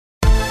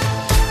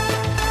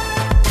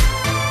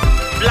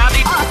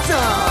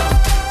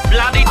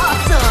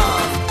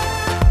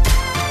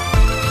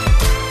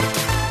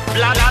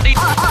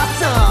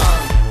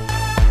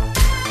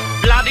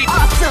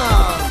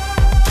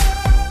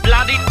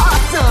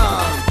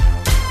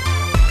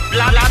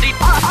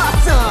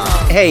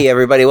Hey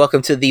everybody,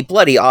 welcome to the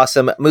Bloody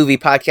Awesome Movie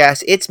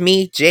Podcast. It's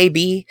me,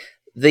 JB,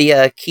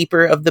 the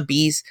keeper of the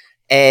bees,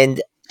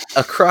 and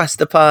across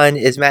the pond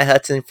is Matt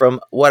Hudson from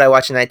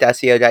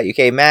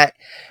whatIwatchtonight.co.uk. Matt,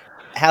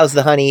 how's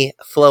the honey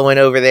flowing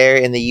over there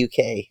in the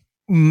UK?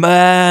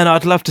 Man,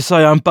 I'd love to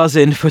say I'm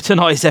buzzing for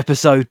tonight's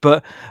episode,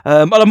 but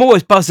I'm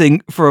always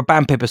buzzing for a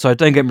BAMP episode.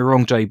 Don't get me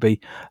wrong, JB.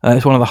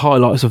 It's one of the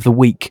highlights of the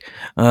week.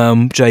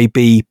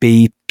 JB,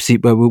 B, C,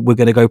 we're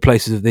going to go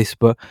places with this,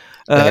 but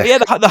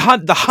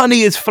the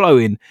honey is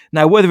flowing.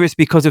 Now, whether it's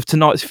because of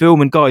tonight's film,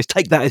 and guys,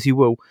 take that as you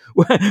will,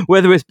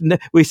 whether it's,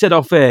 we said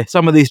off air,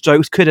 some of these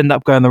jokes could end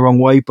up going the wrong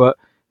way, but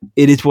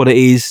it is what it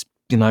is,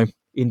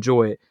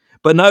 enjoy it.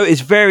 But no, it's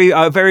very,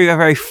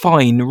 very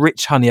fine,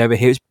 rich honey over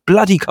here. It's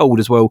bloody cold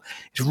as well.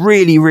 It's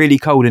really, really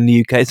cold in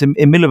the UK. It's in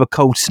the middle of a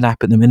cold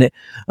snap at the minute.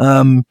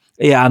 And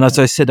as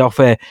I said off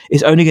air,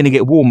 it's only going to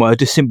get warmer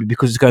just simply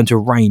because it's going to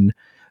rain.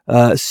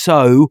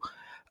 So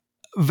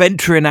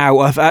venturing out,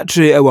 I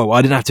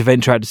didn't have to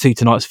venture out to see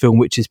tonight's film,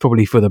 which is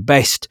probably for the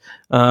best.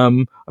 I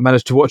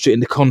managed to watch it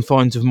in the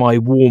confines of my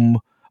warm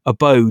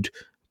abode.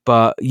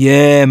 But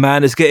yeah,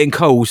 man, it's getting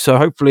cold. So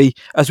hopefully,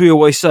 as we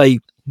always say,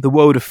 the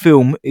world of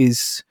film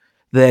is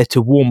there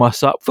to warm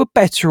us up, for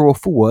better or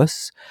for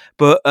worse.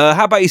 But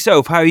how about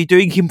yourself? How are you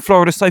doing? Keeping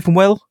Florida safe and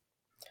well?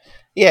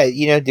 Yeah,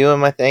 doing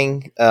my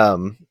thing,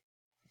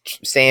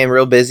 staying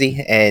real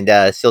busy,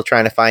 and still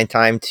trying to find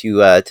time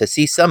to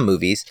see some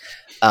movies.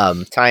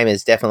 Time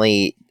is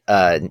definitely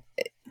a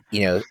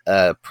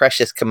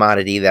precious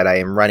commodity that I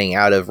am running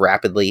out of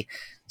rapidly.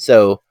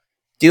 So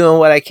doing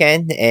what I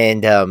can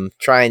and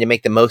trying to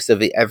make the most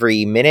of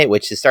every minute,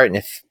 which is starting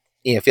to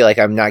feel like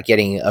I'm not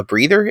getting a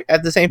breather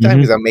at the same time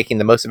because I'm making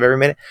the most of every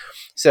minute.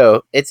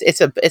 So it's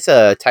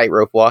a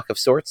tightrope walk of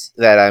sorts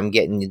that I'm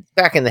getting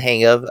back in the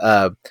hang of.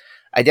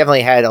 I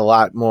definitely had a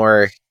lot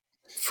more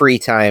free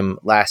time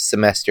last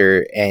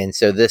semester, and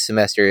so this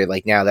semester,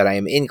 like now that I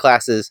am in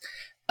classes,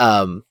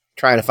 trying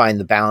to find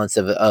the balance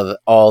of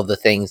all the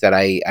things that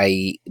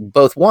I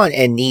both want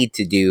and need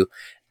to do,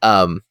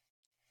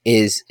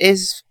 is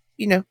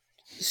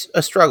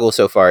a struggle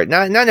so far.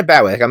 Not in a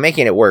bad way. Like I'm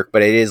making it work,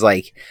 but it is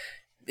like,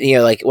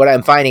 what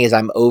I'm finding is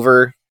I'm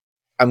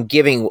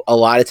giving a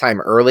lot of time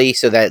early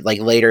so that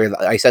like later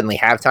I suddenly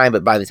have time.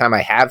 But by the time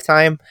I have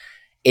time,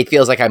 it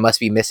feels like I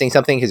must be missing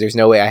something because there's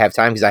no way I have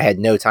time because I had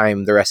no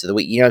time the rest of the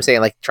week. You know what I'm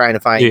saying? Like trying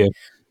to find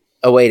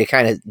a way to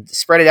kind of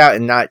spread it out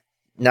and not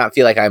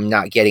feel like I'm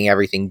not getting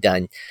everything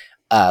done.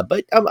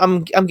 But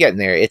I'm getting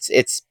there.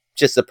 It's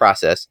just a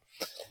process.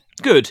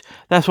 Good.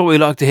 That's what we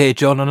like to hear,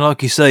 John. And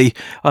like you say,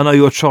 I know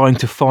you're trying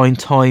to find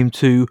time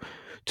to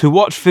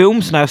watch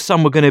films. Now,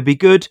 some are going to be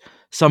good,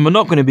 some are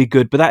not going to be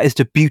good, but that is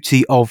the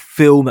beauty of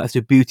film. That's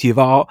the beauty of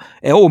art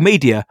or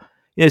media.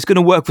 It's going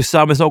to work for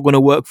some, it's not going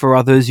to work for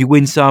others. You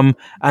win some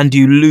and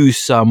you lose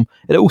some.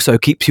 It also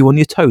keeps you on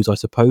your toes, I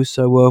suppose.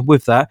 So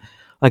with that,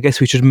 I guess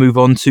we should move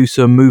on to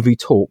some movie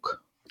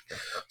talk.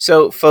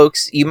 So,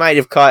 folks, you might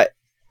have caught,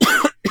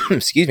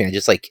 excuse me, I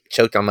just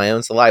choked on my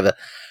own saliva,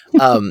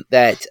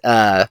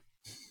 that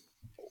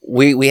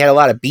we had a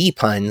lot of bee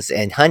puns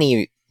and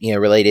honey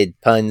related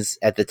puns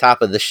at the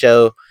top of the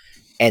show.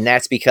 And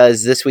that's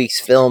because this week's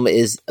film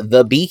is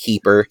The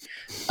Beekeeper.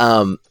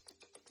 And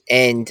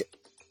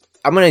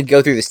I'm going to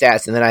go through the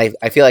stats, and then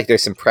I feel like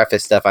there's some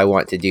preface stuff I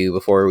want to do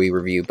before we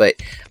review. But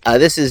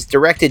this is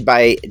directed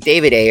by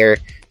David Ayer,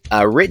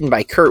 written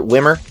by Kurt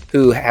Wimmer,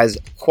 who has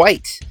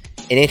quite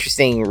an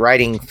interesting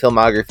writing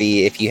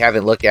filmography. If you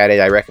haven't looked at it,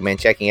 I recommend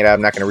checking it out.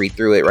 I'm not going to read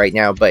through it right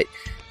now, but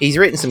he's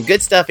written some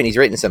good stuff, and he's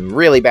written some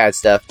really bad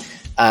stuff.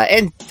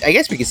 And I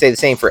guess we could say the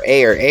same for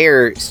Ayer.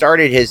 Ayer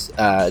started his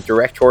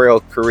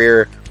directorial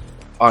career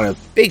on a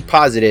big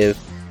positive,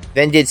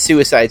 then did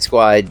Suicide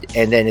Squad,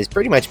 and then has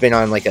pretty much been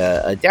on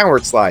a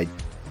downward slide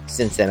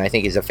since then, I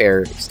think is a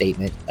fair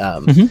statement. I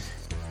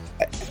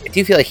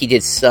do feel like he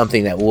did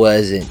something that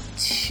wasn't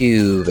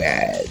too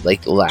bad,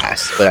 like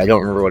last, but I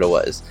don't remember what it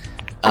was.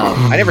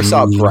 I never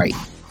saw Bright.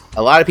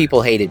 A lot of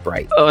people hated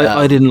Bright.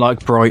 I didn't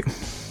like Bright.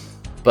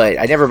 But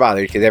I never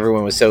bothered because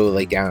everyone was so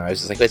down. I was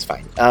just like, it's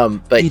fine.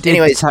 But he did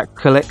anyways, Tax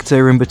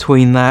Collector in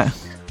between that.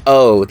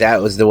 Oh,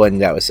 that was the one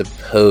that was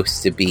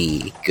supposed to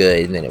be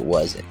good, and then it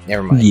wasn't.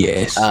 Never mind.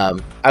 Yes. I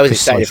was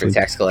excited for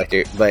Tax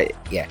Collector, but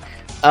yeah.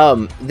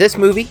 This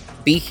movie,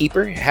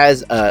 Beekeeper,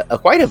 has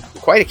quite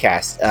a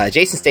cast.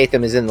 Jason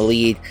Statham is in the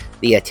lead,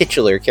 the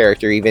titular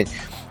character even.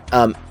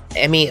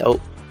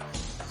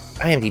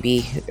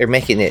 IMDb, they're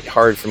making it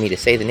hard for me to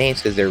say the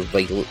names because they're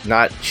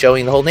not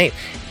showing the whole name.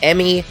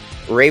 Emmy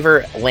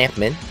Raver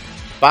Lampman,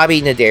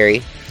 Bobby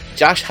Naderi,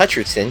 Josh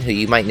Hutcherson, who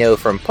you might know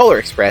from Polar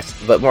Express,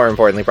 but more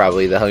importantly,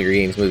 probably the Hunger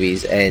Games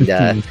movies and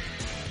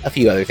a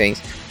few other things.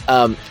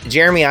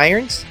 Jeremy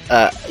Irons,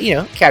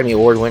 Academy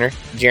Award winner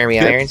Jeremy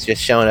Irons,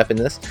 just showing up in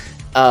this.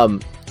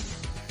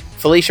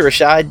 Felicia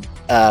Rashad,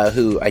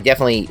 who I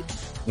definitely,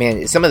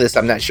 some of this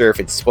I'm not sure if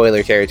it's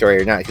spoiler territory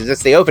or not, because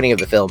it's the opening of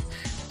the film.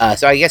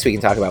 So I guess we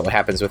can talk about what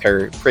happens with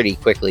her pretty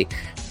quickly,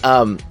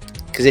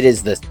 because it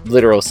is the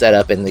literal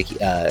setup and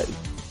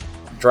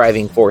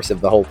driving force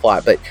of the whole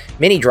plot. But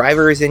Minnie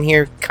Driver is in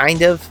here,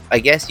 kind of. I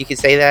guess you could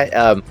say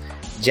that.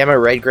 Gemma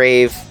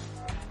Redgrave.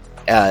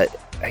 I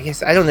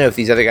guess I don't know if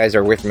these other guys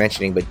are worth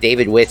mentioning, but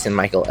David Witz and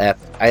Michael Epp.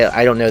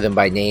 I don't know them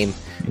by name.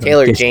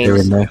 Taylor James. They're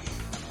in there.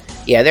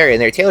 Yeah, they're in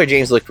there. Taylor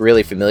James looked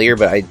really familiar,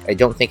 but I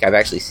don't think I've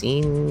actually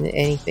seen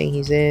anything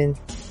he's in.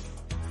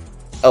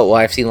 Oh, well,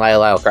 I've seen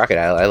Lyle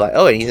Crocodile.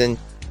 And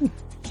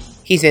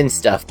he's in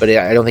stuff, but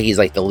I don't think he's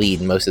like the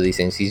lead in most of these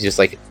things. He's just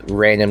like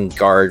random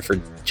guard for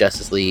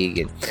Justice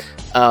League.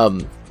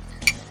 And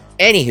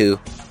anywho,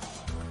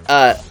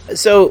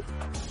 so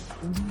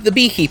the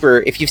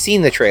Beekeeper, if you've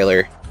seen the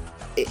trailer,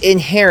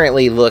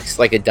 inherently looks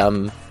like a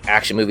dumb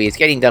action movie. It's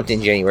getting dumped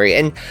in January,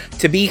 and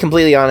to be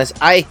completely honest,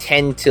 I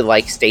tend to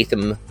like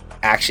Statham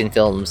action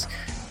films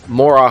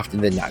more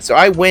often than not. So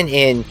I went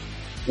in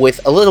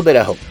with a little bit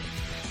of hope.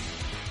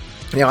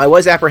 Now, I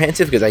was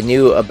apprehensive because I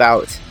knew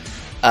about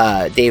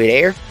David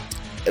Ayer.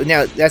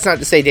 Now, that's not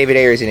to say David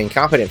Ayer is an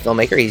incompetent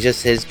filmmaker. He's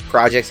just, his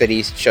projects that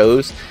he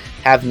chose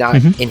have not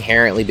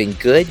inherently been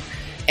good.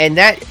 And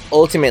that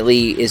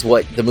ultimately is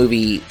what the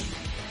movie,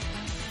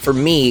 for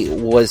me,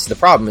 was the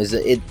problem. Is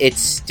it's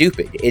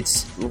stupid.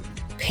 It's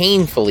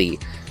painfully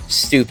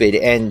stupid.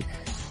 And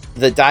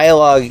the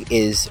dialogue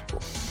is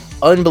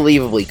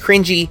unbelievably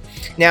cringy.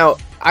 Now,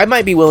 I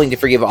might be willing to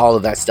forgive all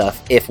of that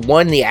stuff if,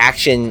 one, the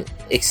action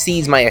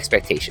exceeds my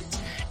expectations.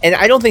 And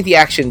I don't think the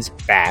action's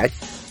bad.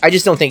 I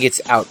just don't think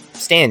it's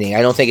outstanding.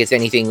 I don't think it's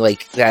anything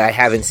like that I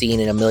haven't seen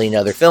in a million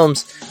other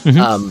films.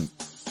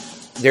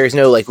 There's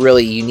no like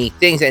really unique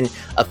things, and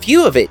a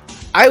few of it,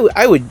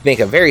 I would make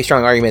a very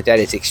strong argument that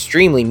it's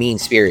extremely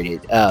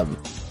mean-spirited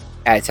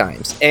at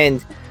times.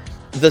 And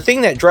the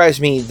thing that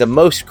drives me the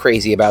most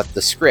crazy about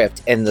the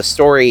script and the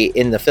story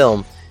in the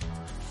film,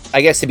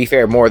 I guess to be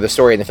fair, more the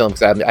story in the film,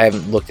 because I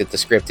haven't looked at the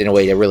script in a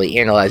way to really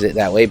analyze it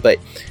that way, but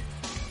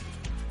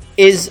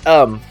is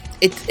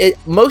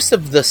most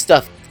of the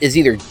stuff is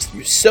either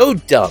so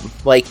dumb,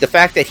 like the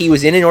fact that he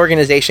was in an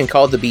organization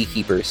called the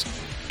Beekeepers,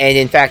 and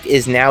in fact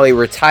is now a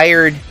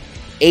retired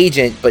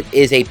agent, but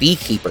is a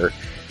beekeeper.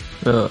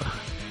 Ugh.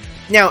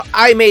 Now,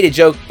 I made a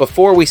joke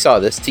before we saw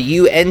this to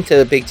you and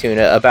to Big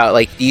Tuna about,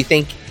 like, do you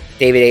think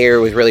David Ayer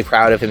was really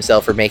proud of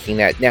himself for making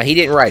that? Now, he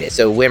didn't write it,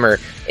 so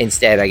Wimmer,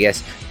 instead, I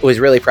guess, was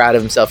really proud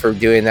of himself for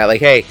doing that.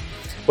 Like, hey,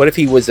 what if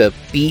he was a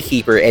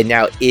beekeeper and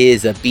now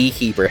is a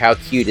beekeeper? How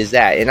cute is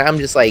that? And I'm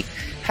just like,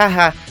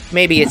 haha,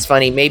 maybe it's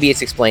funny, maybe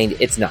it's explained.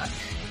 It's not.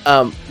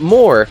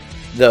 More,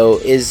 though,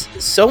 is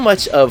so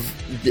much of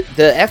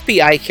the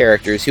FBI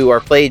characters who are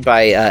played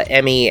by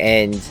Emmy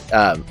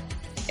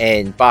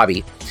and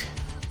Bobby.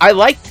 I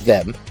like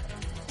them,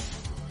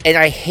 and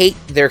I hate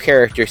their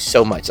characters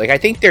so much. Like, I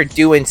think they're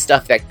doing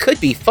stuff that could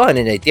be fun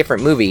in a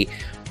different movie,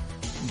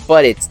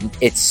 but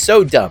it's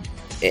so dumb.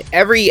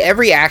 Every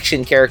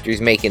action characters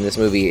make in this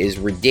movie is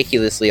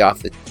ridiculously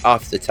off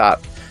the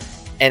top,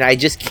 and I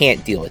just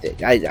can't deal with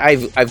it.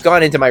 I've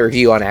gone into my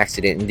review on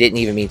accident and didn't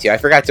even mean to. I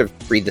forgot to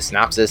read the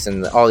synopsis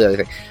and all the other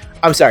things.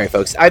 I'm sorry,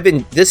 folks.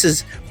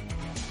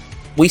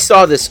 We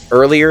saw this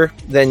earlier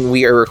than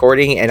we are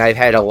recording, and I've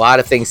had a lot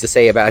of things to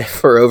say about it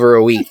for over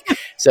a week.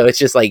 So it's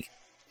just like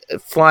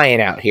flying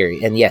out here.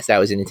 And yes, that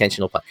was an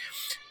intentional play.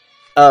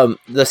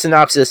 The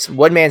synopsis: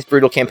 one man's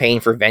brutal campaign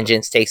for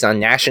vengeance takes on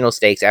national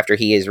stakes after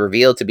he is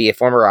revealed to be a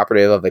former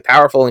operative of a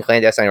powerful and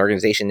clandestine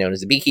organization known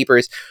as the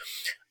Beekeepers.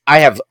 I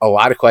have a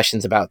lot of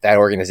questions about that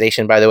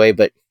organization, by the way,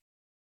 but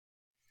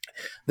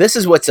this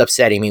is what's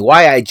upsetting me.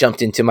 Why I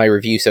jumped into my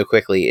review so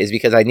quickly is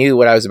because I knew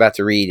what I was about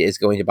to read is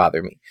going to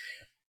bother me.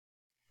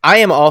 I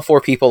am all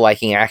for people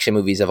liking action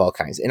movies of all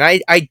kinds, and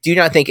I do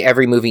not think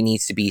every movie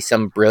needs to be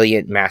some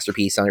brilliant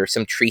masterpiece or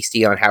some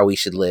treatise on how we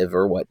should live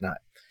or whatnot.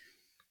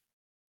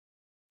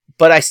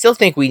 But I still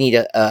think we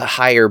need a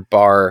higher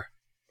bar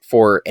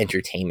for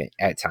entertainment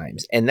at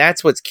times, and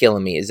that's what's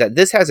killing me, is that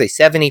this has a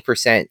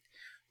 70%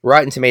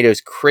 Rotten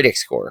Tomatoes critic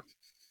score,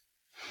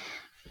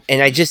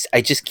 and I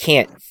just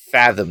can't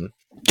fathom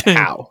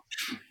how.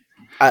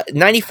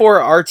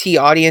 94 RT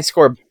audience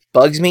score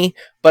bugs me,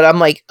 but I'm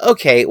like,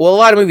 okay, well, a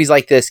lot of movies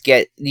like this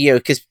get,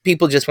 because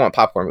people just want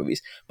popcorn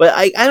movies, but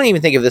I don't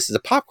even think of this as a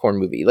popcorn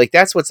movie. Like,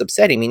 that's what's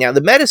upsetting me. Now,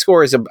 the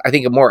Metascore is, I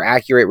think, a more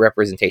accurate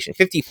representation,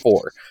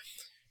 54.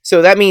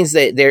 So that means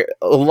that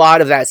a lot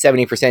of that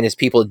 70% is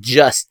people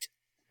just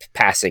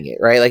passing it,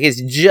 right? Like,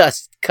 it's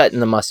just cutting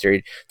the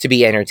mustard to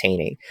be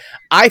entertaining.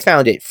 I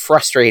found it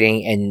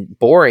frustrating and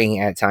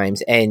boring at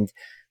times, and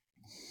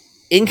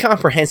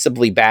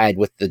incomprehensibly bad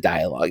with the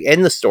dialogue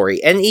and the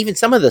story, and even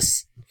some of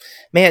the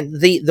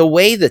the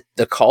way that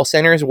the call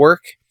centers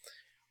work,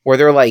 where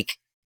they're like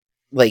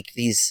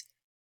these,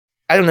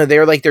 I don't know,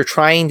 they're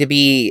trying to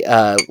be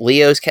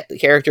Leo's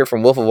character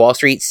from Wolf of Wall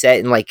Street set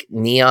in like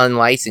neon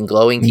lights and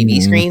glowing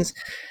TV screens.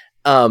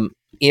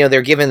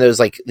 They're given those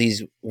like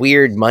these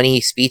weird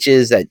money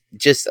speeches that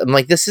just, I'm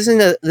like, this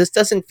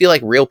doesn't feel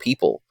like real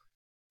people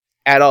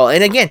at all.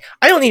 And again,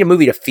 I don't need a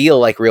movie to feel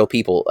like real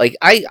people. Like,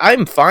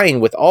 I'm fine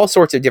with all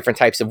sorts of different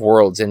types of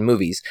worlds in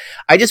movies.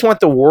 I just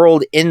want the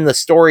world in the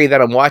story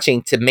that I'm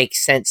watching to make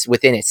sense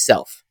within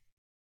itself.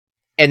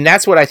 And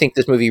that's what I think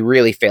this movie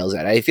really fails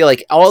at. I feel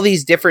like all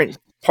these different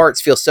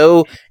parts feel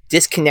so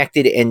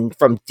disconnected and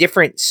from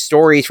different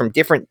stories, from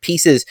different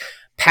pieces,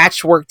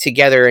 patchwork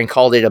together and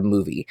called it a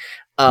movie.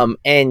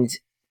 And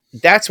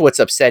that's what's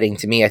upsetting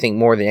to me, I think,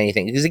 more than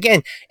anything. Because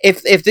again,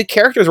 if the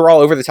characters were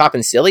all over the top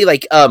and silly,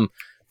 like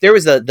there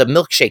was the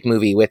milkshake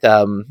movie with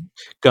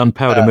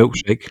Gunpowder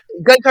Milkshake.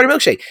 Gunpowder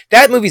Milkshake.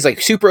 That movie's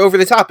like super over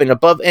the top and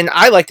above, and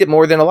I liked it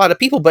more than a lot of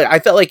people. But I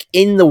felt like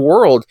in the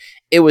world,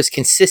 it was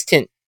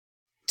consistent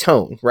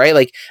tone, right?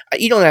 Like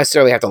you don't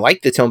necessarily have to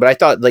like the tone, but I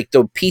thought like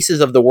the pieces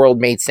of the world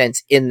made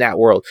sense in that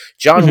world.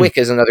 John Wick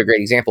is another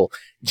great example.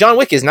 John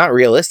Wick is not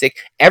realistic.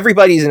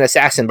 Everybody's an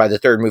assassin by the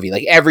third movie.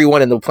 Like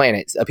everyone in the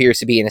planet appears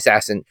to be an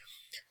assassin.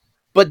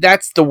 But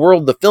that's the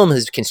world the film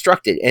has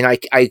constructed, and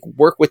I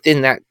work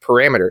within that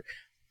parameter.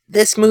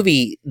 This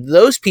movie,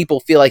 those people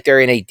feel like they're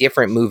in a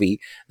different movie.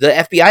 The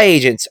FBI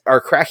agents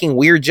are cracking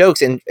weird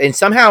jokes, and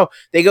somehow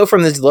they go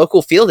from these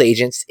local field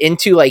agents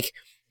into like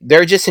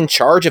they're just in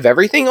charge of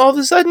everything all of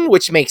a sudden,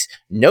 which makes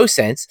no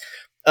sense.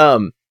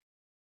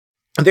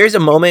 There's a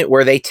moment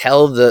where they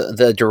tell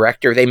the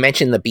director, they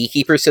mention the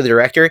beekeepers to the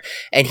director,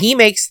 and he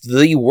makes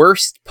the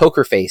worst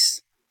poker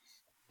face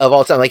of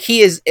all time. Like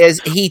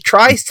he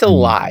tries to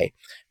lie,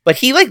 but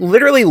he like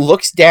literally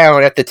looks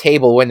down at the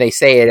table when they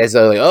say it as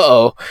a like,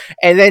 uh-oh.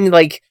 And then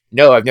like,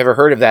 no, I've never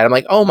heard of that. I'm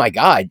like, oh my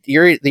God,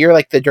 you're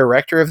like the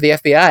director of the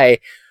FBI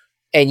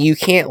and you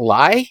can't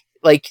lie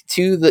like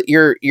to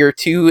you're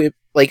too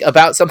like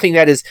about something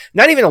that is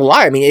not even a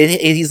lie. I mean,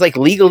 he's like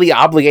legally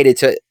obligated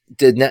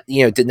to not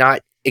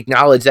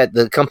acknowledge that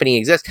the company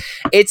exists.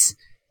 It's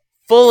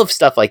full of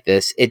stuff like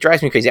this. It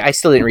drives me crazy. I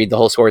still didn't read the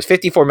whole scores.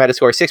 54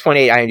 Metascore,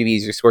 6.8 IMDb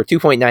user score,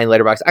 2.9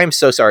 Letterboxd. I'm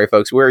so sorry,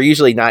 folks. We're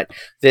usually not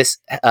this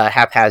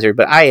haphazard,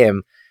 but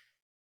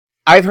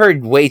I've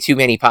heard way too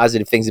many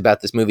positive things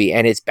about this movie,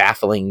 and it's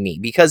baffling me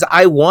because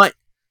I want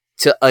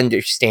to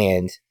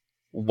understand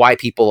why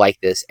people like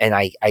this, and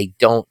I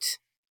don't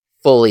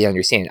fully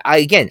understand.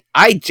 I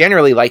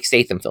generally like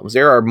Statham films.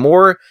 There are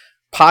more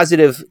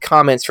positive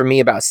comments from me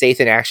about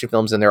Statham action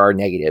films than there are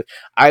negative.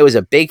 I was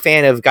a big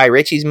fan of Guy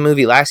Ritchie's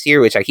movie last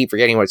year, which I keep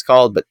forgetting what it's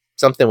called, but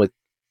something with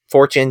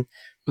Fortune,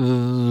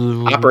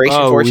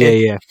 Operation Fortune.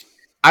 Yeah.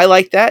 I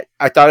liked that.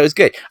 I thought it was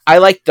good. I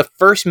liked the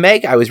first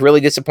Meg. I was really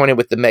disappointed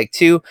with the Meg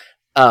 2.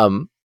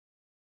 Again,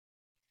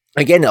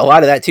 a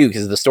lot of that too,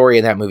 because the story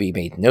in that movie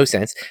made no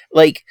sense.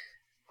 Like,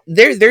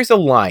 there's a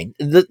line.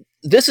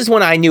 This is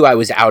when I knew I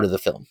was out of the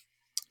film.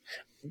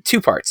 2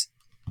 parts.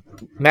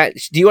 Matt,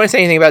 do you want to say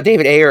anything about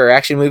David Ayer or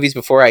action movies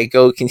before I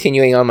go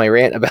continuing on my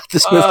rant about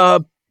this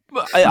movie?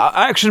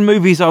 Action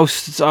movies, I'll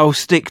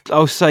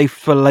say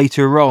for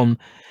later on.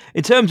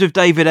 In terms of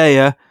David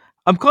Ayer,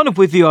 I'm kind of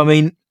with you. I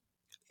mean,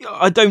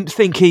 I don't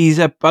think he's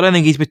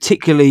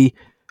particularly.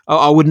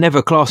 I would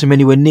never class him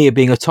anywhere near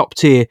being a top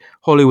tier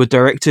Hollywood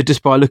director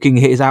just by looking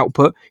at his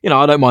output.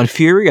 I don't mind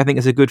Fury. I think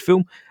it's a good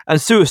film,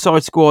 and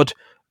Suicide Squad.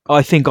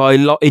 I think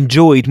I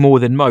enjoyed more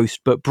than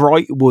most, but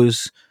Bright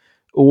was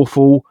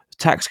awful.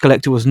 Tax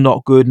Collector was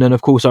not good, and then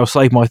of course I'll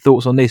save my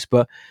thoughts on this.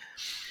 But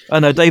I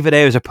know David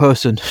Ayer as a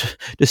person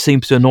just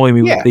seems to annoy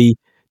me with the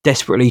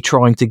desperately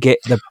trying to get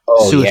the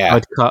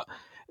suicide cut.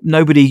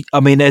 Nobody.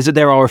 I mean,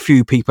 there are a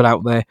few people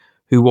out there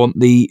who want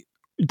the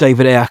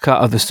David Ayer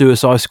cut of the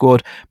Suicide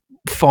Squad.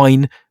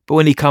 Fine, but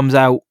when he comes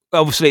out,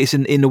 obviously it's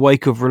in the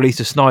wake of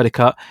release of Snyder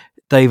Cut.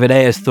 David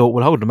Ayer's thought,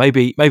 well, hold on,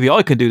 maybe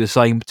I can do the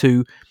same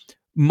to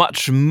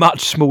much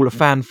smaller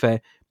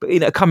fanfare.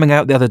 But coming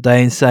out the other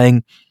day and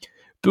saying,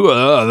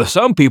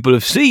 some people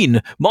have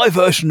seen my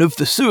version of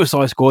the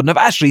Suicide Squad and have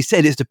actually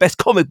said it's the best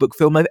comic book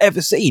film they've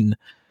ever seen.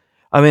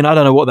 I mean, I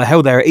don't know what the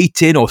hell they're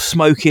eating or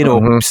smoking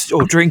or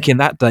drinking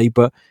that day,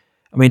 but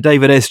I mean,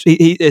 David,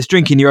 there's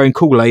drinking your own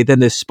Kool-Aid, then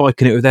there's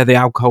spiking it with every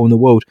alcohol in the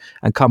world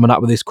and coming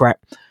up with this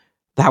crap.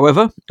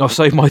 However, I'll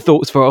save my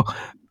thoughts for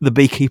the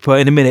Beekeeper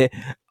in a minute.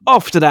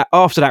 After that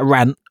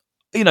rant,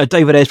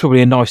 David Ayer's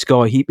probably a nice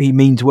guy. He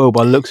means well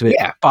by the looks of it,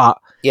 but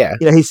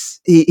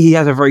he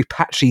has a very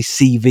patchy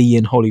CV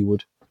in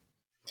Hollywood.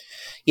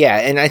 Yeah,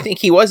 and I think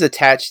he was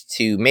attached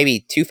to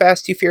maybe Too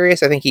Fast, Too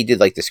Furious. I think he did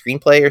like the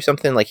screenplay or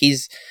something. Like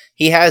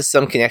he has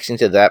some connection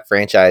to that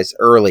franchise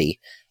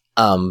early,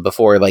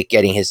 before like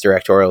getting his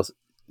directorial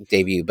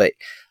debut. But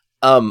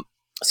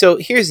so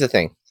here's the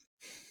thing.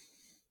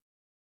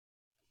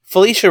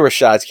 Felicia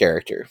Rashad's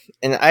character,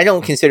 and I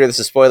don't consider this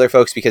a spoiler,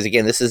 folks, because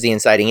again, this is the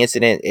inciting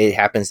incident. It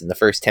happens in the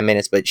first 10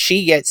 minutes, but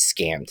she gets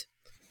scammed.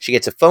 She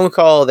gets a phone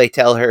call. They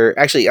tell her,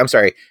 actually, I'm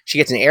sorry. She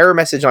gets an error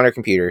message on her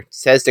computer,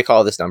 says to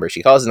call this number.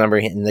 She calls the number,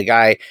 and the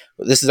guy,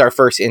 this is our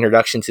first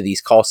introduction to these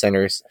call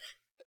centers.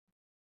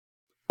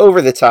 Over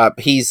the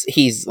top,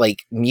 he's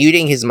like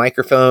muting his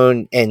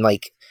microphone, and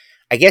like,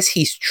 I guess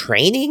he's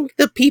training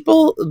the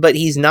people, but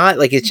he's not.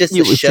 Like, it's just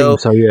a show.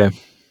 So, yeah.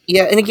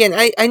 Yeah, and again,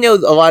 I know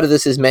a lot of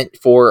this is meant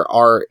for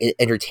our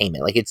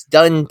entertainment. Like, it's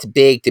done to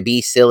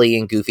be silly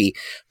and goofy,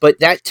 but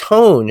that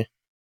tone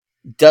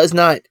does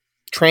not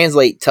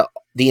translate to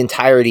the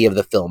entirety of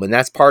the film, and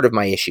that's part of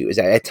my issue. Is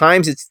that at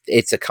times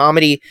it's a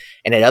comedy,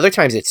 and at other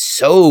times it's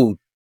so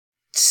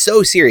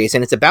serious,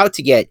 and it's about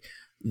to get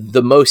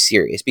the most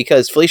serious,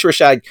 because Felicia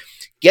Rashad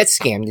gets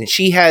scammed, and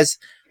she has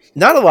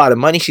not a lot of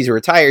money. She's a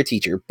retired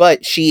teacher,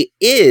 but she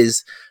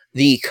is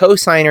the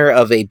co-signer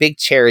of a big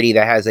charity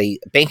that has a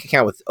bank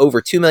account with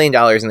over $2 million,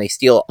 and they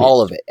steal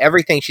all of it,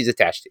 everything she's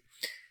attached to.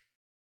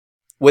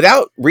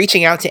 Without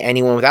reaching out to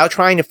anyone, without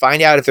trying to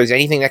find out if there's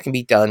anything that can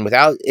be done,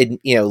 without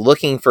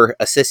looking for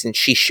assistance,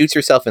 she shoots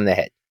herself in the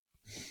head.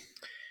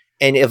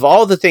 And of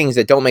all the things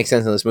that don't make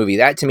sense in this movie,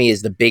 that to me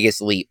is the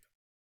biggest leap.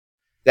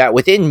 That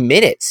within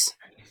minutes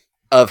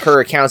of her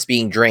accounts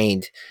being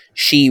drained,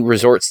 she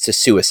resorts to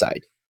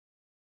suicide.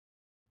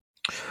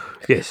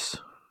 Yes.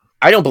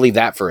 I don't believe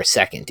that for a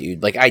second,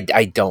 dude. Like,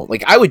 I don't.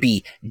 Like, I would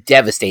be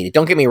devastated.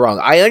 Don't get me wrong.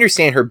 I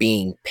understand her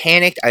being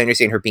panicked. I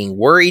understand her being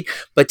worried.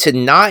 But to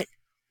not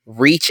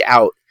reach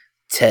out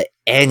to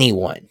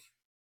anyone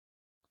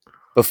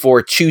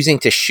before choosing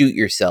to shoot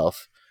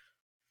yourself,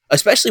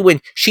 especially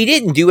when she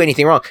didn't do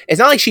anything wrong. It's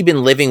not like she'd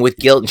been living with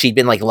guilt and she'd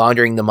been like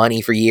laundering the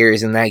money for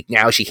years and like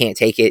now she can't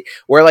take it.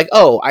 Where like,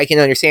 oh, I can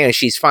understand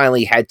she's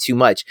finally had too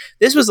much.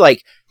 This was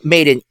like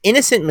made an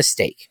innocent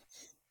mistake,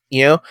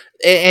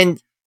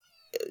 and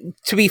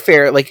to be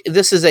fair, like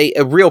this is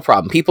a real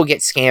problem. People get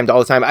scammed all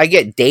the time. I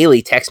get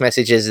daily text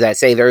messages that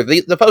say they're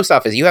the post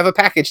office. You have a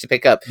package to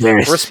pick up.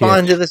 Yes,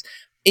 respond to this.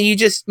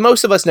 And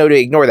most of us know to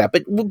ignore that.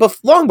 But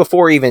long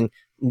before even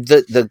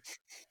the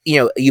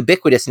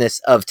ubiquitousness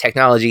of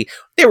technology,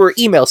 there were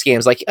email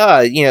scams like,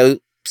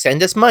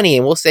 send us money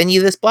and we'll send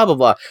you this, blah, blah,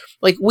 blah.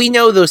 Like, we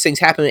know those things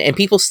happen and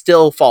people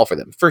still fall for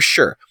them, for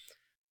sure.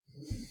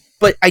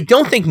 But I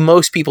don't think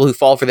most people who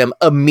fall for them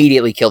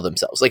immediately kill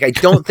themselves. Like, I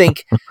don't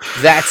think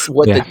that's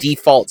what the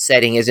default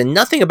setting is. And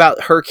nothing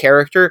about her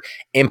character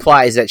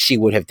implies that she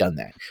would have done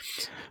that.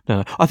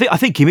 No, I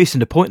think you're missing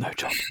the point though,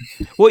 John.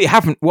 What you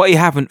haven't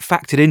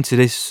factored into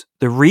this,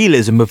 the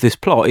realism of this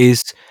plot,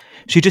 is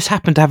she just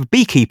happened to have a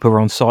beekeeper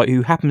on site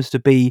who happens to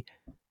be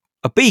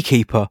a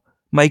beekeeper.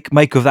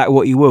 Make of that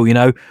what you will,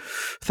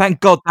 Thank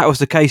God that was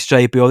the case,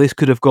 JB, or this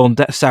could have gone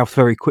south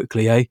very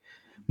quickly, eh?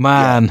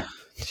 Man, yeah.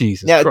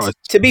 Jesus now, Christ.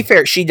 To be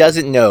fair, she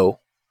doesn't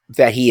know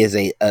that he is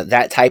a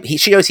that type.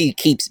 She knows he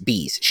keeps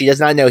bees. She does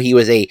not know he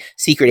was a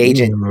secret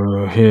agent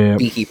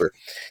beekeeper.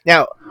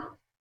 Now,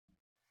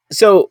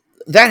 so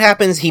that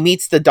happens. He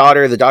meets the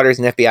daughter. The daughter's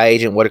an FBI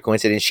agent. What a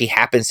coincidence. She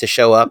happens to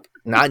show up,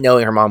 not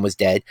knowing her mom was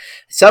dead.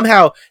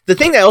 Somehow, the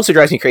thing that also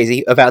drives me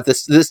crazy about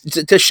this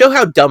to show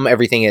how dumb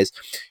everything is,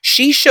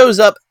 she shows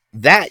up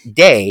that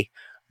day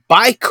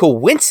by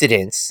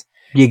coincidence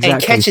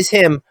and catches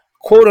him,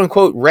 quote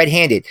unquote,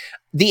 red-handed.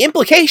 The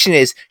implication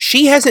is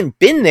she hasn't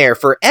been there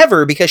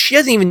forever because she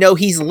doesn't even know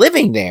he's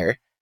living there.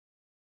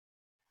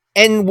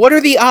 And what are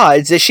the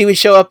odds that she would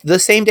show up the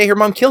same day her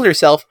mom killed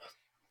herself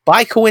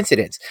by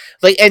coincidence?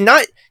 Like, and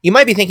not, you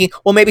might be thinking,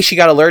 well, maybe she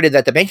got alerted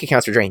that the bank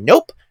accounts are drained.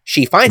 Nope.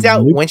 She finds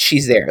out when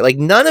she's there. Like,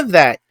 none of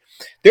that.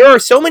 There are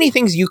so many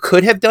things you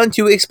could have done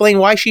to explain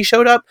why she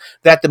showed up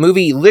that the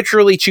movie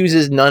literally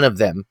chooses none of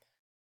them.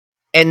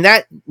 And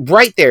that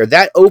right there,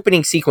 that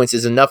opening sequence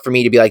is enough for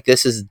me to be like,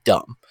 this is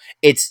dumb.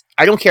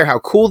 I don't care how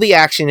cool the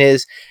action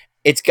is.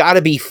 It's got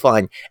to be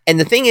fun. And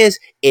the thing is,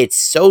 it's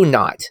so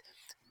not.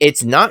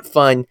 It's not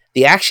fun.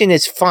 The action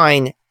is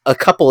fine a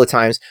couple of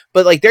times,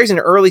 but like there's an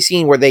early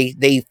scene where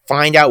they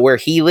find out where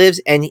he lives,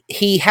 and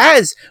he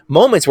has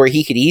moments where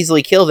he could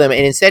easily kill them,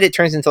 and instead it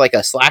turns into like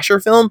a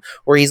slasher film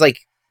where he's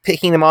like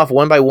picking them off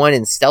one by one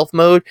in stealth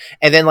mode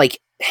and then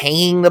like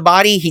hanging the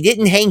body. He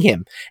didn't hang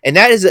him, and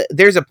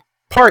there's a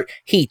part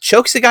he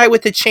chokes the guy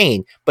with the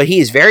chain, but he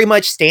is very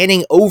much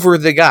standing over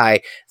the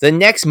guy. The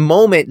next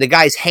moment the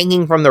guy's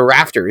hanging from the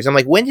rafters. I'm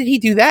like, when did he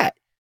do that?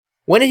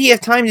 When did he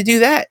have time to do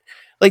that?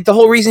 Like, the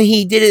whole reason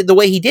he did it the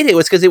way he did it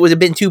was because it would have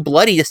been too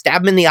bloody to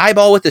stab him in the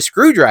eyeball with a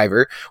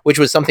screwdriver, which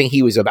was something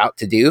he was about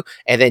to do,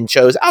 and then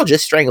chose, I'll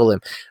just strangle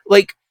him.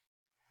 Like,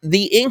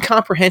 the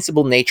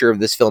incomprehensible nature of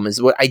this film is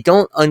what I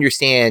don't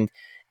understand.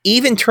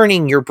 Even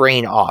turning your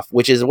brain off,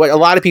 which is what a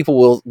lot of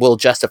people will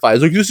justify.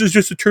 It's like, this is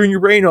just a turn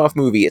your brain off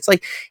movie. It's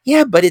like,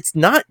 yeah, but it's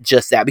not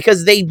just that,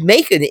 because they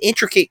make an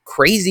intricate,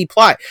 crazy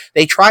plot.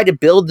 They try to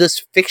build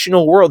this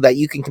fictional world that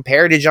you can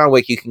compare to John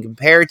Wick, you can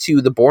compare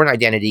to The Bourne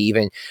Identity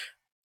even.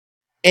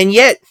 And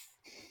yet,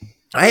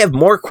 I have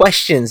more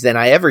questions than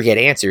I ever get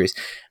answers.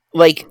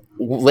 Like,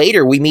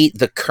 later we meet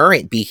the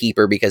current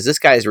beekeeper because this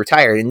guy is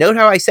retired. And note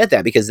how I said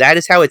that, because that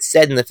is how it's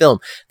said in the film.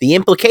 The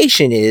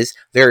implication is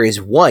there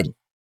is one.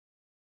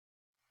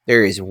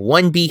 There is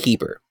one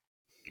beekeeper.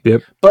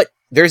 Yep. But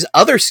there's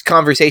other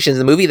conversations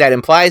in the movie that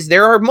implies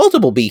there are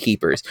multiple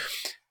beekeepers.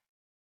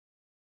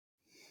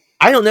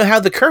 I don't know how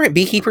the current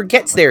beekeeper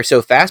gets there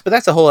so fast, but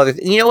that's a whole other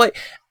thing. You know what?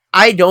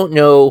 I don't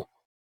know.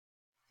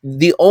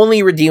 The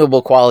only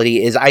redeemable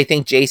quality is I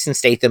think Jason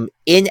Statham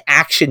in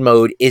action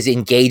mode is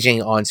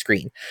engaging on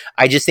screen.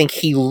 I just think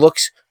he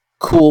looks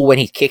cool when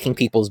he's kicking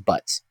people's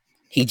butts.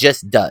 He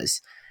just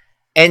does.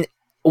 And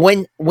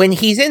when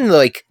he's in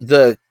like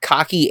the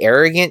cocky,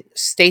 arrogant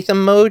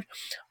Statham mode,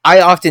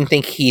 I often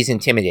think he's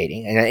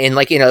intimidating and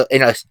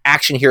in a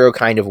action hero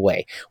kind of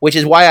way, which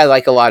is why I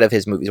like a lot of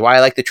his movies. Why I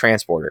like The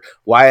Transporter.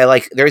 Why I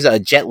like, there's a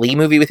Jet Li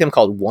movie with him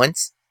called One.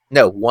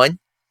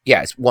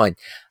 Yes, one.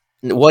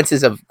 Once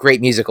is a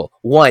great musical.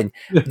 One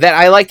that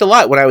I liked a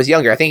lot when I was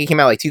younger. I think it came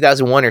out like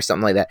 2001 or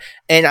something like that,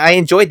 and I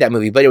enjoyed that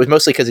movie. But it was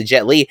mostly because of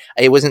Jet Li.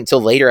 It wasn't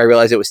until later I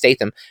realized it was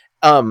Statham.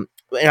 And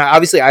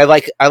obviously I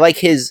like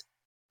his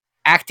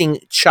acting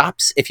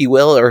chops, if you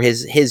will, or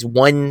his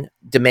one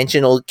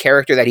dimensional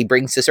character that he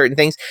brings to certain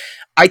things.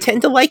 I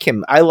tend to like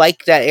him. I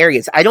like that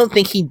arrogance. I don't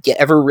think he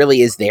ever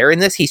really is there in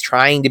this. He's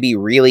trying to be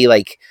really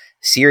like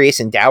serious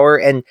and dour,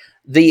 and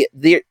the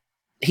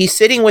he's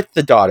sitting with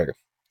the daughter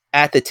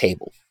at the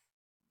table,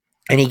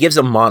 and he gives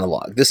a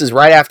monologue. This is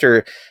right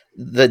after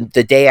the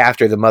day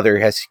after the mother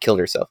has killed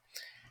herself,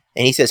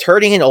 and he says,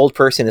 "Hurting an old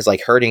person is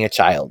like hurting a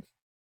child,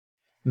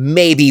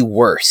 maybe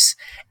worse."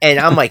 And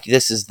I'm like,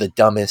 this is the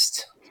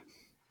dumbest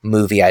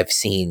movie I've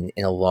seen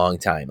in a long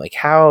time. Like,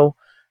 how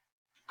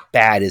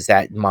bad is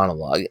that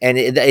monologue? And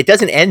it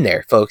doesn't end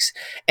there, folks.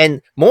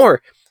 And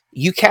more,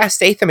 you cast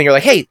Statham and you're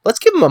like, hey, let's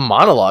give him a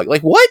monologue.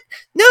 Like, what?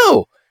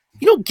 No,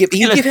 you don't give.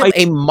 You give him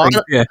a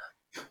monologue.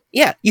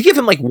 Yeah, you give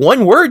him like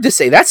one word to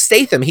say. That's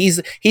Statham.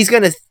 He's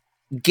gonna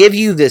give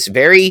you this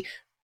very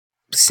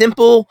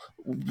simple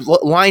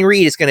line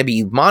read. It's going to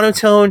be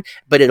monotone,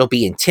 but it'll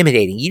be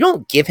intimidating. You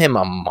don't give him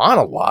a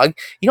monologue.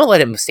 You don't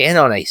let him stand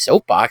on a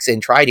soapbox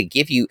and try to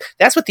give you.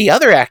 That's what the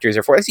other actors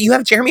are for. You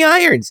have Jeremy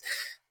Irons.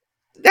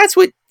 That's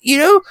what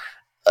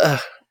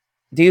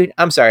dude.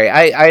 I'm sorry.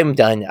 I'm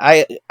done.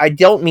 I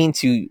don't mean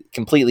to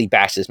completely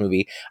bash this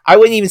movie. I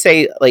wouldn't even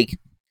say like.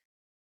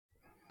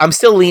 I'm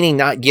still leaning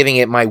not giving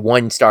it my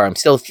 1 star. I'm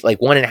still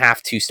like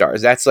 1.5, 2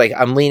 stars. That's like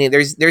I'm leaning.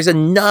 There's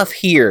enough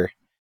here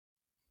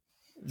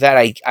that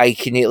I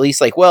can at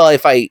least like, well,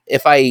 if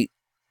I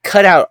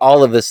cut out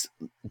all of this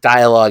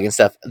dialogue and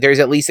stuff, there's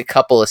at least a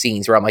couple of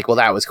scenes where I'm like, well,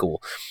 that was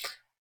cool.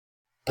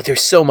 But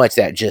there's so much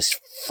that just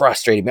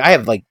frustrated me. I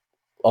have like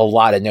a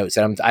lot of notes,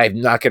 and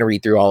I'm not going to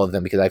read through all of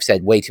them because I've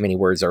said way too many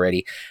words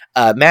already.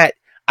 Matt,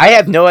 I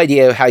have no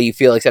idea how you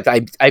feel, except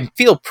I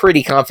feel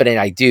pretty confident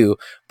I do,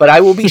 but I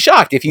will be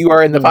shocked if you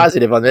are in the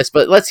positive on this.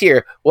 But let's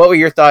hear, what were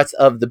your thoughts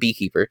of The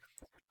Beekeeper?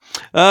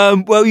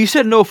 Well, you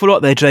said an awful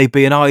lot there,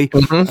 JB,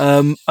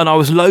 and I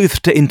was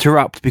loath to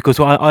interrupt because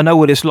I know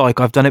what it's like.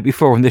 I've done it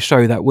before on this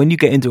show, that when you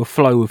get into a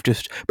flow of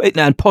just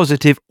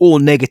positive or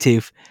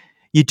negative,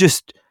 you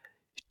just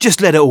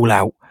let it all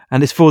out,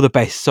 and it's for the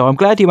best. So I'm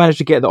glad you managed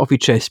to get that off your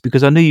chest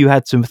because I knew you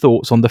had some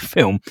thoughts on the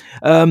film.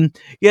 I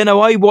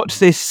watched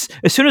this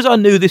as soon as I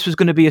knew this was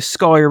going to be a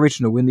Sky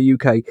original in the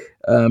UK.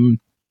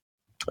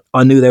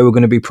 I knew there were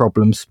going to be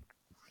problems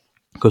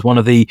because one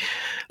of the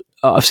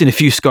I've seen a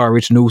few Sky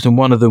originals, and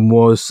one of them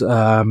was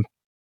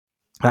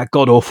that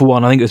god awful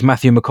one. I think it was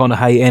Matthew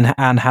McConaughey and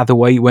Anne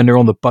Hathaway when they were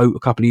on the boat a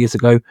couple of years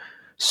ago.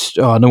 I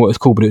don't know what it was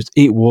called, but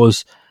it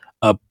was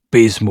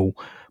abysmal.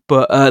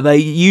 But they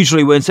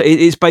usually went. So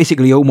it's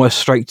basically almost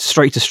straight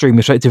to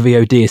streaming, straight to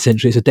VOD.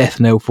 Essentially, it's a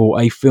death knell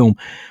for a film.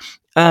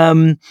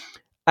 And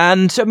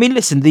I mean,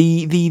 listen,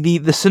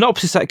 the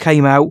synopsis that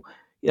came out,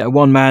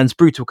 one man's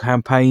brutal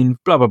campaign,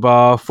 blah blah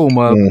blah,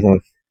 former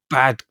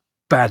bad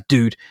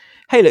dude.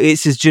 Hey, look,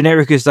 it's as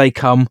generic as they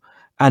come,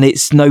 and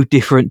it's no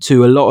different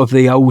to a lot of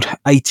the old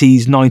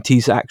 80s,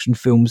 90s action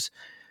films.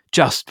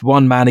 Just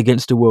one man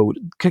against the world.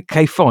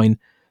 Okay, fine.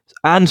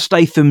 And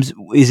Statham's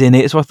is in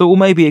it, so I thought, well,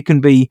 maybe it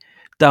can be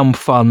dumb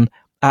fun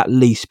at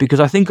least, because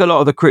I think a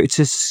lot of the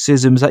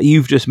criticisms that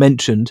you've just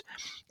mentioned,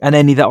 and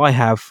any that I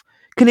have,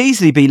 can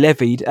easily be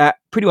levied at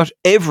pretty much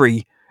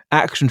every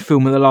action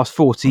film in the last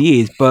 40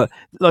 years. But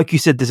like you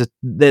said,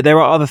 there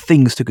are other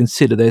things to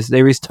consider.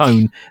 There is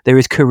tone, there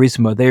is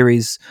charisma, there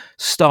is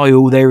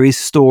style, there is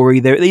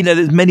story,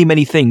 there's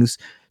many things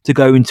to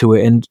go into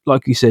it. And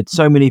like you said,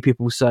 so many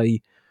people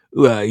say,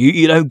 well,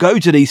 you don't go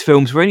to these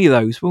films for any of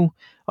those. Well,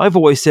 I've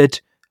always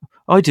said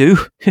I do.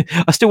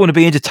 I still want to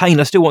be entertained.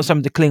 I still want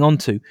something to cling on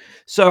to.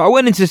 So I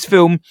went into this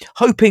film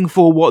hoping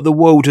for what the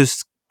world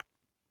has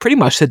pretty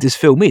much said this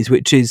film is,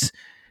 which is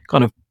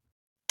kind of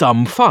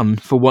dumb fun,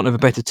 for want of a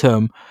better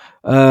term.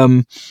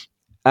 I'm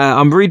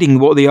reading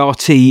what the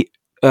RT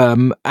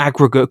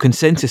aggregate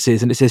consensus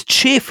is, and it says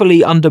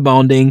cheerfully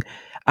undemanding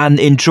and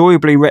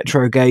enjoyably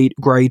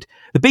retrograde.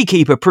 The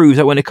Beekeeper proves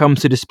that when it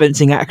comes to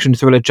dispensing action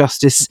thriller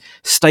justice,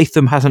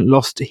 Statham hasn't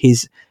lost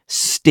his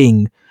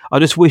sting. I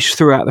just wish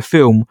throughout the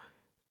film,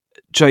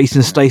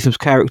 Jason Statham's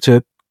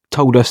character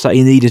told us that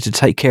he needed to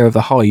take care of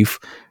the hive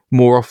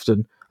more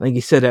often. I think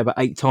he said it about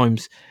 8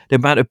 times. The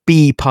amount of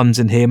bee puns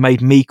in here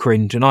made me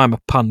cringe, and I'm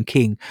a pun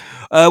king.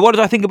 What did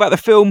I think about the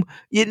film?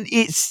 I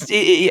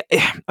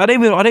don't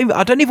even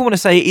want to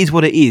say it is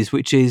what it is,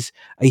 which is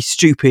a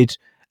stupid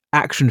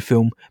action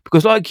film,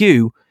 because like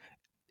you,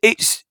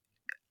 it's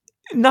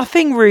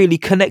nothing really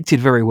connected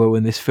very well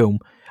in this film.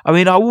 I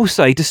mean, I will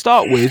say, to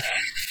start with,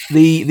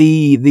 the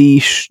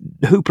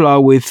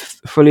hoopla with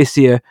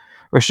Felicia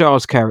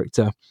Rashad's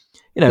character.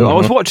 I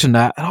was watching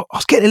that and I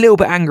was getting a little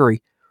bit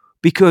angry,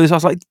 because I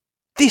was like,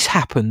 this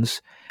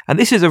happens, and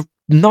this is a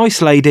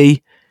nice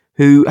lady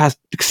who has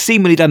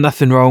seemingly done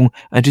nothing wrong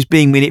and just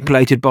being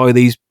manipulated by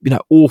these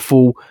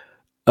awful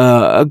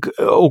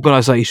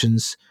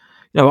organisations.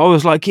 I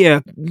was like,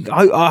 yeah,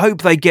 I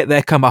hope they get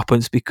their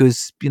comeuppance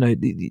because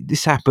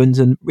this happens,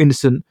 and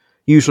innocent,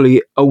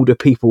 usually older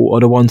people are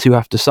the ones who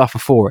have to suffer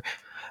for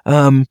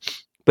it.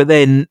 But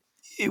then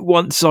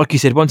once, like you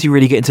said, once you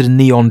really get into the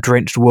neon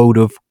drenched world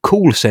of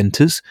call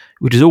centers,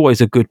 which is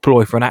always a good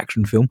ploy for an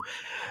action film,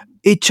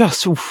 it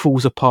just all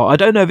falls apart. I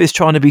don't know if it's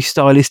trying to be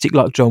stylistic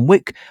like John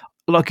Wick.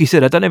 Like you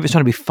said, I don't know if it's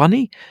trying to be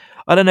funny.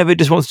 I don't know if it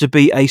just wants to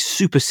be a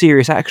super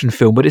serious action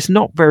film, but it's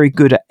not very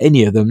good at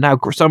any of them. Now,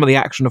 some of the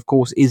action, of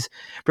course, is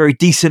very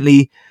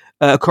decently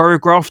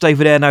choreographed.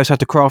 David Ayer knows how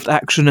to craft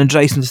action, and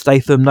Jason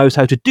Statham knows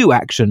how to do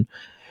action.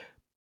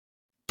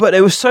 But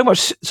there was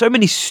so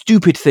many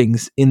stupid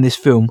things in this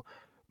film,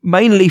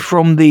 mainly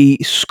from the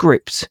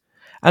script,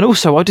 and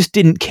also I just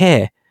didn't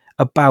care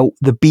about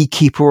the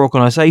Beekeeper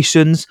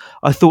organisations.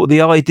 I thought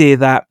the idea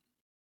that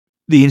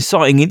the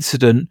inciting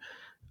incident,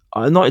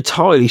 I'm not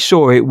entirely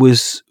sure it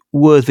was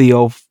worthy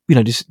of,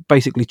 just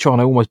basically trying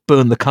to almost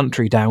burn the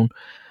country down.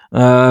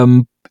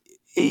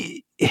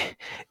 It,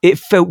 it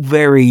felt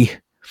very,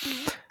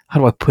 how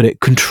do I put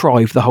it,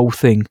 contrived, the whole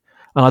thing.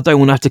 And I don't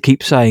want to have to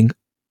keep saying,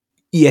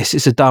 yes,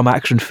 it's a dumb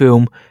action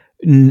film,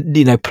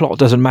 plot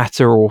doesn't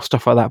matter or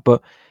stuff like that,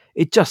 but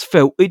it just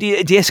felt the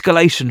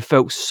escalation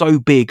felt so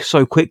big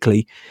so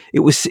quickly. It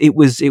was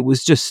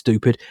just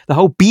stupid. The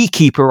whole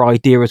beekeeper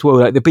idea as well,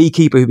 like the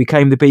beekeeper who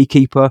became the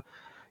beekeeper.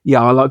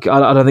 Yeah, I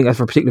don't think that's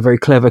particularly very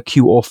clever,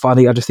 cute, or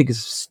funny. I just think it's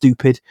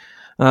stupid.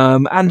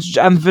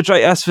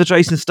 As for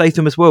Jason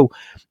Statham as well,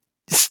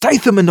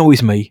 Statham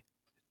annoys me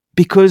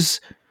because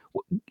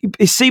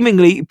it's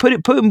seemingly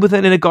put him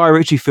within a Guy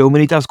Ritchie film,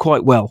 and he does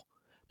quite well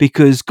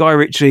because Guy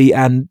Ritchie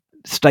and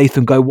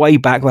Statham go way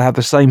back. They have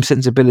the same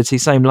sensibility,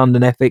 same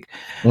London ethic,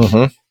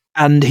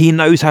 and he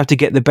knows how to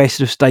get the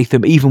best of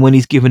Statham, even when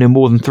he's given him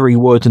more than 3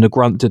 words and a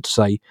grunt to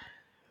say.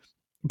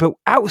 But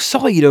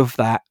outside of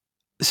that,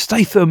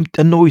 Statham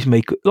annoys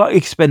me, like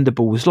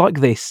Expendables, like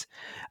this,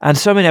 and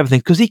so many other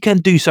things, because he can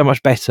do so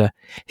much better.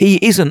 He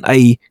isn't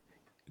a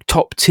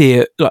top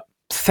tier like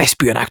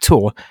thespian actor.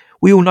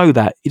 We all know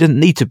that he doesn't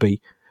need to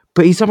be,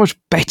 but he's so much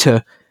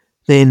better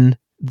than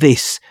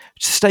this.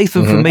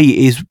 Statham for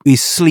me is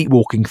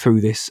sleepwalking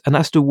through this, and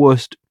that's the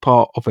worst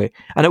part of it.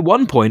 And at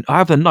one point, I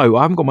haven't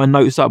got my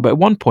notes up, but at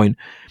one point,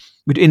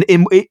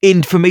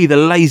 in for me the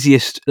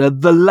laziest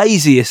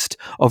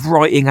of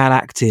writing and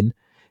acting,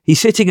 he's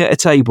sitting at a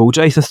table.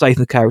 Jason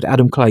Statham's character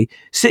Adam Clay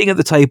sitting at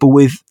the table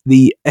with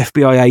the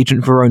FBI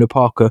agent Verona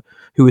Parker,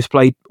 who is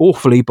played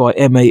awfully by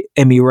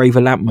Emmy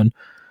Raver Lampman.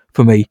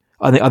 For me,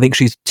 I think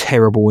she's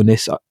terrible in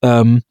this.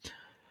 And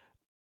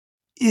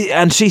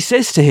she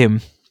says to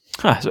him,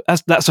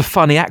 that's a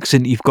funny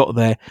accent you've got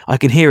there. I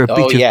can hear a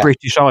bit of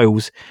British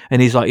Isles. And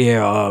he's like,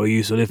 yeah, we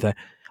used to live there.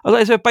 I was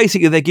like, so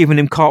basically they're giving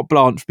him carte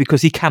blanche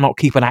because he cannot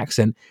keep an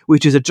accent,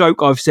 which is a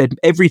joke I've said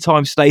every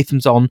time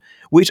Statham's on.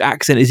 Which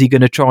accent is he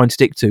going to try and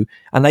stick to?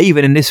 And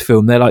even in this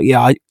film, they're like,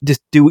 yeah,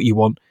 just do what you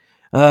want.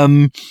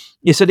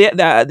 So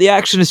the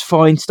action is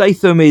fine.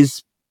 Statham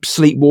is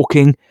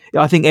sleepwalking.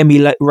 I think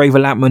Emmy Raver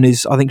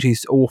Lampman I think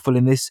she's awful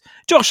in this.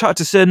 Josh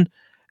Hutcherson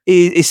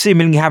is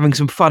seemingly having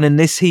some fun in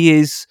this. He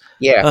is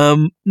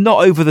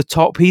not over the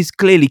top. He's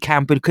clearly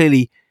camping.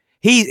 Clearly,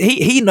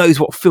 he knows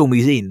what film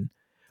he's in.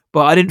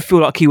 But I didn't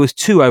feel like he was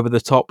too over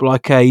the top,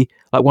 like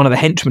one of the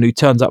henchmen who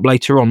turns up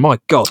later on. My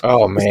God!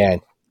 Oh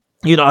man!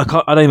 I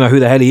don't even know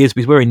who the hell he is,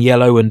 but he's wearing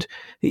yellow, and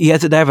they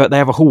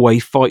have a hallway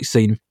fight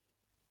scene.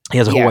 He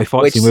has a hallway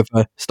fight scene with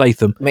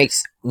Statham.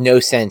 Makes no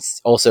sense.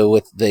 Also,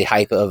 with the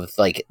hype of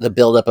like the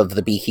buildup of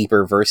the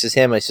Beekeeper versus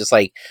him, it's just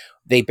like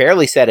they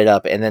barely set it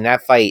up, and then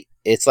that fight,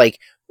 it's like,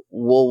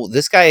 well,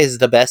 this guy is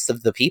the best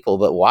of the people,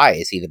 but why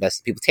is he the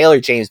best of the people? Taylor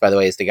James, by the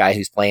way, is the guy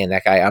who's playing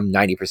that guy. I'm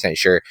 90%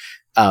 sure.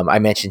 I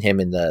mentioned him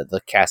in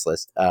the cast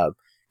list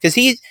because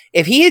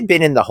if he had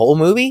been in the whole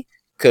movie,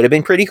 could have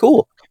been pretty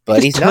cool,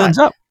 but he's turns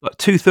not. Up like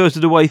 2/3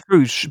 of the way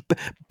through,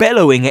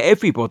 bellowing at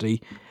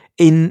everybody.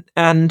 And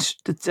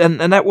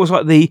that was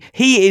like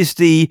he is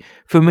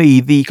for me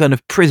the kind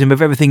of prism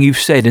of everything you've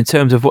said in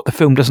terms of what the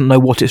film doesn't know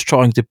what it's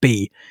trying to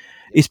be.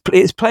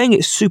 It's playing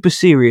it super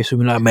serious.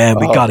 We're like, man,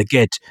 we gotta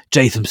get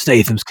Jason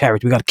Statham's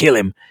character. We gotta kill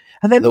him.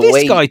 And then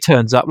this guy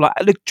turns up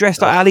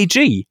dressed like Ali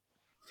G.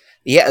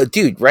 Yeah,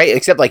 dude, right?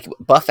 Except like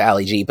buff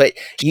Ali G. But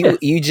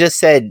you just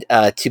said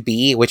to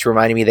be, which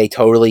reminded me they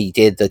totally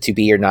did the to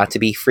be or not to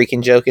be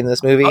freaking joke in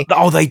this movie.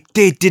 Oh, they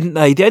did, didn't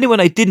they? The only one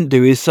they didn't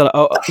do is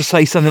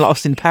say something like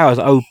Austin Powers,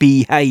 oh,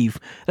 behave.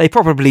 They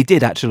probably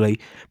did, actually.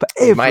 But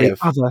every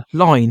other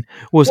line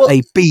was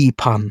a bee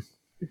pun.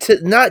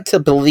 Not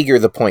to beleaguer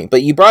the point,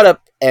 but you brought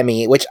up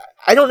Emmy, which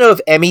I don't know if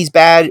Emmy's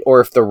bad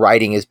or if the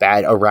writing is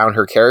bad around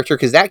her character,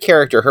 because that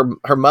character,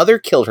 her mother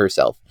killed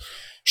herself.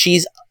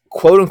 She's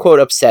quote unquote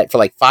upset for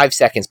like 5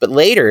 seconds, but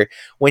later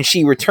when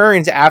she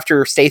returns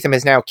after Statham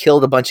has now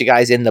killed a bunch of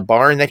guys in the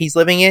barn that he's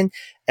living in,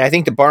 and I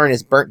think the barn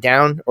is burnt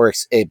down or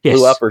it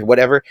blew up or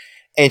whatever,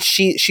 and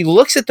she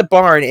looks at the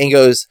barn and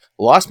goes,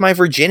 lost my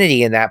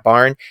virginity in that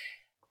barn.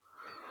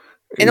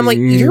 And I'm like,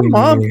 your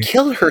mom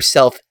killed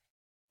herself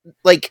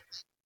like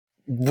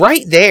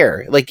right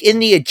there, like in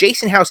the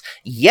adjacent house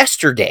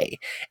yesterday,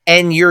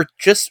 and you're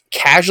just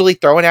casually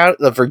throwing out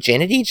the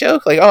virginity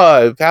joke, like,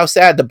 oh, how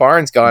sad, the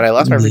barn's gone, I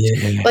lost my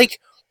virginity. Yeah. Like,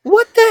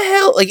 what the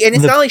hell? Like, and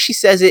it's The, not like she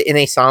says it in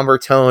a somber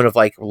tone of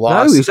like no,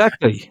 loss.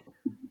 exactly.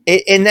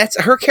 And that's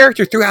her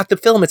character throughout the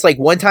film. It's like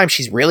one time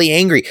she's really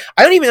angry.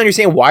 I don't even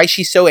understand why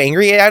she's so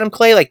angry at Adam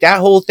Clay. Like, that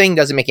whole thing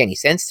doesn't make any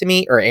sense to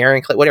me. Or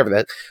Aaron Clay, whatever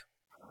that.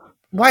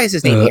 Why is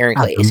his name Aaron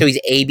Clay? Adam. So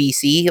he's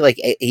ABC, like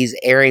he's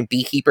Aaron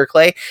Beekeeper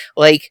Clay.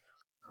 Like,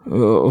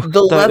 Oh,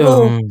 the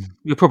level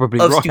you're probably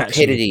of right, actually.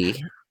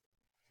 stupidity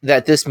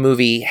that this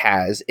movie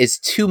has is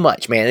too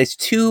much, man. It's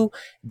too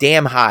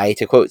damn high,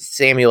 to quote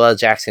Samuel L.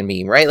 Jackson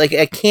meme, right? Like,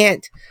 I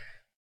can't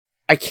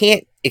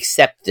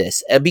accept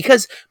this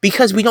because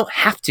we don't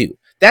have to.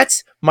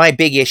 That's my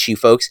big issue,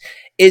 folks,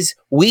 is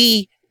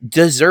we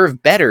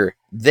deserve better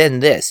than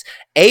this.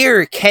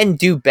 Ayer can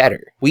do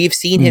better. We've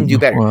seen him do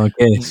better. Well, I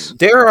guess.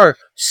 There are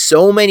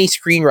so many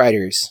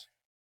screenwriters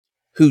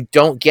who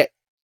don't get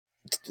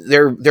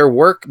their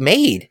work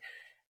made.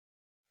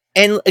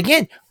 And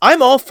again,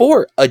 I'm all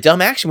for a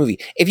dumb action movie.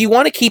 If you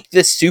want to keep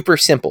this super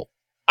simple,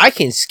 I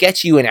can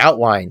sketch you an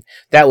outline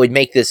that would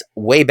make this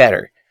way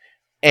better.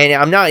 And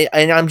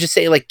I'm just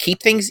saying, like,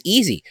 keep things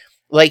easy.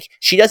 Like,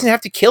 she doesn't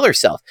have to kill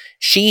herself.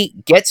 She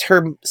gets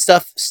her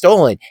stuff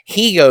stolen.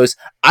 He goes,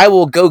 I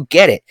will go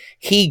get it.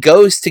 He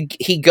goes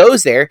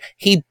there.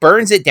 He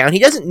burns it down. He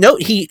doesn't know.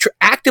 He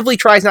actively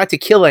tries not to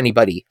kill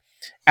anybody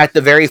at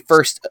the very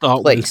first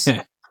place.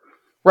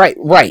 Right.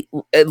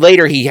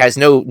 Later, he has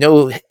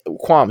no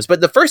qualms. But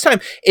the first time,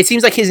 it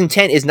seems like his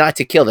intent is not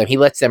to kill them. He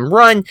lets them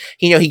run.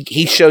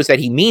 He shows that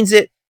he means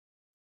it.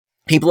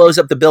 He blows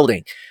up the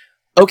building.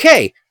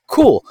 Okay,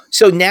 cool.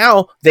 So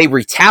now they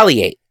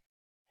retaliate.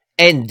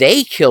 And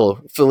they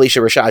kill Felicia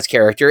Rashad's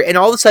character, and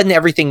all of a sudden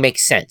everything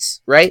makes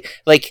sense, right?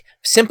 Like,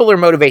 simpler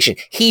motivation.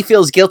 He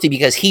feels guilty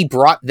because he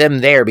brought them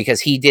there, because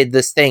he did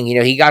this thing.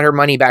 He got her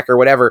money back or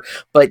whatever,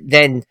 but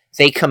then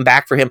they come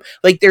back for him.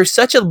 Like, there's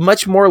such a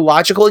much more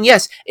logical, and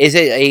yes, is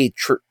it a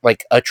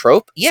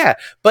trope? Yeah,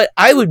 but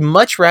I would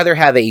much rather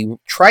have a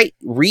trite,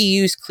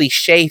 reused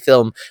cliche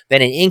film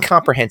than an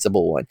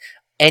incomprehensible one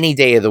any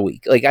day of the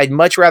week. Like, I'd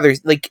much rather,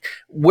 like,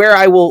 where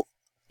I will,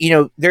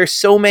 there's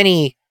so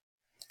many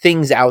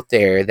things out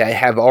there that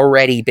have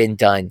already been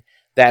done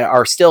that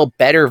are still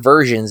better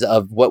versions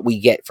of what we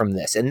get from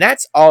this. And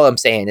that's all I'm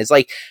saying is,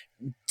 like,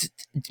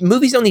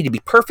 movies don't need to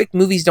be perfect.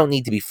 Movies don't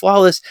need to be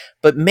flawless.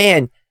 But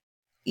man,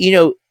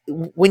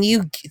 when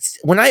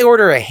I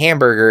order a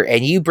hamburger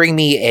and you bring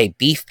me a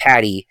beef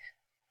patty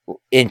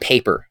in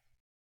paper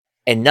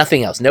and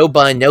nothing else, no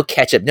bun, no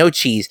ketchup, no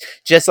cheese,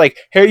 just like,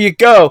 here you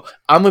go,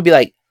 I'm going to be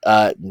like,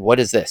 what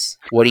is this?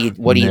 What are you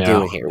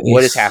doing here?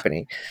 What is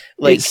happening?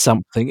 Like, it's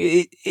something.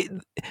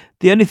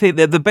 The only thing,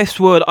 the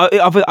best word,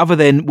 other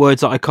than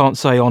words that I can't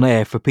say on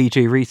air for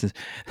PG reasons,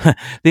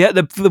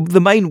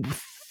 the main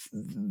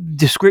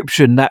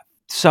description that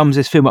sums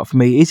this film up for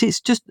me is it's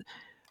just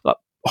like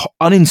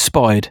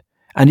uninspired,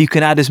 and you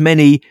can add as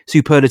many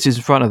superlatives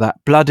in front of that: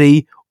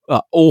 bloody,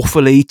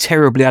 awfully,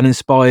 terribly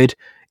uninspired.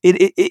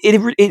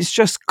 It's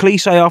just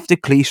cliche after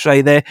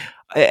cliche there.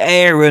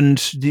 Ayer and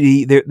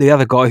the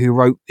other guy who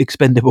wrote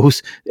Expend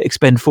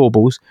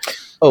 4-Balls,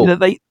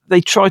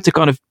 they tried to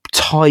kind of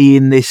tie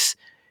in this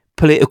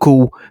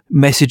political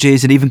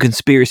messages and even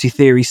conspiracy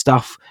theory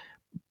stuff,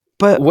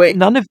 but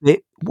none of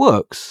it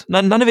works.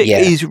 None of it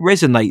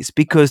resonates,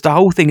 because the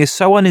whole thing is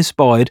so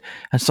uninspired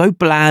and so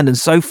bland and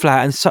so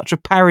flat and such a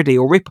parody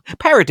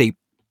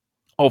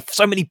of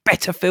so many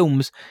better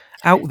films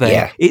out there.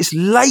 Yeah. It's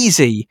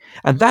lazy,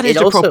 and that is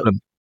the problem.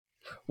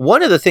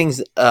 One of the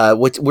things,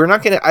 which we're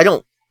not going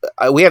to,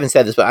 we haven't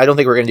said this, but I don't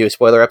think we're going to do a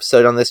spoiler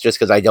episode on this, just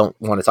because I don't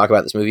want to talk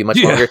about this movie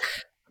much longer.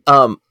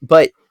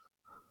 But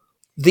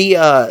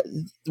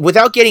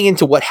without getting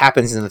into what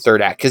happens in the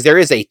third act, because there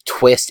is a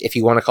twist, if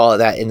you want to call it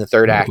that, in the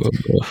third act,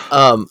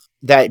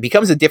 that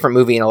becomes a different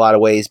movie in a lot of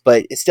ways,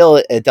 but it's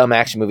still a dumb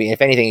action movie. And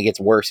if anything, it gets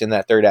worse in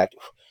that third act.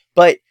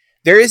 But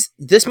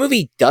this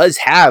movie does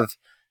have,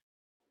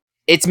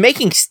 it's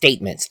making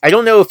statements. I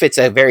don't know if it's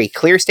a very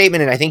clear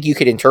statement, and I think you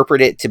could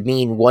interpret it to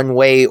mean one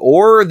way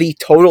or the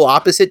total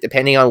opposite,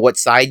 depending on what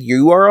side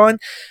you are on.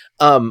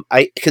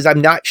 Because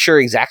I'm not sure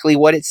exactly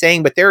what it's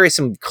saying, but there are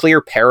some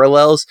clear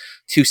parallels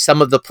to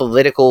some of the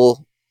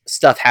political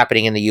stuff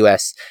happening in the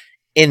U.S.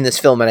 in this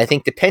film. And I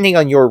think depending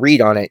on your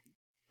read on it,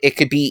 it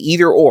could be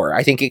either or.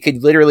 I think it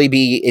could literally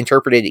be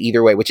interpreted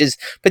either way, which is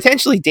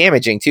potentially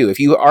damaging too. If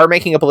you are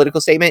making a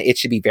political statement, it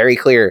should be very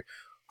clear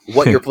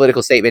what your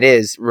political statement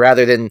is,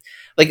 rather than,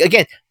 like,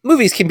 again,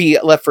 movies can be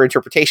left for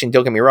interpretation,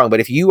 don't get me wrong, but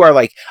if you are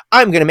like,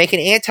 I'm going to make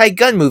an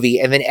anti-gun movie,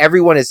 and then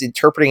everyone is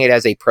interpreting it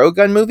as a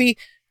pro-gun movie,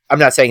 I'm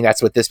not saying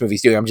that's what this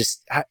movie's doing. I'm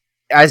just,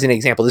 as an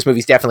example, this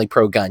movie's definitely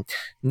pro-gun,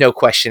 no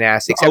question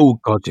asked. Except, oh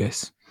god,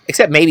 yes.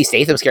 Except maybe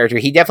Statham's character,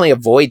 he definitely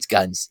avoids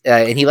guns,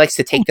 and he likes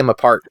to take them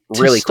apart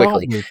really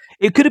quickly.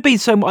 It could have been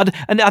so much,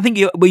 and I think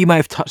you may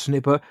have touched on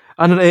it, but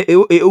I don't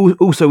know. It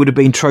also would have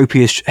been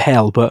tropey as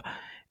hell, but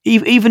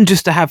even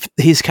just to have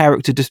his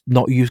character just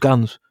not use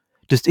guns,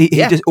 Just he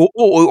Yeah. just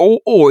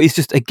or is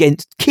just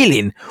against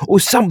killing or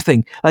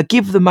something. Like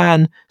give the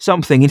man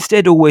something.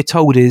 Instead, all we're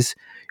told is,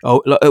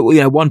 oh, like,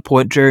 at one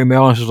point Jeremy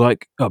Irons was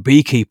like a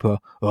beekeeper.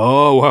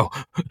 Oh well,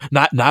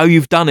 now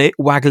you've done it,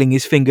 waggling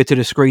his finger to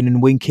the screen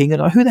and winking.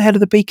 And who the hell are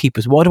the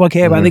beekeepers? Why do I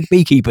care about Mhm. the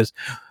beekeepers?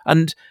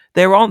 And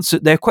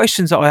their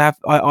questions that I have,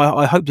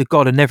 I hope to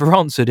God are never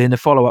answered in a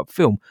follow up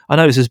film. I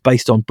know this is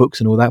based on books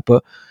and all that,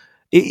 but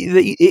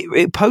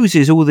it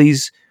poses all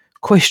these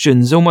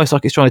questions almost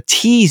like it's trying to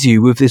tease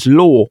you with this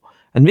lore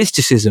and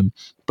mysticism.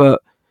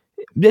 But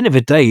at the end of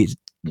the day,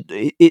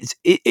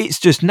 it's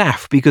just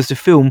naff because the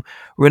film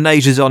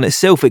renages on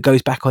itself. It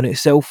goes back on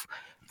itself,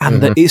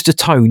 and Mhm. it's the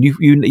tone.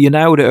 You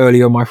nailed it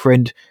earlier, my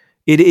friend.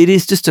 It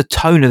is just the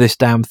tone of this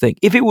damn thing.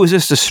 If it was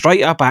just a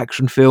straight up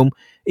action film,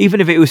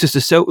 even if it was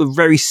just a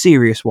very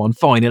serious one,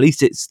 fine. At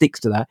least it sticks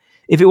to that.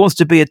 If it wants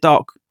to be a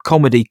dark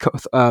comedy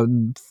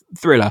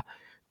thriller,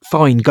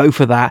 fine, go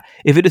for that.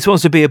 If it just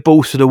wants to be a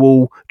balls to the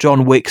wall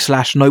John Wick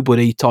 /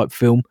 Nobody type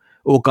film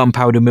or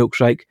Gunpowder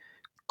Milkshake,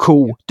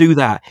 cool, do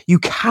that. You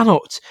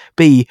cannot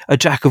be a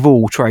jack of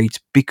all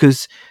trades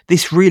because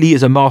this really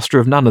is a master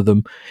of none of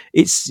them.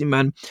 It's,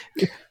 man,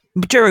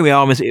 Jeremy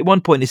Irons at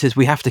one point he says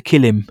we have to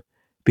kill him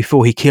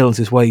before he kills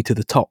his way to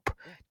the top.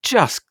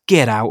 Just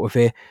get out of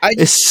here. I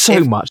There's just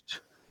so much.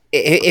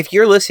 if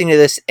you're listening to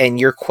this and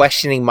you're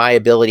questioning my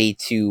ability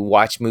to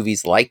watch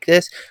movies like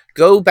this,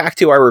 go back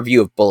to our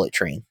review of Bullet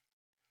Train.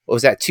 What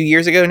was that, 2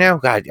 years ago now?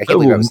 God, I can't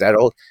believe I was that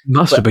old.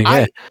 Must have But been,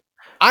 yeah.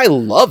 I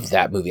love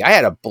that movie. I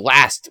had a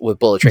blast with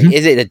Bullet Train. Mhm.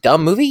 Is it a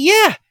dumb movie?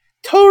 Yeah,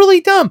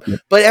 totally dumb. Yep.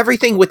 But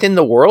everything within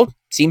the world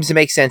seems to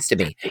make sense to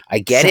me. I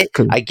get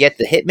Exactly. it. I get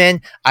the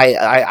hitmen.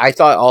 I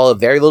thought all the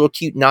very little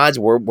cute nods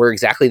were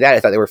exactly that. I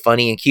thought they were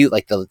funny and cute,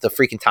 like the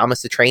freaking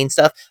Thomas the Train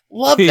stuff.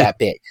 Love that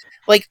bit.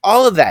 Like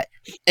all of that.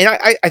 And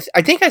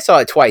I think I saw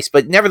it twice,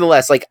 but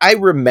nevertheless, like I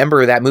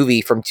remember that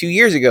movie from 2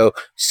 years ago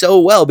so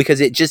well because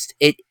it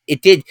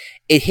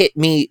hit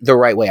me the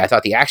right way. I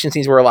thought the action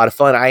scenes were a lot of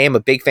fun. I am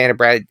a big fan of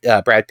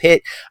Brad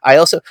Pitt.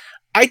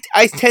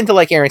 I tend to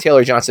like Aaron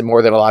Taylor Johnson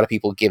more than a lot of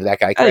people give that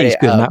guy credit. He's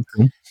good in that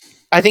film.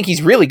 I think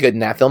he's really good in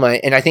that film,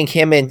 and I think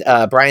him and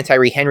Brian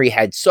Tyree Henry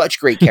had such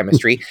great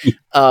chemistry.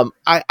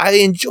 I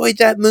enjoyed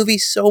that movie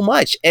so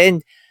much,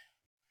 and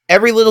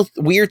every little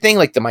weird thing,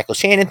 like the Michael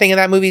Shannon thing in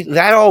that movie,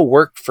 that all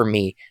worked for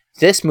me.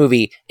 This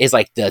movie is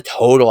like the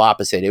total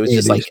opposite. It was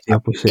just like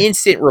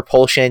instant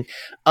repulsion.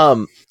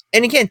 And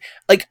again,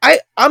 like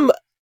I'm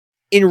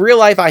in real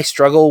life, I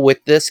struggle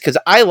with this because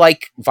I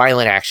like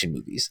violent action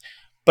movies,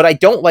 but I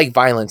don't like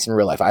violence in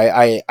real life.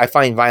 I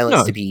find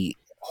violence to be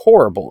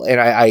horrible, and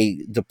I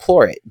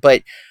deplore it.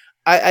 But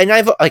I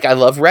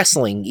love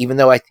wrestling, even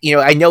though I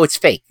know it's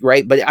fake,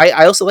 right? But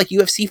I also like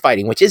UFC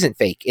fighting, which isn't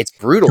fake. It's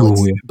brutal.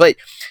 But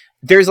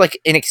there's like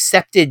an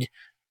accepted.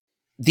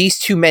 These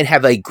two men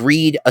have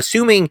agreed,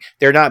 assuming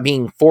they're not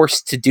being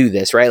forced to do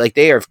this, right? Like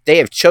they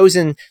have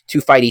chosen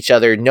to fight each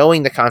other,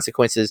 knowing the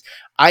consequences.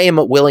 I am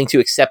willing to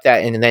accept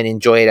that and then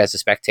enjoy it as a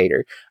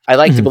spectator. I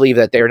like to believe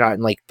that they're not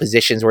in like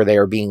positions where they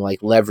are being like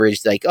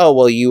leveraged, like, oh,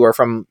 well, you are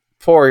from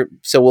poor,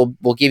 so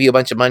we'll give you a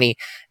bunch of money,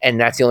 and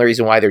that's the only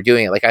reason why they're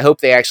doing it. Like I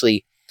hope they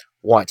actually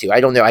want to.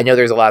 I don't know. I know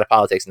there's a lot of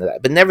politics into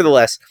that, but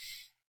nevertheless,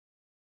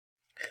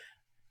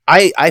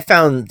 I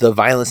found the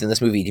violence in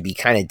this movie to be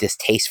kind of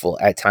distasteful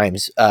at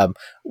times.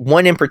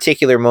 One in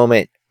particular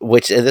moment,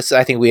 which this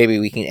I think maybe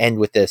we can end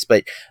with this,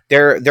 but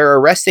they're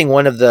arresting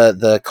one of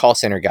the call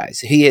center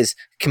guys. He is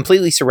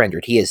completely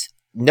surrendered. He has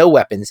no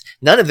weapons.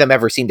 None of them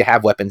ever seem to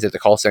have weapons at the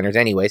call centers,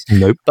 anyways.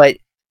 Nope. But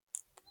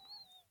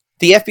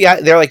the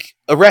FBI, they're like,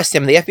 arrest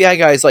him. The FBI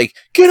guy is like,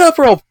 get up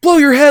or I'll blow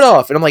your head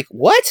off. And I'm like,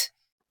 what?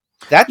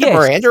 That the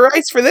Miranda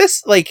rights for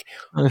this? Like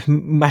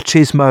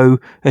machismo,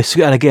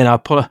 and again,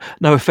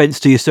 no offense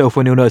to yourself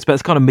when you'll know this, but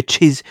it's kind of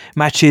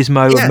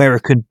machismo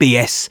American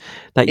BS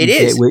that you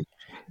get, which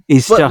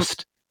is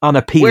just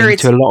unappealing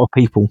to a lot of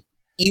people.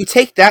 You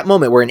take that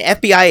moment where an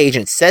FBI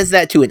agent says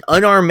that to an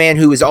unarmed man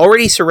who is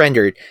already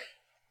surrendered,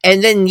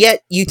 and then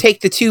yet you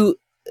take the two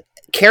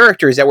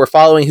characters that we're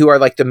following who are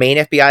like the main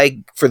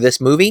FBI for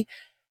this movie,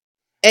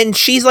 and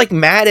she's like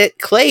mad at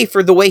Clay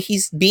for the way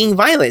he's being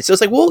violent. So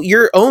it's like, well,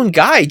 your own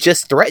guy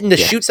just threatened to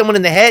shoot someone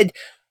in the head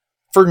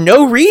for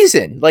no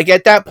reason. Like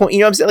at that point, you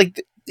know what I'm saying?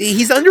 Like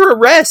he's under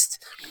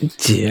arrest.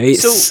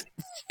 So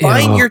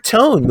find your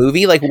tone,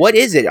 movie. Like what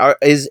is it?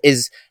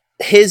 Is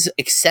his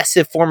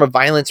excessive form of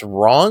violence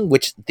wrong?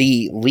 Which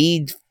the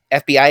lead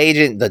FBI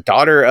agent, the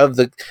daughter of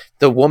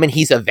the woman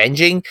he's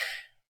avenging,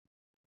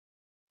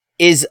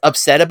 is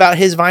upset about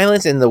his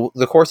violence and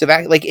the course of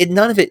act. Like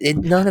none of it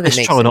makes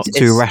sense. Try not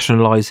to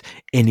rationalize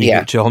any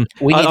of it, John.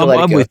 We need to let it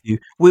go. I'm with you.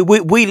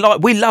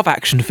 We love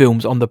action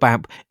films on the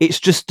BAMP. It's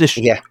just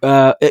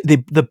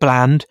the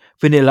bland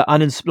vanilla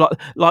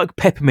like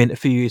Peppermint a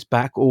few years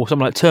back, or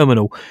something like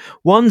Terminal,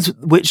 ones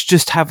which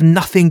just have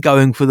nothing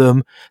going for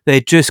them.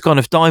 They're just kind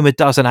of dime a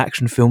dozen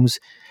action films.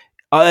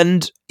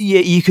 And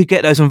you could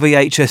get those on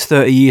VHS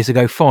 30 years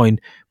ago, fine,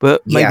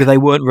 but maybe they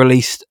weren't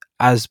released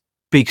as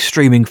big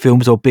streaming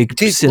films or big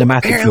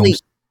cinematic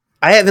films.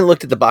 I haven't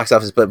looked at the box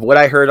office, but what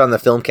I heard on the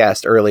film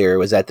cast earlier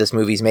was that this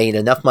movie's made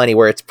enough money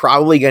where it's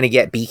probably going to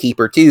get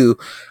Beekeeper 2,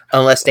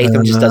 unless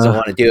Statham just doesn't Uh,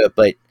 want to do it.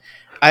 But let's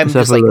I'm have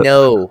just a like, look.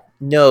 no,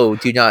 no,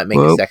 do not make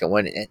a Well, second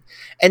one.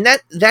 And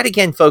that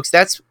again, folks,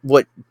 that's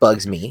what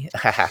bugs me.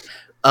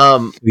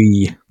 um,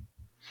 we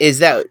is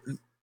that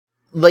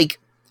like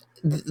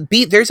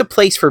there's a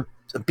place for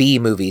B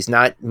movies,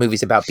 not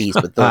movies about bees,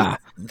 but ah,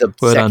 the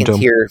well done, second John.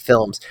 tier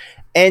films.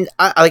 And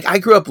I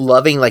grew up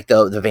loving like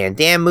the Van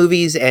Damme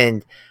movies,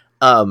 and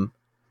um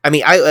I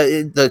mean I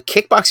the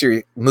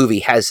Kickboxer movie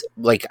has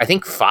like I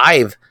think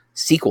 5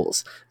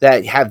 sequels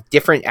that have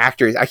different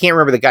actors. I can't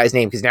remember the guy's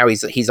name because now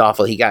he's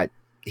awful. He got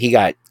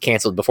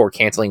canceled before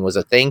canceling was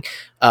a thing.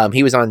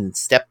 He was on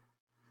Step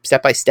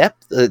by Step,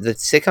 the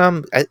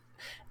sitcom.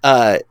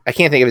 I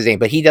can't think of his name,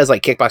 but he does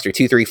like Kickboxer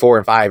 2, 3, 4,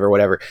 and 5 or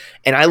whatever.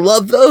 And I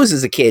love those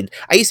as a kid.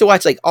 I used to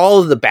watch like all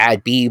of the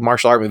bad B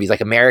martial art movies,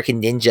 like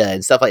American Ninja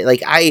and stuff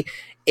like I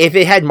if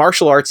it had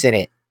martial arts in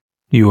it,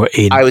 You were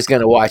I in. was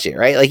gonna watch it,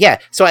 right? Like, yeah.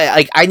 So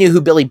I knew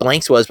who Billy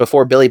Blanks was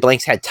before Billy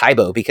Blanks had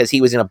Tybo because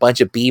he was in a bunch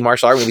of B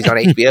martial art movies on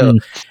HBO,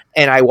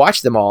 and I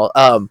watched them all.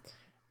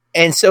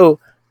 And so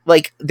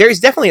like there's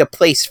definitely a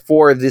place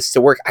for this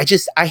to work.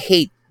 I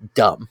hate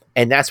dumb,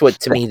 and that's what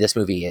to me this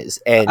movie is.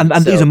 And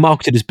And these are so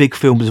marketed as big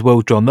films as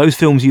well, John. Those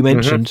films you mhm,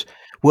 mentioned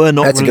were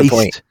not that's a good point.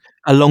 released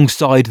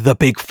alongside the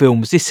big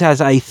films. This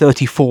has a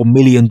 $34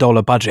 million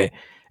budget.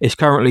 It's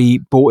currently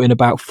brought in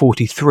about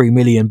 43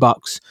 million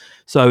bucks,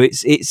 so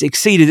it's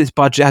exceeded its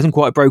budget. Hasn't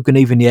quite broken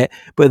even yet,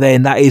 but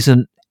then that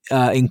isn't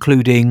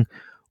including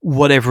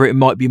whatever it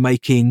might be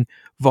making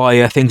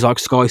via things like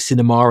Sky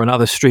Cinema and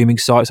other streaming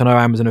sites. I know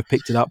Amazon have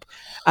picked it up,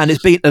 and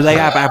they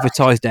have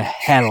advertised the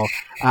hell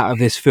out of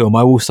this film.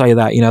 I will say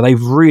that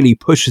they've really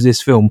pushed this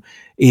film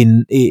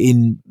in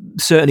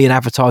certainly in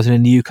advertising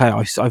in the UK.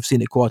 I've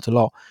seen it quite a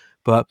lot.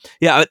 But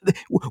yeah,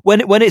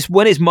 when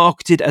it's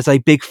marketed as a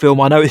big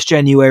film, I know it's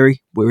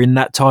January. We're in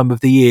that time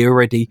of the year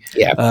already.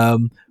 Yeah,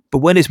 But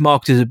when it's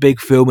marketed as a big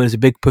film and there's a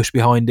big push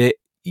behind it,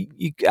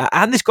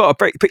 and it's got a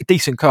pretty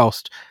decent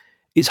cast,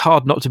 it's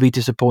hard not to be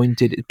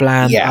disappointed. It's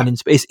bland, yeah,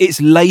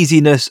 it's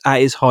laziness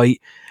at its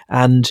height.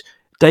 And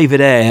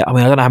David Ayer, I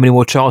mean, I don't know how many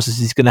more chances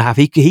he's going to have.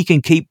 He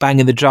can keep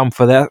banging the drum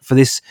for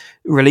this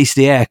release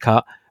the air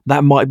cut.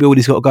 That might be all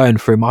he's got going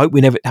for him. I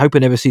hope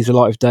it never sees the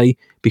light of day,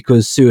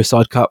 because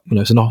Suicide Cut,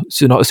 it's not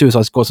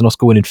Suicide Squad's an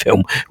Oscar-winning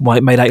film.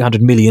 It made $800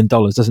 million.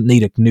 Doesn't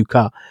need a new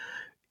cut.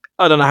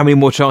 I don't know how many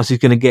more chances he's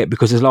going to get,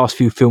 because his last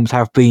few films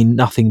have been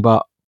nothing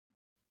but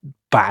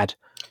bad.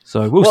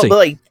 So we'll well, see. but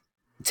like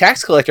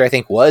Tax Collector, I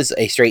think was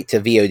a straight to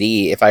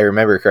VOD if I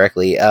remember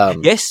correctly.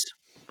 Yes,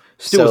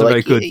 still So wasn't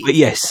like very good, but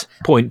yes,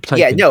 point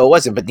yeah, taken. no, it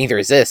wasn't, but neither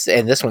is this,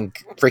 and this one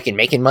freaking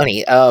making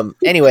money.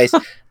 Anyways,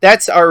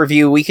 that's our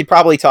review. We could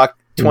probably talk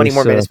 20 Yes,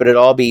 more minutes, but it'd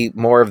all be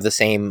more of the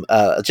same,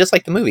 just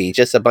like the movie,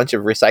 just a bunch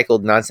of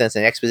recycled nonsense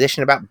and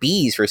exposition about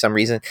bees for some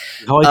reason.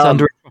 hides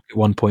under Um, a truck at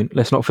one point.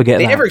 Let's not forget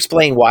they that. never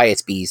explain why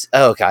it's bees.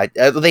 Oh god,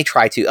 they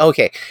try to.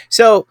 Okay,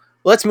 so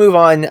let's move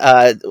on.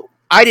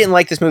 I didn't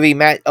like this movie,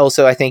 Matt.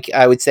 Also, I think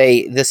I would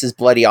say this is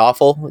bloody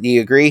awful. Do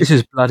you agree? This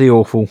is bloody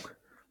awful.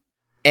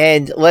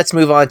 And let's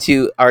move on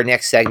to our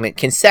next segment,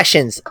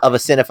 Concessions of a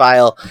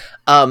Cinephile.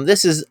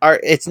 This is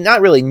it's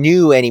not really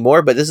new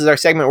anymore, but this is our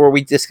segment where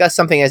we discuss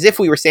something as if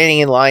we were standing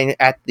in line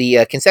at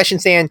the concession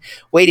stand,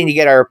 waiting to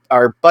get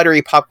our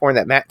buttery popcorn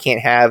that Matt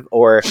can't have,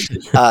 or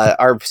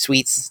our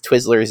sweets,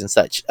 Twizzlers and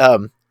such.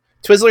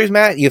 Twizzlers,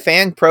 Matt, you a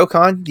fan? Pro,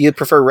 con? Do you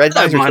prefer Red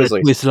I Vines or don't mind a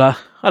Twizzlers? Twizzler.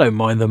 I don't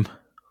mind them.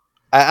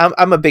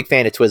 I'm a big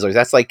fan of Twizzlers.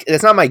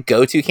 That's not my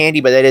go-to candy,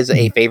 but that is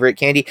a favorite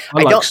candy. I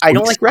I like don't sweet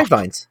like Red stuff.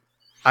 Vines.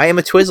 I am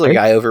a Twizzler Okay,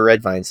 guy over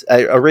Red Vines.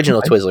 Original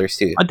okay. Twizzlers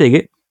too. I dig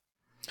it.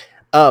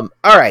 All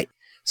right.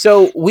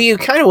 So we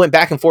kind of went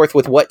back and forth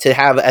with what to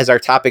have as our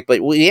topic, but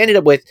we ended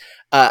up with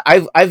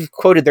I've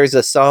quoted there's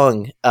a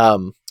song I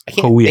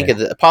can't Oh think yeah, of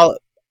the Paula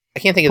I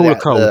can't think of Paula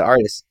that Cole. the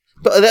artist.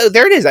 But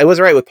there it is. I was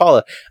right with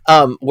Paula.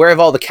 Where have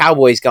all the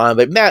cowboys gone?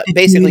 But Matt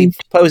basically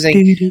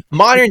posing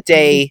modern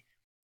day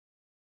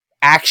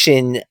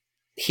action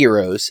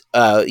heroes.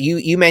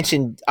 You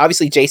mentioned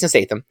obviously Jason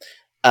Statham,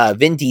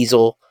 Vin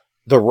Diesel,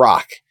 The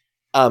Rock.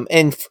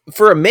 And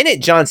for a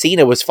minute, John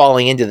Cena was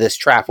falling into this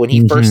trap when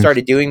he first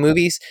started doing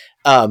movies.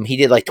 He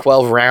did like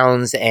 12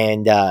 Rounds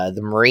and The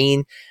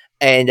Marine,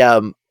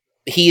 and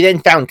he then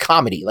found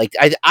comedy. Like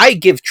I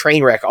give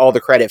Trainwreck all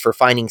the credit for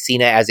finding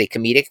Cena as a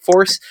comedic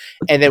force,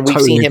 and then we've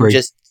Totally seen him agree.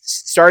 just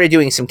started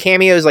doing some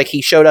cameos. Like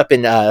he showed up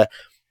in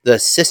the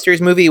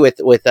Sisters movie with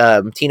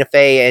Tina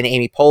Fey and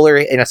Amy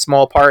Poehler in a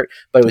small part,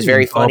 but it was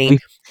very funny.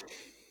 Barbie.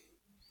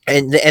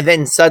 And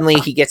then suddenly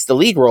he gets the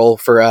lead role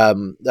for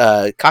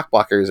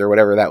Cockblockers or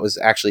whatever that was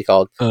actually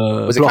called.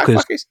 Was it Blockers.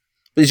 Cockblockers?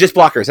 It was just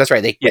Blockers. That's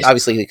right. They Yes.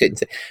 obviously they couldn't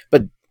say,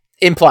 but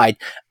implied.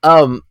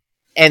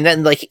 And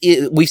then like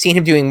we've seen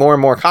him doing more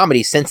and more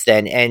comedy since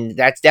then, and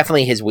that's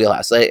definitely his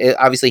wheelhouse.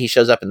 Obviously, he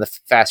shows up in the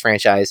Fast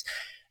franchise,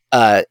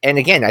 and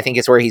again, I think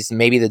it's where he's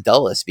maybe the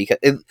dullest because.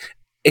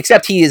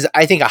 Except he is,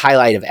 I think, a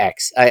highlight of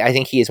X. I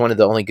think he is one of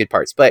the only good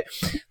parts. But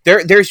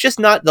there's just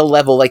not the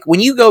level. Like when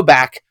you go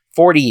back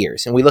 40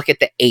 years and we look at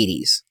the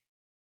 80s,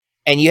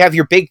 and you have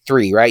your big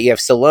three, right? You have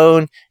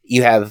Stallone,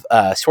 you have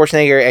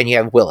Schwarzenegger, and you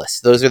have Willis.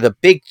 Those are the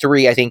big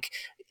three. I think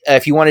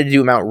if you wanted to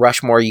do Mount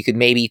Rushmore, you could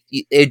maybe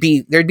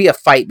there'd be a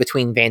fight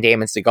between Van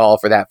Damme and Seagal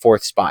for that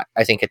fourth spot.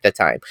 I think at the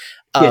time.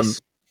 Um,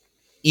 Yes.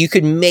 you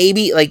could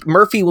maybe like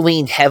Murphy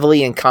leaned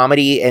heavily in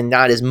comedy and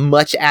not as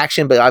much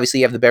action, but obviously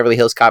you have the Beverly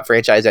Hills Cop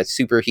franchise that's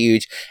super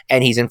huge,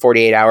 and he's in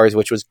 48 Hours,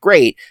 which was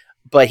great,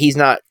 but he's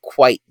not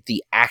quite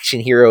the action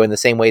hero in the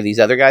same way these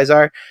other guys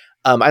are.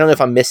 I don't know if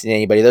I'm missing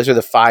anybody. Those are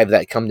the five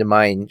that come to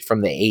mind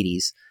from the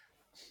 80s.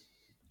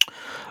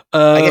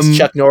 I guess Um,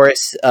 Chuck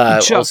Norris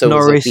Chuck also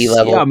was like B Norris.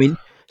 Yeah, I level. mean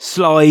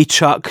Sly,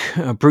 Chuck,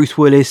 Bruce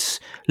Willis,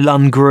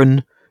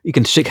 Lundgren. You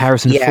can stick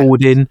Harrison Yeah.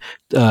 Ford in,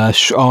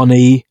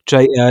 Arnie,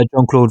 John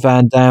Claude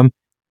Van Damme,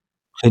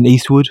 Clint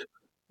Eastwood,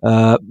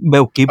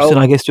 Mel Gibson,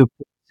 Oh, I guess, to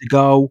a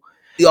goal.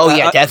 oh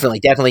yeah, Uh, definitely.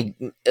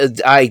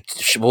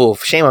 Well,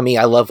 shame on me.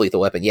 I love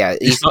Lethal Weapon. Yeah,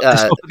 he's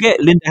let's not forget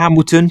Linda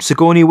Hamilton,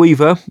 Sigourney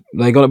Weaver.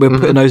 They got to be mhm,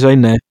 putting those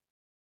in there.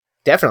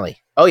 definitely.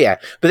 Oh yeah,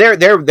 but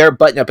they're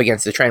butting up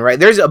against the trend, right?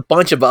 There's a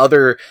bunch of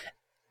other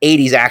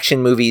 80s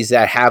action movies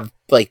that have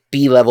like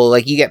B level.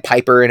 Like you get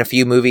Piper in a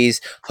few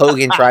movies.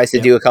 Hogan tries to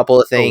Yeah. do a couple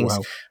of Oh things.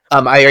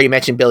 wow. I already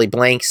mentioned Billy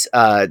Blanks.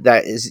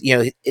 That is,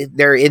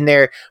 they're in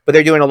there, but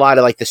they're doing a lot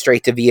of like the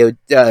straight to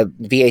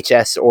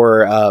VHS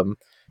or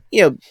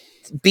you know,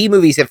 B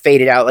movies have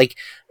faded out. Like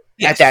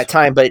at Yes. that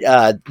time, but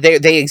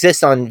they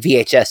exist on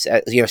VHS,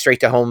 straight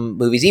to home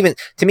movies. Even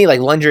to me, like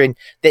Lundgren,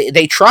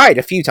 they tried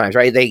a few times,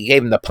 right? They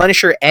gave him The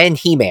Punisher and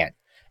He-Man,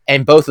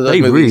 and both of those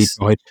They really movies.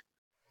 tried.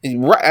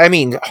 I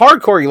mean,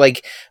 hardcore,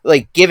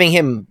 like giving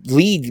him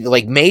lead,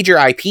 like major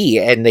IP,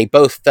 and they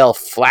both fell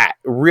flat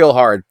real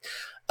hard.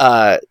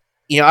 Uh,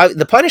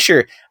 The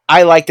Punisher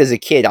I liked as a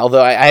kid,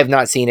 although I have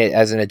not seen it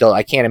as an adult.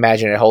 I can't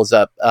imagine it holds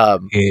up at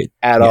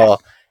Yeah.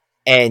 all.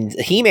 And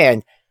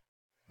He-Man,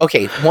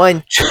 okay,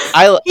 one,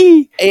 I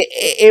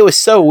it was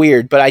so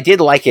weird, but I did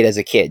like it as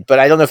a kid. But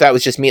I don't know if that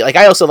was just me. Like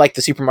I also liked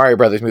the Super Mario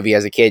Brothers movie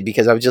as a kid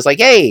because I was just like,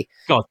 hey,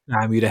 God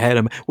damn you to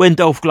hell. When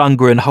Dolph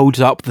Lundgren holds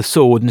up the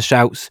sword and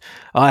shouts,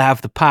 "I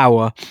have the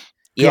power."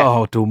 yeah.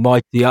 God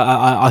almighty.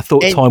 I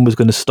thought And time was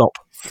going to stop.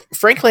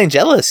 Frank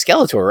Langella is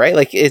Skeletor, right?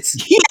 Like Yes.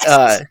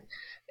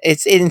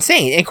 it's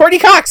insane. And Courtney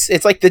Cox,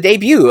 it's like the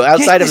debut Yes,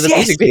 outside of yes, the yes.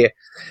 music video.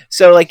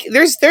 So like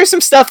there's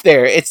some stuff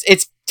there. It's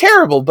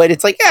terrible, but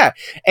it's like, yeah.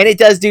 And it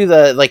does do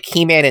the like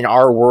He-Man in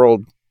our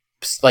world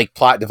like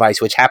plot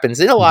device, which happens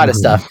in a lot of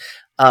stuff.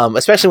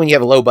 Especially when you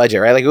have a low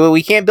budget, right? Like, well,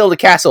 we can't build a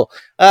castle.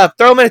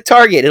 Throw them in a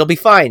Target, it'll be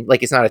fine.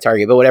 Like it's not a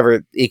Target, but whatever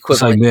Same,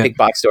 equivalent yeah. big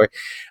box store.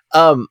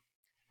 Um,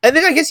 and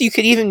then I guess you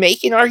could even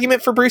make an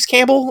argument for Bruce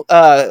Campbell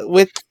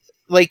with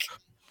like,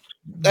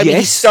 I mean, he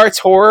Yes. starts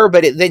horror,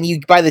 but then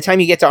by the time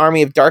you get to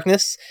Army of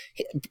Darkness,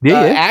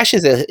 Yeah, yeah. Ash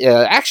is a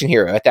action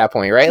hero at that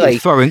point, right? Yeah,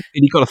 Like, and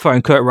you got to throw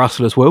in Kurt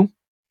Russell as well.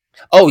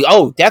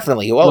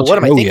 definitely. Well, what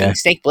am I Oh, thinking? yeah.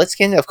 Snake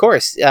Plissken, of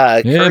course.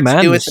 Yeah, Kurt's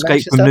man. doing some Escape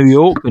action from stuff. New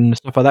York and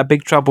stuff like that.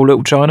 Big Trouble,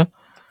 Little China.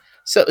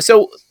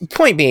 So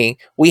point being,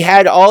 we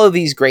had all of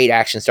these great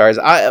action stars.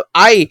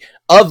 I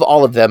of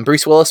all of them,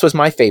 Bruce Willis was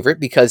my favorite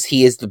because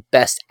he is the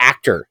best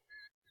actor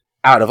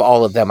out of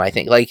all of them. I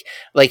think like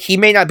he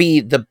may not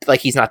be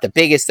he's not the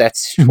biggest.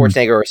 That's Mhm.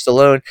 Schwarzenegger or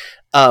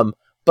Stallone.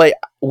 But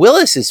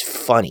Willis is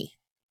funny,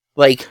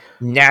 like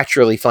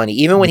naturally funny.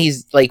 Even when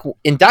he's like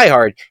in Die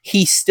Hard,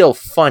 he's still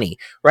funny.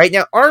 Right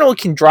now, Arnold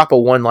can drop a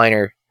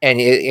one-liner and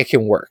it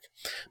can work.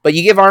 But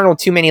you give Arnold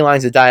too many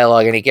lines of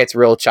dialogue and it gets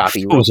real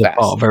choppy real Falls apart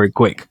fast. very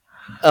quick.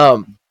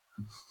 Um,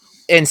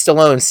 and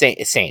Stallone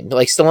same.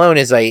 Like Stallone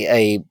is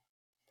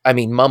I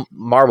mean,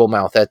 marble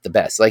mouth at the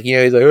best. Like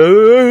he's like, and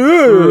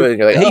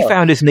you're like, He oh,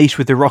 found his niche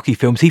with the Rocky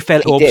films. He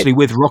fell, he obviously, did.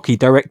 with Rocky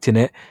directing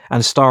it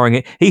and starring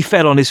it. He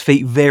fell on his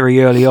feet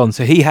very early on.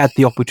 So he had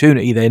the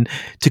opportunity then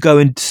to go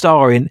and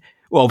star in,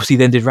 well, obviously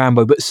then did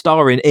Rambo, but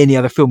star in any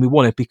other film he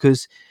wanted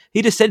because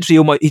he'd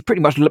essentially he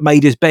pretty much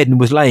made his bed and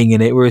was laying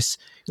in it. Whereas,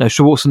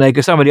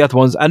 Schwarzenegger, some of the other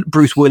ones, and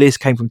Bruce Willis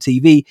came from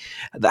TV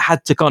that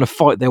had to kind of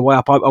fight their way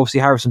up. Obviously,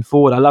 Harrison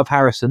Ford. I love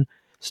Harrison.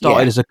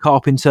 Started Yeah. as a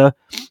carpenter,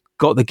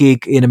 got the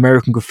gig in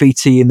American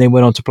Graffiti, and then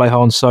went on to play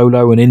Han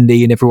Solo and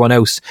Indy and everyone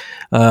else.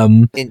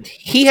 And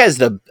he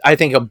has I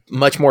think, a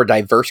much more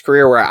diverse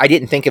career where I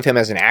didn't think of him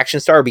as an action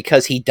star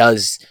because he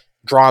does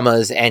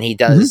dramas and he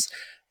does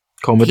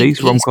Comedies,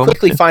 he rom-coms.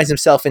 quickly finds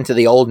himself into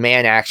the old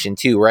man action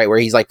too, right? Where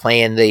he's like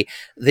playing the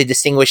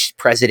distinguished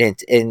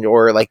president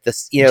or like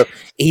this,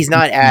 he's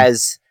not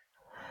as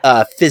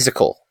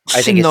physical,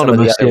 I think, as some of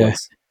the Synonymous, other yeah.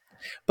 ones.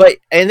 But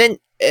and then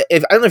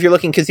if I don't know if you're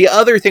looking, because the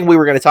other thing we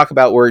were going to talk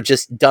about were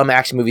just dumb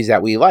action movies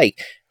that we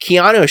like.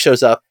 Keanu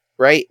shows up,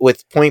 right,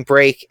 with Point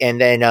Break and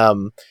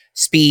then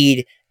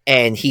Speed,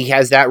 and he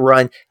has that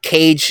run.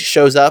 Cage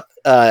shows up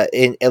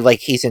in like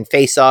he's in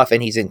Face Off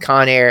and he's in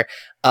Con Air.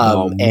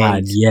 Oh man,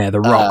 And yeah, The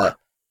Rock.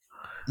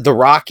 The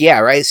Rock, yeah,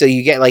 right. So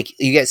you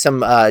get some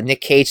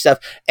Nick Cage stuff,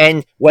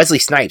 and Wesley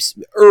Snipes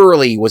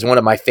early was one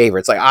of my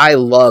favorites. Like I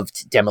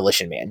loved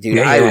Demolition Man, dude.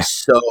 Yeah, I yeah. was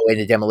so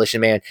into Demolition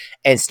Man,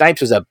 and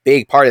Snipes was a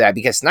big part of that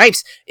because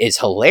Snipes is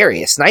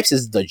hilarious. Snipes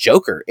is the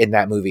Joker in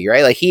that movie,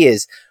 right? Like he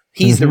is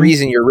He's the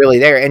reason you're really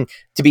there. And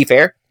to be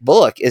fair,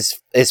 Bullock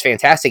is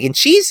fantastic, and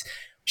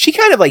she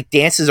kind of like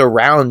dances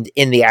around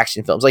in the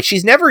action films. Like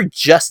she's never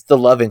just the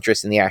love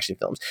interest in the action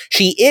films.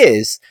 She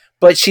is,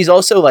 but she's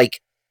also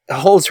like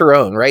holds her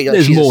own, right? Like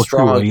There's she's more a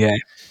strong, to her,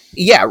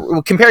 yeah,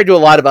 compared to a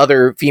lot of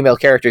other female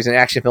characters in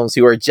action films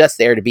who are just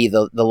there to be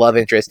the love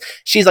interest.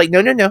 She's like,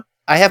 no,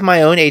 I have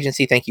my own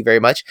agency. Thank you very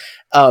much.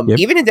 Yep.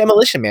 Even in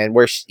Demolition Man,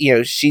 where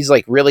she's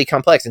like really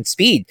complex. And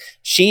Speed,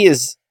 she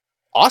is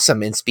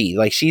awesome in Speed.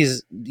 Like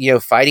she's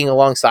fighting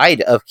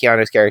alongside of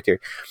Keanu's character.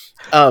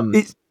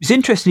 It's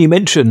interesting you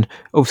mention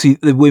obviously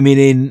the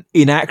women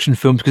in action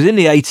films, because in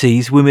the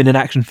 80s, women in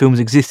action films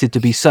existed to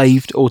be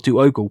saved or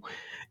to ogle.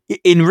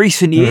 In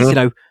recent years,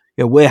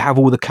 where have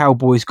all the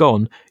cowboys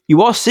gone?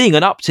 You are seeing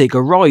an uptick,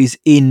 a rise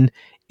in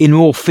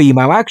more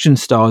female action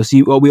stars.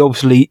 We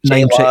obviously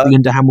name check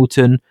Linda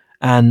Hamilton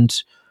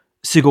and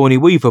Sigourney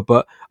Weaver,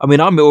 but I mean,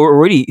 I'm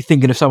already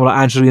thinking of someone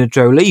like Angelina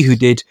Jolie, who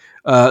did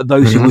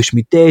Those Who Wish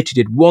Me Dead. She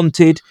did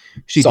Wanted.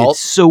 She did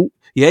Salt.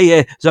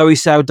 Yeah. Zoe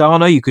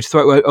Saldana. You could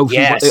throw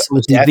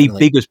the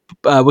biggest,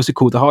 what's it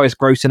called, the highest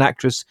grossing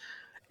actress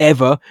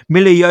ever.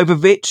 Mila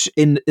Jovovich,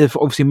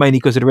 obviously mainly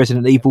because of the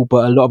Resident Evil,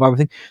 but a lot of other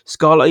things.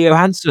 Scarlett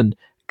Johansson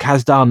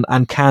has done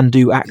and can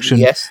do action.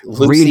 Yes,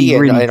 Lucy,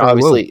 really, and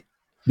obviously. Well.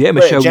 Yeah,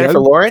 Michelle Jennifer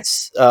Yeoh.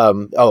 Lawrence.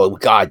 Oh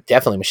God,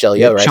 definitely Michelle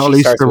Yeoh. Right, Charlize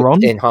she starts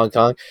Theron. in Hong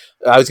Kong.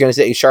 I was going to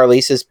say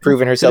Charlize has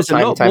proven herself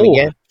time and time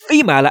again.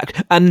 Female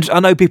act, and I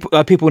know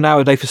people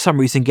nowadays for some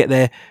reason get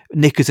their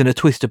knickers in a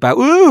twist about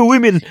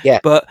women. Yeah,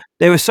 but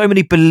there are so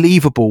many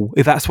believable,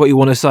 if that's what you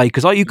want to say,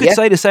 because you could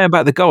say the same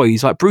about the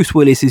guys. Like Bruce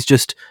Willis is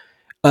just.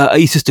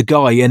 He's just a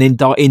guy, and in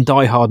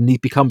Die Hard, and he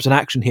becomes an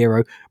action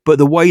hero. But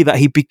the way that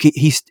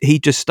he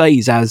just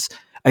stays as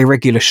a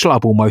regular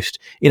schlub almost.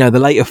 The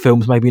later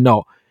films maybe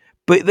not.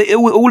 But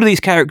all of these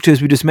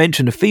characters we just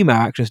mentioned, the female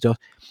action stars,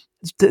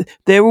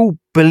 they're all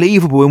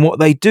believable in what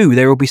they do.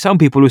 There will be some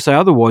people who say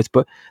otherwise,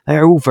 but they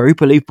are all very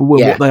believable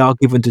in what they are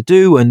given to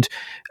do. And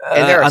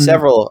there are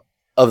several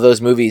of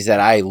those movies that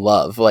I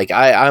love. Like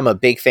I'm a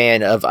big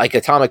fan of like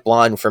Atomic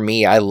Blonde. For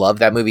me, I love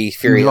that movie.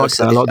 Furiosa. You like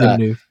that a lot, didn't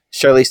you?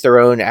 Charlize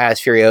Theron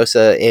as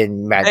Furiosa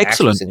in Mad Max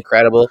was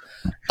incredible.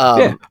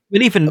 And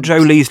even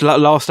Jolie's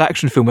last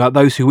action film, like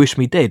Those Who Wish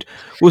Me Dead,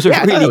 was a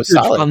really good,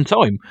 fun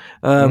time.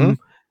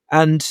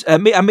 And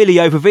Mila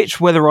Jovovich,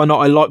 whether or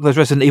not I like those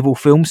Resident Evil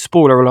films,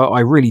 spoiler alert,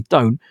 I really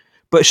don't.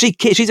 But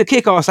she's a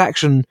kick-ass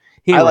action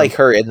hero. I like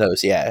her in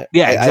those, yeah.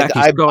 Yeah,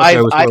 exactly.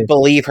 I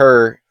believe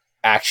her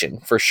action,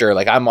 for sure.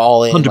 Like, I'm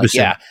all in. 100%. Like,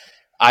 yeah.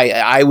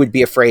 I would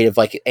be afraid of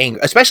like anger,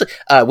 especially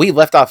we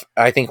left off.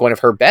 I think one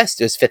of her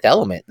best is Fifth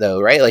Element, though,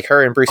 right? Like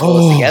her and Bruce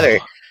Willis together.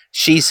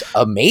 She's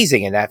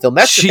amazing in that film.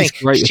 That's the thing.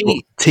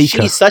 Great.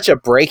 She's such a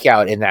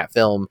breakout in that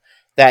film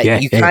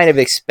that you kind of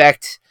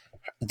expect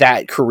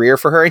that career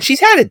for her. And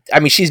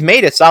she's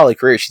made a solid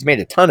career. She's made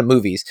a ton of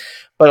movies,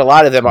 but a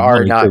lot of them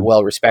are not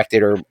well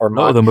respected or a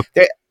lot of them are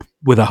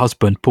with a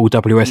husband, Paul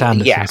W.S.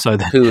 Anderson. Yeah, so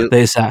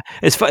there's that.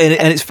 It's funny,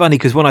 and it's funny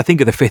because when I think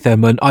of The Fifth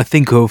Element, I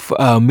think of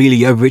Mila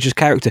Jovovich's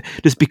character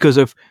just because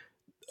of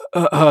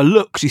her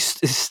look. She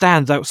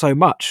stands out so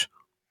much.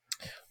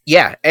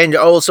 Yeah, and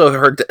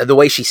also the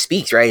way she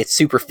speaks, right? It's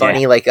super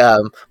funny, like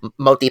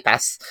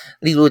multipass,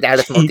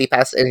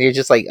 multipass, and you're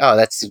just like, oh,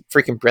 that's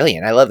freaking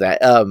brilliant. I love that.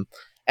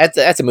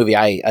 That's a movie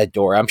I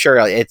adore. I'm sure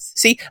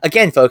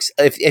again, folks,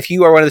 if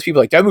you are one of those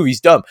people like that movie's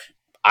dumb,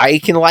 I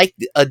can like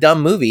a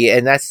dumb movie,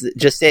 and that's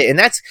just it. And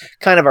that's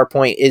kind of our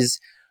point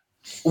is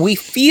we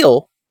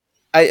feel,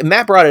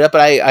 Matt brought it up, but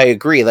I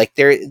agree. Like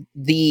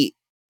the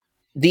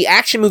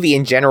action movie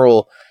in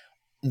general,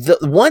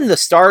 the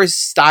star's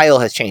style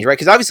has changed, right?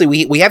 Because obviously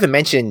we haven't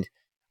mentioned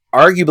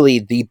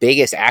arguably the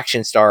biggest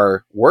action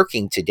star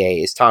working today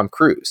is Tom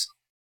Cruise.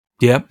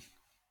 Yeah.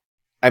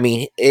 I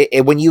mean,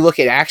 when you look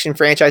at action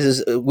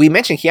franchises, we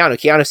mentioned Keanu.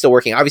 Keanu's still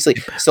working. Obviously,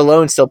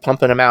 Stallone's still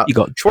pumping them out. You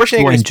got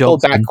Schwarzenegger's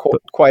pulled back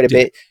quite a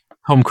bit.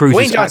 Tom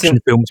Cruise's action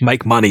films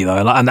make money though,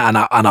 and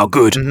are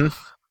good.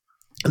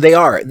 Mm-hmm. They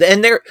are,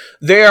 and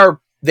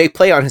they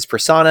play on his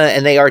persona,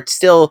 and they are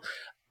still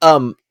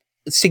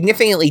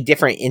significantly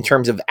different in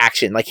terms of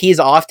action. Like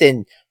he's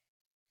often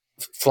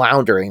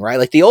floundering, right?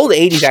 Like the old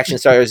 '80s action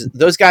stars,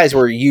 those guys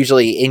were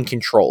usually in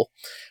control.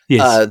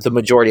 Yes. The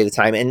majority of the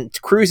time. And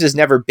Cruise has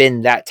never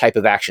been that type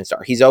of action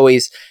star. He's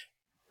always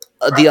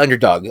the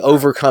underdog,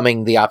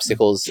 overcoming the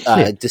obstacles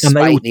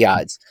despite the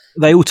odds.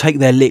 They all take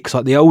their licks,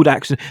 like the old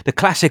action, the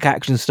classic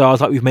action stars,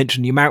 like we've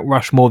mentioned, your Mount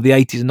Rushmore of the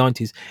 80s and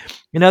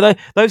 90s.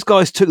 Those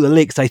guys took the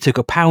licks. They took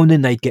a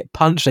pounding, they'd get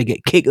punched, they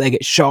get kicked, they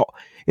get shot.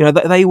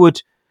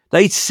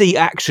 They'd see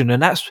action,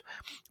 and that's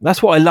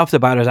what I loved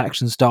about those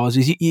action stars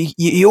is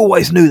you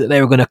always knew that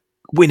they were going to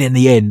win in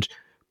the end,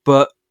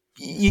 but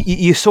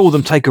you saw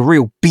them take a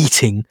real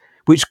beating,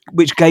 which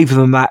gave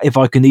them that, if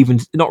I can even,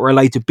 not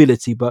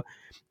relatability, but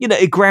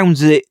it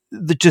grounds it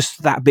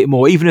just that bit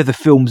more. Even if the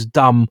film's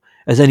dumb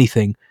as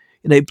anything,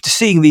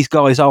 seeing these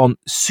guys aren't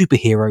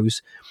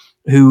superheroes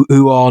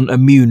who aren't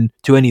immune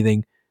to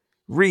anything,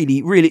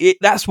 really,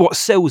 that's what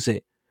sells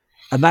it,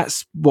 and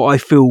that's what I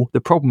feel the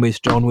problem is,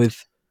 John,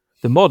 with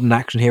The modern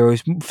action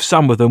heroes,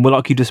 some of them, were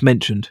like you just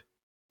mentioned,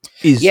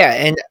 is Yeah,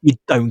 and you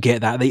don't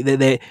get that.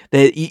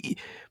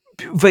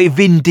 They're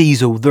Vin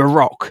Diesel, The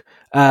Rock,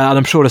 and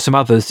I'm sure there's some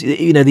others.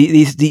 You know,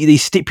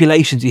 these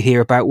stipulations you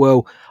hear about.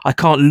 Well, I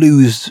can't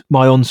lose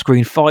my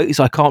on-screen fights.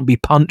 I can't be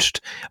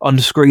punched on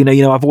the screen.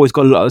 You know, I've always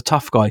got a lot of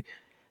tough guy.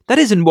 That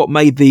isn't what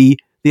made the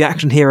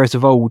action heroes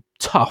of old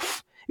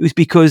tough. It was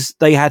because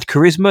they had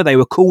charisma, they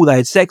were cool, they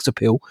had sex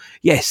appeal,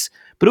 yes,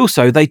 but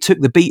also they took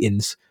the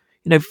beatings.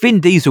 You know, Vin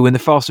Diesel in the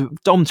Fast,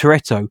 Dom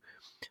Toretto,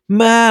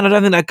 man, I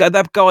don't think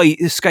that guy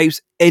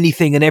escapes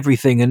anything and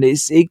everything, and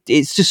it's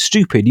just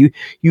stupid.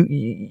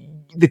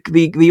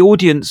 The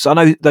audience, I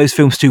know those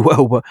films too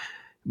well, but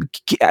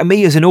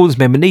me as an audience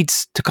member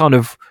needs to kind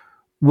of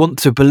want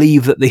to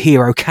believe that the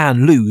hero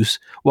can lose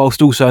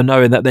whilst also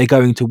knowing that they're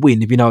going to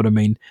win, if you know what I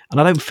mean. And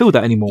I don't feel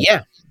that anymore.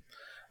 yeah,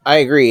 I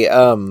agree.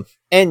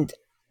 And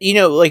you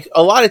know, like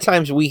a lot of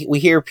times we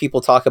hear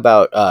people talk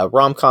about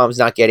rom coms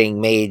not getting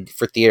made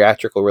for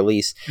theatrical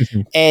release,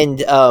 Mhm.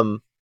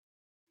 and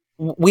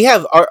we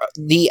have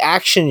the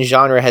action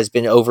genre has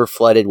been over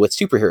flooded with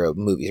superhero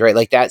movies, right?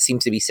 Like that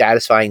seems to be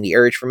satisfying the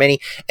urge for many,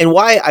 and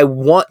why I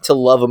want to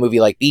love a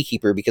movie like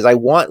Beekeeper, because I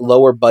want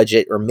lower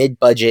budget or mid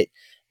budget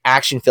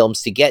action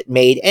films to get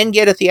made and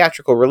get a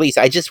theatrical release.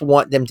 I just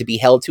want them to be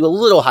held to a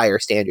little higher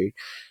standard.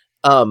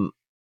 Um,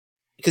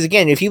 because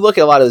again, if you look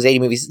at a lot of those 80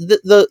 movies,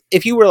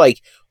 if you were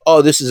like,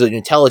 oh, this is an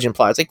intelligent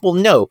plot, it's like, well,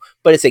 no,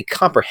 but it's a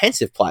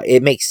comprehensive plot.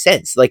 It makes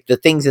sense. Like the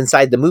things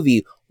inside the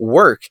movie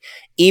work,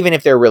 even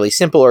if they're really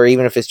simple, or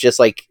even if it's just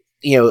like,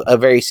 you know, a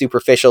very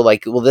superficial,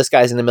 like, well, this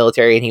guy's in the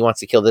military and he wants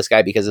to kill this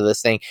guy because of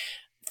this thing.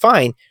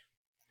 Fine.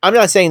 I'm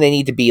not saying they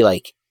need to be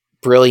like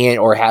brilliant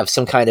or have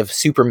some kind of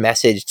super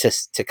message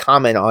to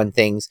comment on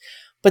things,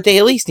 but they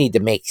at least need to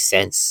make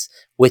sense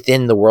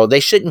within the world. They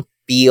shouldn't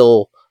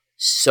feel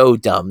so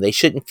dumb. They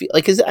shouldn't feel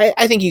like, because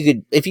I think you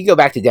could, if you go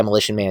back to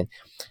Demolition Man,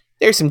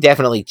 there's some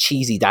definitely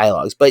cheesy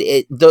dialogues, but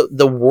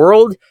the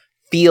world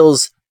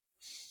feels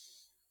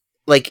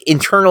like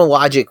internal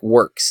logic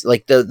works.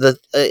 Like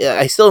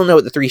I still don't know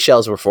what the three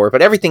shells were for,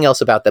 but everything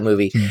else about the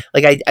movie, Mm.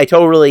 like I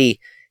totally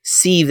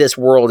see this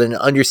world and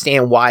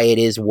understand why it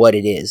is what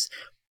it is.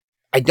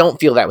 I don't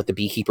feel that with the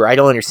Beekeeper. I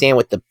don't understand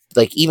what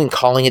like even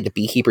calling it the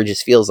Beekeeper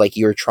just feels like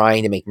you're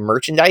trying to make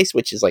merchandise,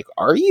 which is like,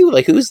 are you?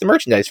 Like, who's the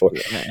merchandise for?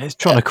 Yeah, it's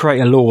trying to create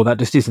a law that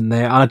just isn't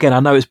there. And again, I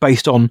know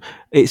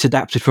it's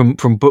adapted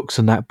from books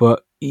and that,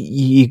 but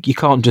you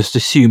can't just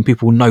assume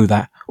people know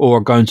that or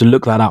are going to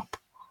look that up.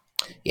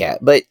 Yeah,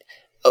 but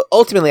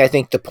ultimately, I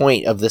think the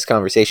point of this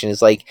conversation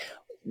is like,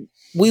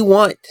 we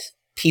want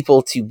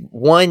people to,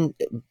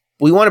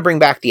 we want to bring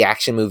back the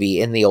action movie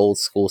in the old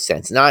school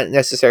sense, not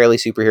necessarily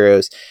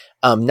superheroes,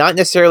 not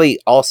necessarily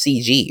all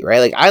CG, right?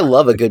 Like, I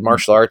love a good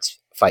martial arts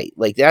fight.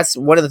 Like, that's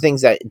one of the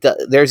things that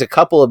there's a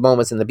couple of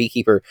moments in The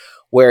Beekeeper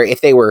where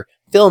if they were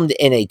filmed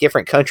in a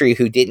different country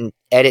who didn't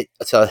edit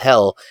to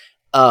hell,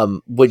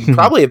 would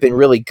probably have been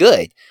really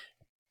good.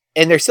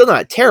 And they're still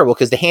not terrible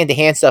because the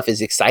hand-to-hand stuff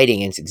is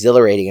exciting and it's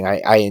exhilarating, and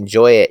I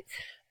enjoy it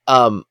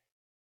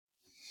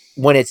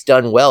when it's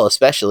done well,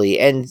 especially.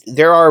 And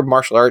there are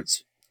martial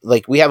arts,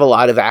 like we have a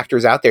lot of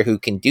actors out there who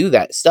can do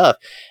that stuff,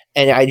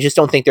 and I just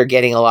don't think they're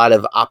getting a lot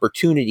of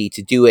opportunity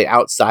to do it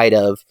outside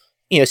of,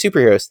 you know,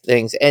 superheroes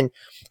things. And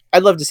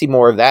I'd love to see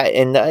more of that,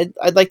 and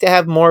I'd like to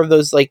have more of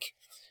those, like,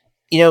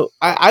 you know,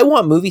 I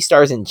want movie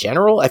stars in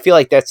general. I feel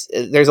like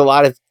there's a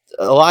lot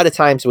of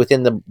times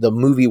within the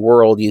movie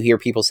world, you hear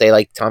people say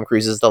like Tom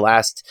Cruise is the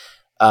last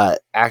the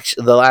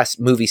last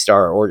movie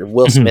star, or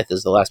Will Smith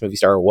is the last movie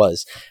star, or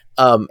was,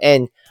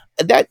 and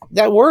that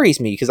worries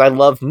me because I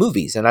love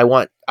movies and I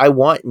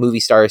want movie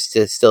stars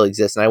to still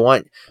exist, and I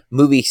want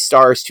movie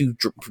stars to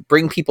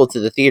bring people to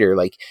the theater.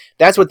 Like,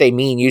 that's what they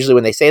mean usually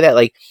when they say that.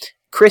 Like,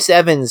 Chris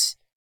Evans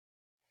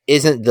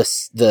isn't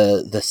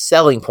the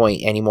selling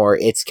point anymore.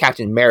 It's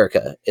Captain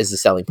America is the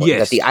selling point.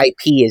 Yes. That the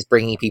IP is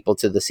bringing people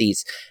to the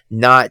seats,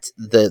 not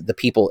the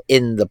people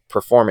in the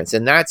performance.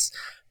 And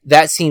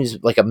that seems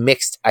like a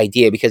mixed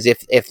idea, because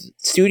if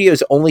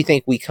studios only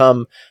think we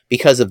come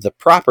because of the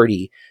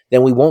property,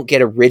 then we won't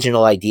get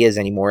original ideas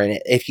anymore. And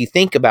if you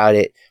think about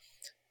it,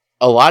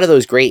 a lot of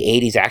those great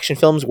 80s action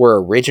films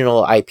were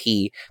original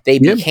IP. They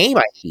became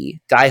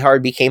IP. Die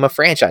Hard became a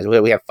franchise.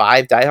 We have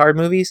 5 Die Hard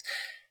movies.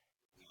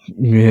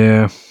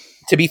 Yeah.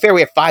 To be fair, we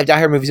have 5 Die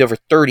Hard movies over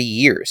 30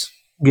 years.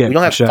 Yeah, We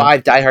don't have sure.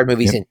 5 Die Hard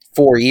movies in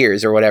 4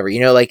 years or whatever,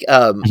 you know, like,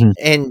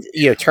 and,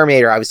 you know,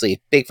 Terminator,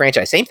 obviously, big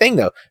franchise. Same thing,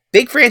 though.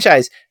 Big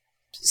franchise,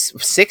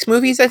 6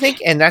 movies, I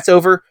think, and that's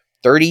over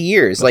 30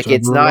 years. That's like,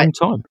 it's a not long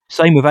time.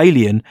 Same with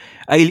Alien.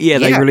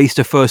 They released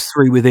the first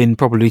 3 within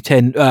probably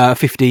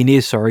 15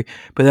 years, sorry.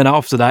 But then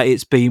after that,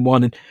 it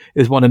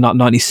was one in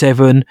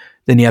 97.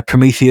 Then you had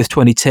Prometheus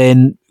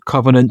 2010,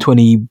 Covenant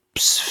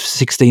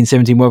 2016,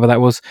 17, whatever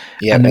that was.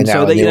 Yeah, and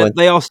so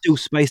they are still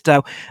spaced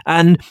out.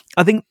 And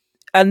I think,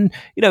 and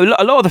you know,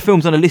 a lot of the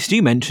films on the list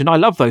you mentioned, I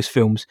love those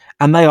films,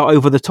 and they are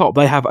over the top.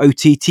 They have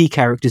OTT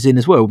characters in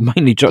as well,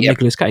 mainly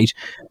Nicolas Cage.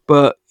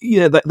 But you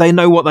know, they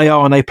know what they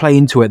are and they play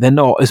into it. They're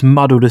not as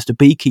muddled as The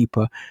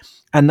Beekeeper.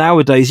 And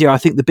nowadays, I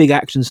think the big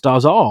action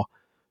stars are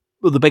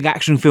the big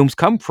action films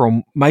come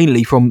from,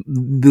 mainly from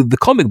the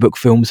comic book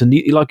films. And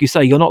like you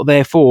say, you're not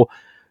there for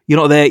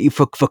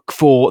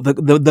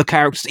the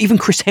characters. Even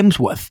Chris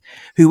Hemsworth,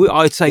 who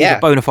I'd say is a Yeah,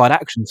 bona fide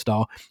action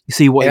star. You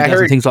see what and he I does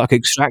in heard things like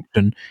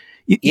Extraction.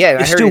 yeah, and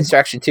I You're heard still.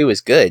 Instruction 2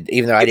 is good,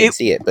 even though I didn't It,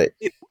 see it. But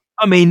it,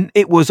 I mean,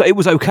 it was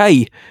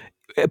okay,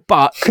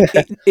 but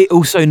it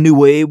also knew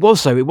what it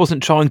was. So it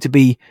wasn't trying to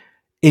be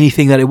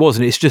anything that it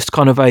wasn't. It's just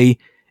kind of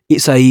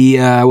it's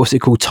a what's it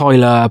called,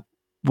 Tyler,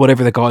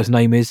 whatever the guy's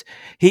name is.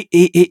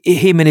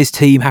 Him and his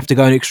team have to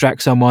go and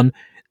extract someone.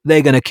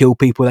 They're going to kill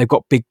people. They've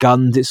got big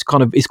guns. It's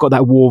got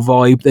that war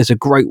vibe. There's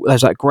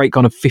that great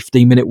kind of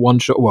 15-minute one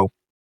shot. Well,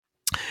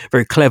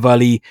 very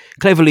cleverly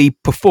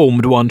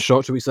performed one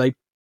shot, shall we say?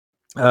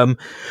 Um,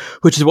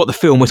 which is what the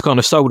film was kind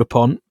of sold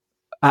upon.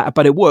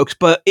 But it works.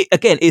 But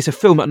again, it's a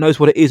film that knows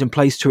what it is and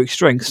plays to its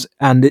strengths,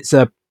 and it's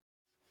a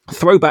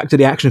throwback to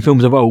the action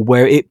films of old,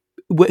 where it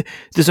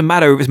doesn't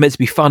matter if it's meant to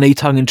be funny,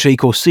 tongue in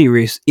cheek, or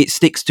serious. It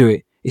sticks to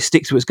it. It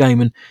sticks to its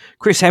game. And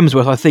Chris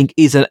Hemsworth, I think,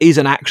 is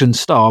an action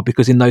star,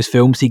 because in those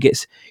films he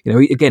gets,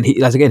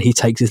 he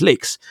takes his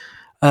licks.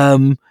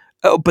 But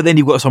then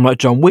you've got someone like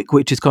John Wick,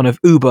 which is kind of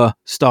uber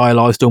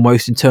stylized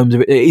almost in terms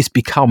of it's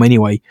become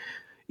anyway,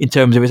 in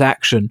terms of its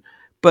action.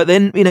 But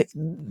then,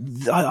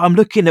 I'm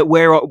looking at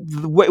where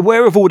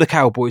have all the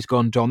cowboys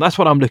gone, John? That's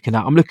what I'm looking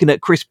at. I'm looking at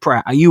Chris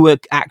Pratt. Are you an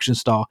action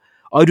star?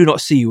 I do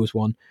not see you as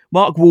one.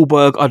 Mark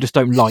Wahlberg, I just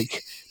don't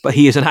like, but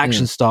he is an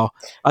action star.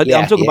 I'm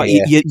talking about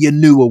your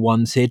newer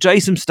ones here.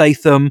 Jason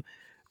Statham,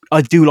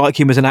 I do like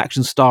him as an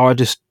action star. I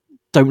just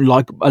don't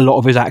like a lot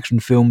of his action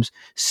films.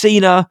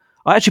 Cena,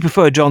 I actually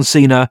prefer John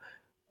Cena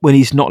when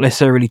he's not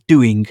necessarily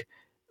doing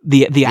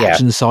the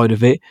action side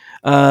of it.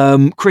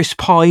 Chris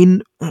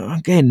Pine,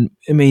 again,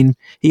 I mean,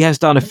 he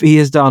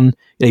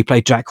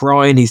played Jack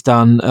Ryan. He's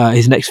done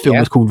his next film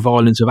is called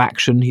Violence of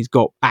Action. He's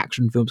got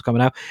action films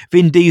coming out.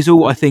 Vin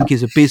Diesel, I think,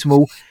 is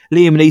abysmal.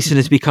 Liam Neeson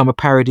has become a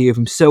parody of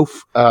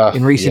himself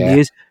in recent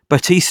years.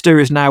 Batista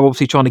is now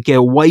obviously trying to get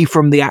away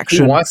from the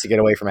action. He wants to get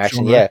away from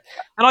action, genre.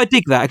 And I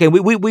dig that. Again,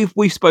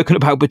 we've spoken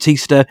about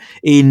Batista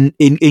in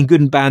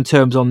good and bad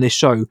terms on this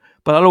show,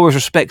 but I'll always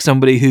respect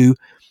somebody who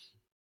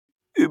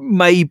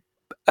may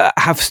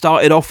have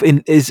started off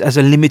as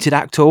a limited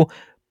actor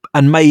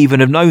and may even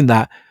have known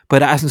that,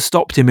 but it hasn't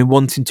stopped him in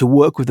wanting to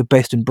work with the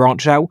best and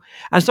branch out.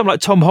 And someone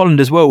like Tom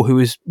Holland as well, who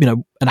is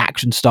an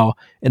action star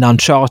in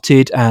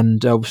Uncharted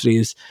and obviously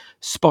is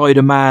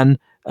Spider-Man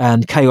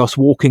and Chaos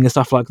Walking and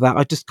stuff like that.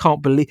 I just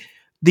can't believe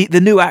the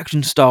new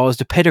action stars,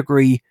 the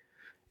pedigree.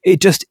 It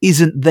just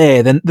isn't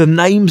there. Then the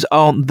names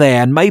aren't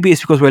there, and maybe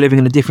it's because we're living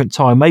in a different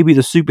time. Maybe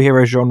the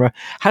superhero genre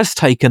has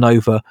taken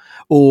over,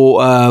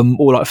 or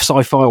like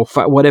sci-fi or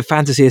whatever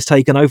fantasy has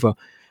taken over.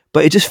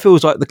 But it just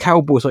feels like the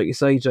cowboys, like you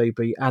say,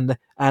 JB,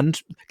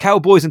 and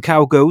cowboys and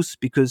cowgirls,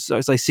 because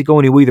as I say,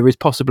 Sigourney Weaver is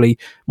possibly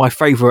my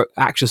favourite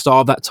action star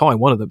of that time.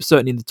 One of them,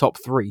 certainly in the top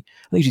 3.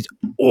 I think she's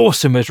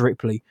awesome as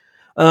Ripley.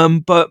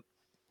 But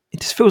it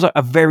just feels like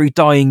a very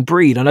dying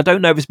breed. And I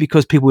don't know if it's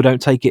because people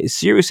don't take it as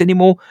serious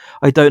anymore.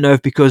 I don't know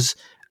if because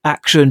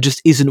action just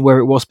isn't where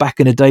it was back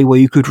in the day, where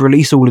you could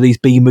release all of these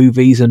B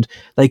movies and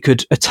they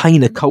could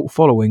attain a cult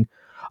following.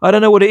 I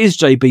don't know what it is,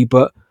 JB,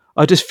 but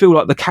I just feel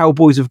like the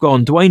cowboys have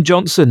gone. Dwayne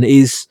Johnson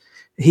is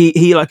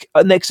he like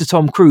next to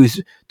Tom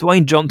Cruise.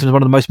 Dwayne Johnson is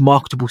one of the most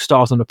marketable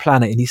stars on the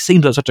planet, and he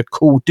seems like such a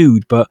cool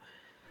dude. But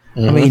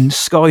I mean,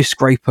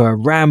 Skyscraper,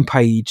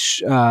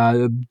 Rampage,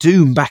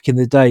 Doom back in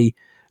the day.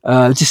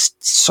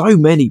 Just so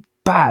many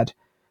bad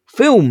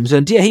films,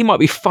 and he might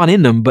be fun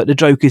in them, but the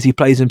joke is he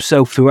plays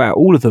himself throughout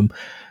all of them.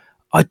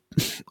 I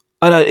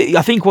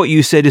think what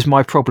you said is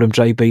my problem,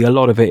 JB. A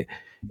lot of it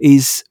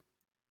is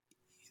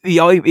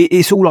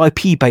it's all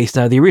IP based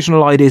now. The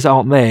original ideas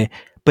aren't there,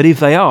 but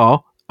if they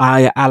are,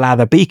 a la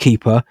the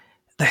Beekeeper,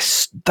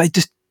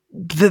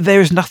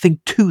 there is nothing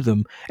to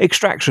them.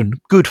 Extraction,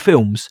 good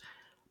films,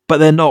 but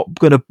they're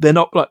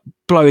not like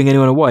blowing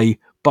anyone away.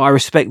 But I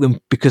respect them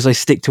because they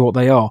stick to what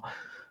they are.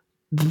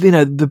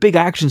 The big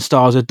action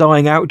stars are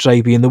dying out,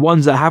 JB, and the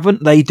ones that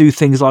haven't, they do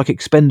things like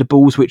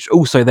Expendables, which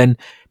also then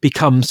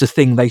becomes the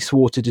thing they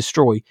swore to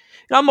destroy.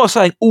 I'm not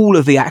saying all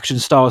of the action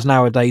stars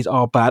nowadays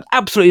are bad,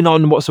 absolutely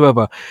none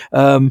whatsoever.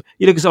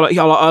 Because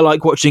I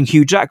like watching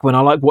Hugh Jackman,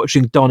 I like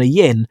watching Donnie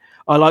Yen,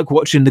 I like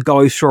watching the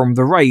guys from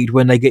The Raid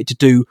when they get to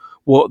do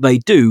what they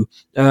do.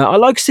 I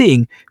like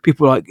seeing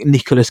people like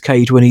Nicolas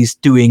Cage when he's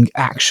doing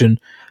action.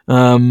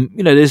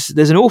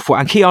 There's an awful,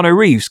 and Keanu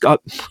Reeves,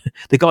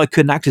 the guy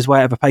couldn't act his way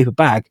out of a paper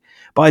bag,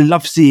 but I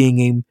love seeing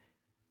him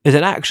as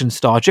an action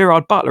star.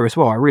 Gerard Butler as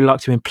well. I really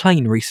liked him in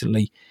Plane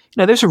recently.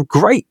 There's some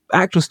great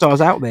action stars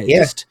out there.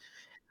 Just,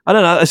 I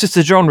don't know. It's just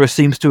the genre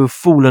seems to have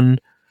fallen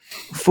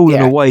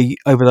away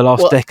over the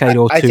last decade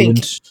or two. I think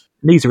and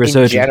needs a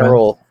resurgence. In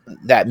general,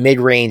 that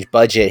mid-range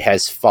budget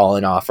has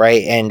fallen off,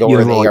 right? And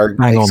or they are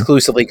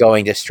exclusively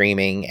going to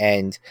streaming,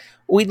 and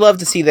we'd love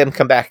to see them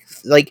come back.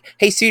 Like,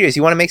 hey, studios,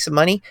 you want to make some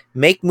money?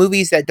 Make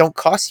movies that don't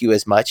cost you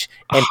as much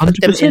and 100%.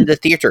 Put them in the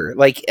theater.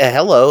 Like,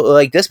 hello.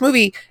 Like, this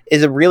movie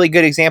is a really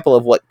good example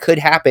of what could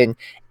happen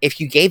if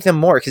you gave them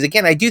more. Because,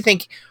 again, I do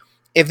think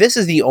if this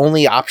is the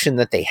only option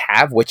that they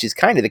have, which is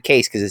kind of the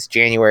case because it's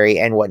January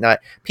and whatnot,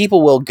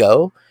 people will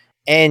go.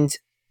 And,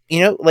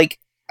 like,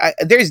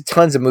 there's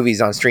tons of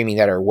movies on streaming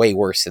that are way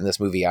worse than this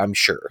movie, I'm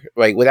sure.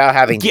 Like, without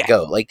having to Yeah,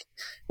 go. Like,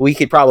 we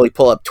could probably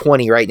pull up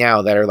 20 right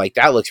now that are like,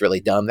 that looks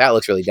really dumb. That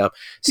looks really dumb.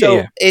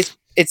 yeah, So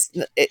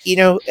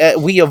yeah.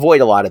 we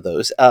avoid a lot of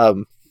those.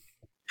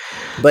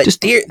 But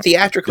Just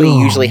theatrically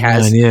oh usually man,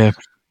 has yeah.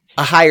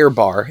 a higher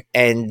bar,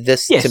 and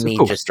this to Yes, of me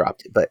course. just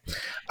dropped it. But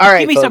all Just give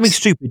right, me something folks.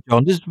 stupid,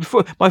 John. Just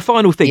before my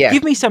final thing, Yeah,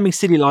 give me something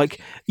silly like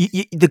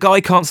the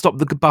guy can't stop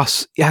the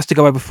bus; it has to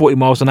go over 40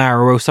 miles an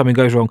hour, or something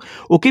goes wrong.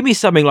 Or give me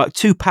something like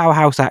two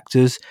powerhouse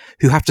actors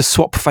who have to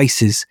swap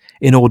faces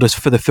in order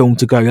for the film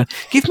to go.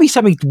 Give me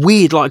something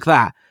weird like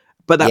that,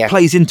 but that yeah.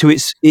 plays into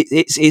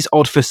its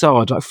odd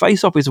facade. Like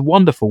Face Off is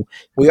wonderful,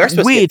 We are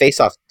supposed to get weird. Face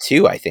Off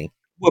 2, I think.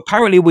 Well,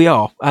 apparently we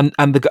are, and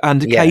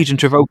Yeah, Cage and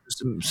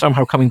Travolta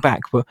somehow coming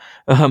back, but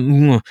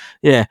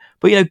yeah,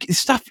 but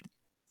stuff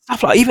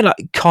like even like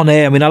Con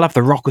Air. I mean, I love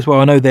The Rock as well.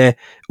 I know they're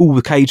all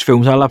the Cage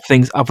films. I love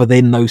things other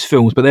than those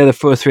films, but they're the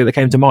first three that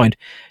came to mind.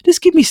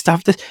 Just give me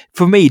stuff that,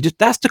 for me,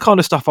 that's the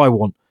kind of stuff I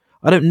want.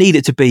 I don't need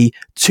it to be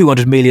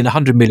 200 million,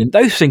 100 million.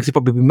 Those things have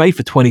probably been made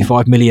for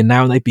 25 million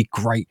now, and they'd be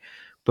great.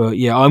 But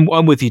yeah,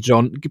 I'm with you,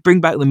 John.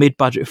 Bring back the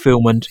mid-budget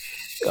film, and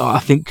I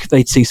think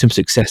they'd see some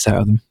success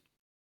out of them.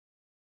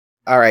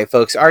 all right,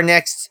 folks. Our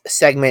next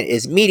segment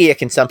is media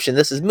consumption.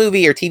 This is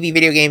movie or TV,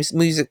 video games,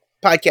 music,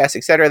 podcasts,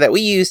 etc. that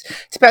we use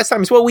to pass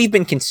time. Is what we've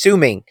been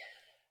consuming,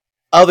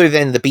 other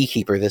than the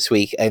Beekeeper this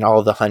week and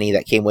all the honey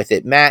that came with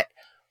it. Matt,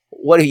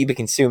 what have you been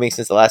consuming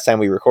since the last time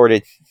we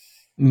recorded?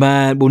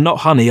 Man, well, not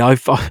honey. Every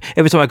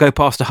time I go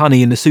past a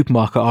honey in the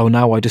supermarket,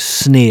 I just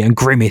sneer and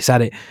grimace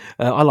at it.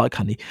 I like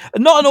honey.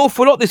 Not an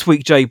awful lot this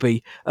week,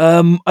 JB.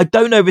 I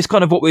don't know if it's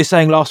kind of what we were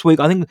saying last week.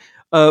 I think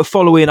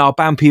following our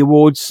Bampy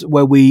Awards,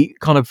 where we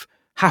kind of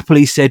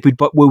happily said we'd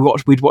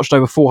watched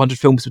over 400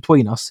 films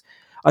between us.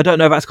 I don't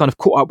know if that's kind of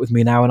caught up with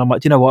me now, and I'm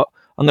like, do you know what?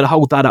 I'm going to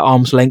hold that at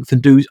arm's length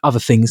and do other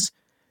things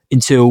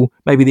until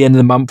maybe the end of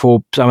the month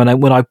or something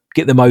when I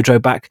get the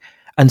mojo back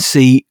and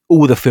see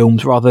all the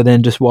films rather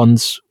than just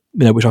ones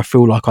which I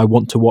feel like I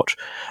want to watch.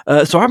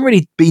 So I haven't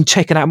really been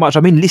checking out much.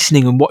 I've been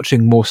listening and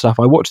watching more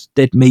stuff. I watched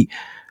Dead Meat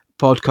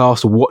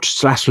podcast, or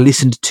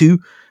watched/listened to.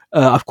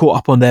 I've caught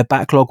up on their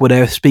backlog where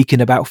they're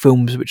speaking about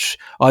films which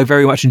I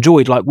very much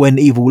enjoyed, like When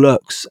Evil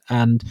Lurks,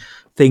 and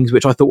things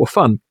which I thought were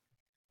fun,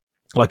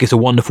 like It's a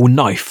Wonderful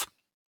Knife,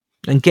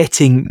 and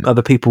getting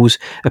other people's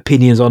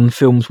opinions on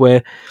films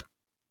where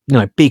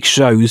big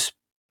shows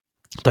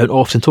don't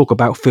often talk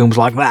about films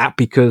like that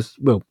because,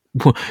 well,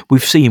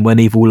 we've seen When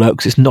Evil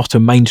Lurks. It's not a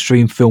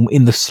mainstream film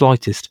in the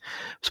slightest.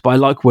 But I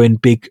like when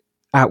big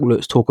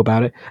outlets talk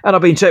about it. And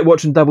I've been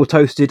watching Double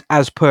Toasted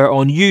as per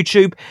on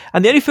YouTube.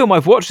 And the only film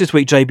I've watched this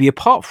week, JB,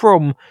 apart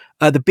from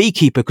The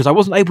Beekeeper, because I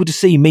wasn't able to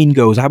see Mean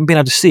Girls, I haven't been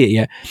able to see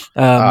it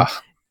yet,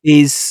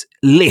 is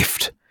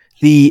Lift,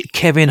 the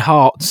Kevin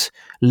Hart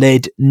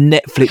led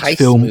Netflix Heist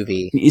film.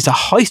 movie. It's a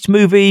heist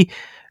movie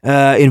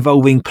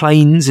involving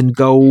planes and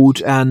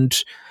gold and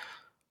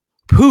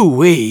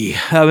pooey.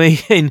 I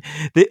mean,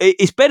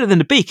 it's better than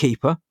The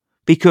Beekeeper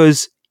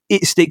because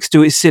it sticks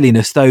to its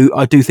silliness, though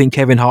I do think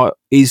Kevin Hart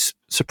is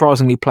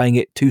surprisingly playing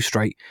it too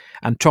straight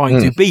and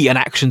trying to be an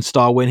action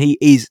star when he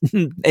is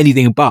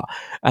anything but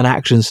an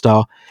action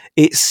star.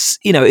 It's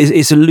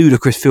it's a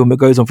ludicrous film that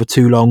goes on for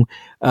too long.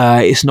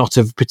 It's not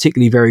a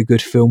particularly very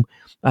good film,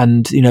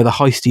 and the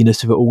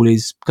heistiness of it all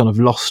is kind of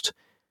lost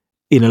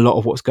in a lot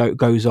of what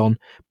goes on,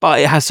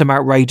 but it has some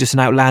outrageous and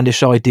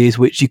outlandish ideas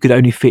which you could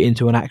only fit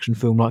into an action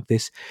film like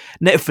this.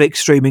 Netflix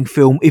streaming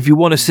film. If you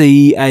want to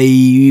see a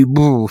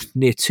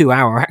near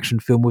 2-hour action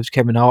film with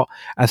Kevin Hart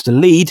as the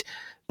lead,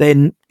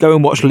 then go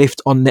and watch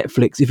Lift on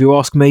Netflix. If you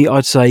ask me,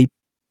 I'd say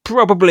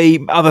probably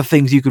other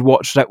things you could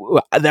watch.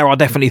 There are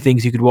definitely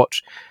things you could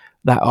watch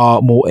that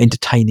are more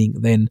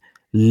entertaining than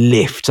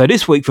Lift. So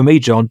this week for me,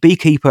 John,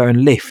 Beekeeper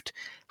and Lift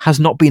has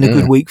not been a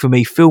good week for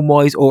me,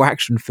 film-wise or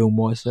action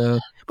film-wise.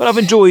 But I've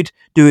enjoyed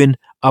doing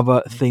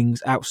other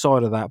things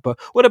outside of that. But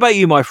what about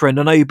you, my friend?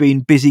 I know you've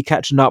been busy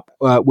catching up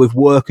with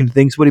work and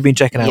things. What have you been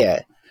checking out?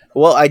 Yeah.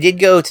 Well, I did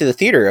go to the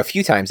theater a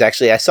few times,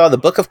 actually. I saw The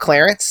Book of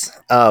Clarence.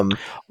 Oh,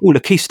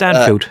 Lakeith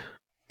Stanfield.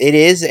 It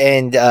is,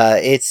 and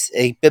it's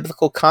a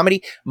biblical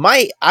comedy.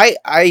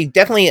 I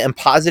definitely am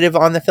positive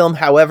on the film.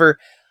 However,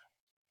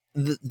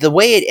 the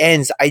way it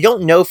ends, I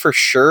don't know for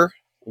sure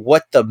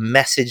what the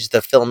message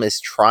the film is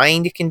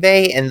trying to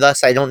convey, and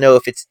thus I don't know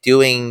if it's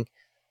doing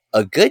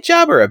a good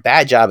job or a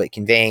bad job at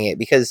conveying it,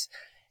 because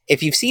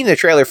if you've seen the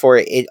trailer for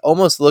it, it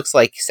almost looks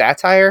like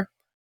satire,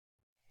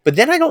 but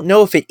then I don't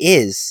know if it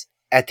is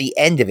at the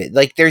end of it.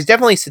 Like, there's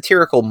definitely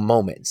satirical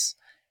moments,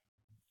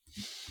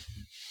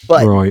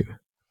 but Right.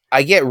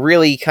 I get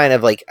really kind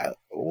of like,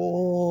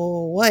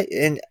 what?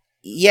 And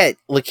yet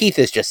Lakeith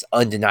is just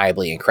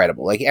undeniably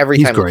incredible. Like, every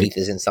He's time great. Lakeith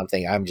is in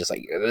something, I'm just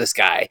like, this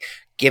guy,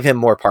 give him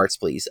more parts,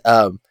 please.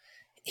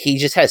 He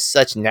just has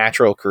such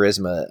natural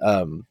charisma.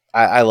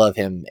 I love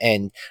him.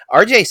 And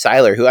RJ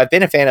Cyler, who I've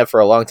been a fan of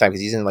for a long time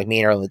because he's in like Me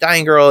and Earl and the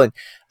Dying Girl, and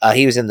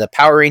he was in the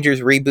Power Rangers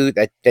reboot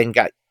that then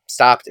got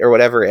stopped or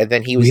whatever, and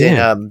then he was in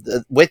Yeah.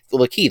 with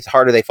Lakeith,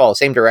 Harder They Fall,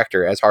 same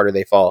director as Harder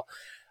They Fall.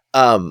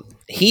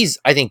 He's,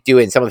 I think,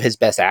 doing some of his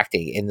best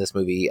acting in this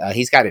movie.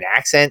 He's got an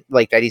accent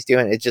like that he's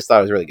doing. It just thought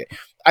it was really good.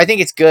 I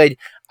think it's good.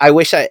 I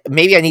wish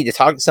maybe I need to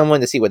talk to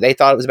someone to see what they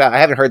thought it was about. I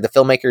haven't heard the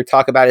filmmaker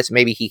talk about it, so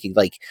maybe he could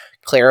like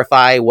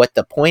clarify what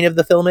the point of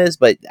the film is.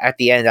 But at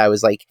the end, I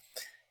was like,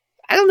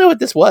 I don't know what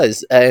this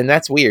was, and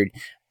that's weird.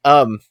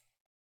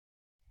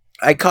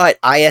 I caught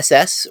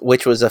ISS,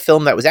 which was a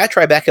film that was at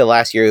Tribeca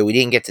last year. We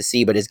didn't get to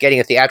see, but is getting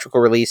a theatrical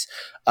release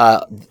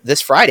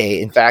this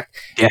Friday, in fact.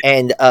 Yeah.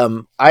 And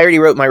I already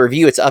wrote my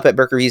review. It's up at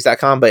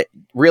burkreviews.com, but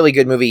really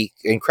good movie,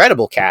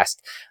 incredible cast.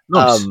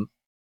 Nice.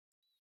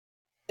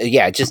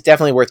 Yeah, just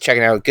definitely worth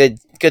checking out. Good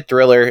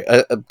thriller,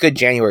 a good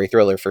January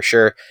thriller for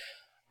sure.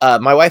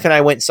 My wife and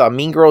I went and saw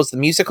Mean Girls the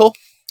musical.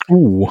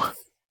 Ooh.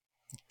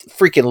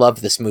 Freaking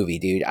love this movie,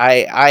 dude.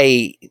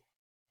 I'm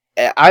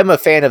a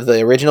fan of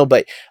the original,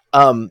 but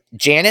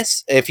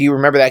Janice, if you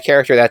remember that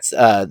character, that's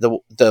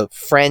the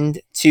friend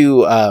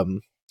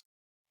to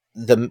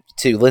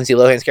Lindsay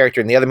Lohan's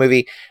character in the other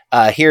movie.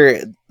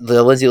 Here,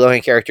 the Lindsay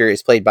Lohan character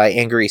is played by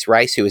Anne-Grace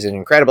Rice, who is an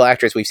incredible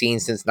actress we've seen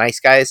since Nice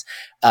Guys.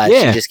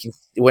 Yeah. She just,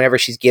 whenever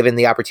she's given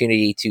the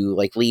opportunity to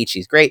like lead,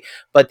 she's great.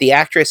 But the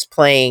actress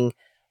playing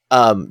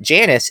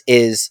Janice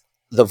is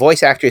the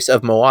voice actress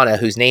of Moana,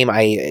 whose name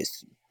I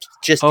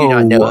just do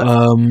not know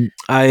of.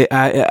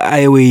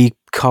 Aoi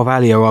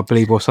Carvalho, I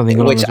believe, or something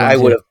along Which those I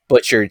lines. would have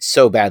butchered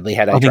so badly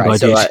had I think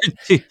tried. I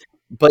did.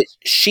 But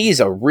she's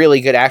a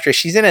really good actress.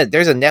 She's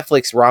there's a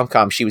Netflix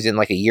rom-com she was in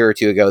like a year or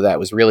two ago that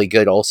was really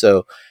good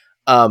also.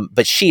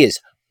 But she is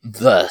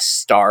the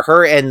star.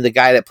 Her and the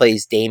guy that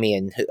plays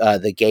Damien,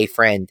 the gay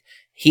friend,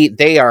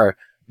 they are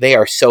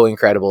so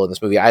incredible in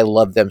this movie. I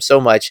love them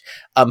so much.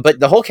 But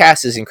the whole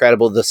cast is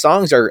incredible. The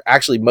songs are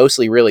actually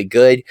mostly really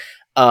good.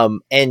 And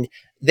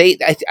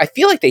I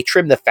feel like they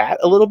trimmed the fat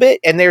a little bit,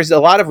 and there's a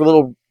lot of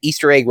little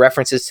Easter egg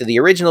references to the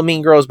original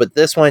Mean Girls, but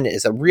this one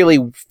is a really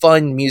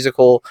fun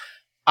musical.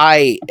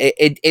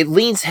 It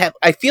leans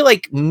I feel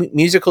like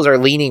musicals are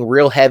leaning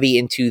real heavy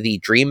into the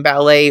dream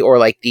ballet, or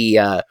like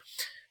the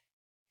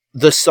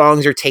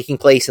songs are taking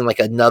place in like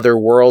another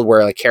world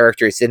where a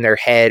character is in their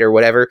head or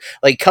whatever.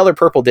 Like Color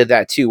Purple did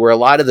that too, where a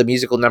lot of the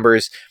musical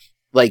numbers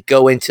like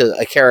go into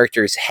a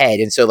character's head,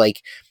 and so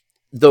like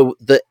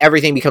the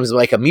everything becomes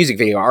like a music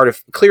video,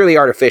 clearly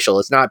artificial.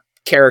 It's not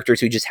characters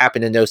who just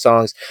happen to know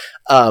songs.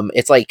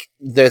 It's like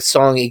the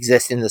song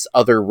exists in this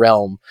other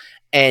realm.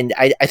 And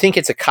I think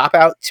it's a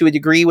cop-out to a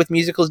degree with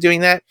musicals doing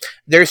that.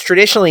 There's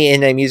traditionally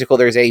in a musical,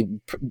 there's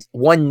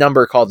one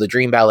number called the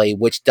Dream Ballet,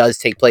 which does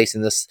take place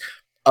in this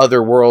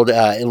other world.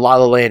 In La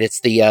La Land, it's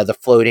the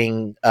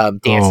floating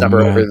dance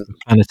number over the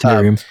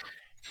planetarium.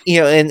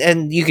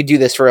 And you could do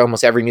this for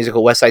almost every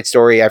musical. West Side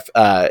Story,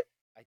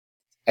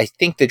 I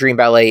think the Dream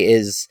Ballet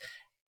is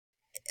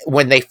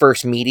when they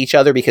first meet each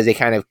other because they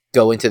kind of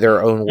go into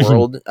their own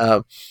world.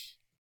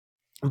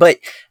 But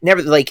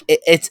never like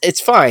it's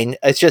fine.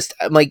 It's just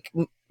like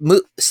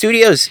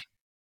studios.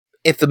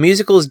 If the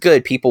musical is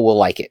good, people will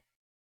like it.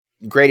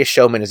 Greatest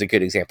Showman is a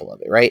good example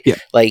of it, right? Yeah.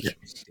 Like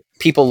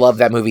people love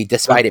that movie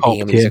despite it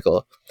being a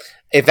musical.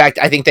 In fact,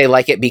 I think they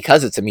like it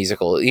because it's a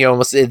musical.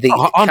 Almost the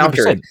 100%.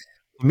 counter.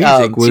 The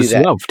music was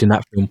loved in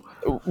that film.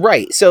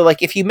 Right. So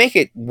like if you make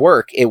it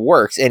work, it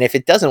works. And if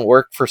it doesn't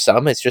work for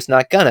some, it's just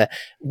not gonna.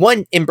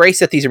 One, embrace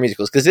that these are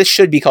musicals, because this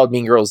should be called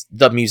Mean Girls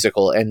the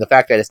Musical, and the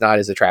fact that it's not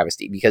is a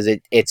travesty, because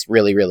it's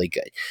really, really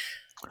good.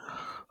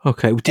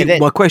 Okay.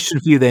 My question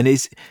for you then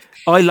is,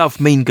 I love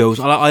Mean Girls.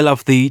 I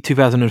love the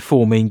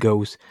 2004 Mean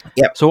Girls.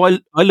 Yep. So I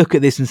look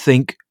at this and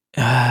think,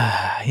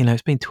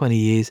 it's been 20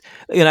 years,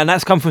 and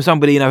that's come from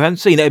somebody, I haven't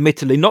seen it,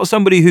 admittedly, not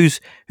somebody who's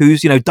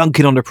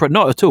dunking on the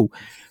not at all.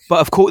 But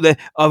of course,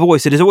 I've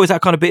always said there's always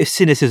that kind of bit of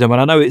cynicism, and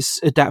I know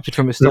it's adapted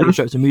from a stage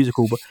show to a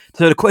musical. But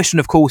so the question,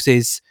 of course,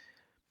 is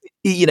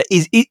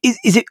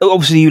it?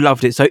 Obviously, you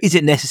loved it. So is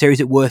it necessary? Is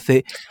it worth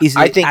it? Is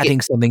it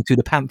adding something to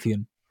the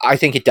pantheon? I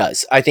think it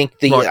does. I think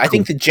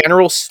think the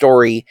general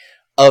story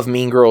of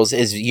Mean Girls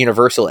is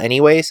universal,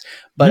 anyways.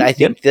 But I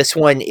think this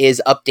one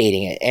is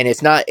updating it, and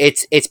it's not.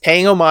 It's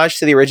paying homage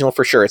to the original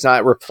for sure. It's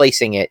not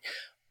replacing it.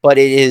 But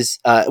it is,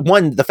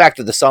 the fact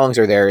that the songs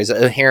are there is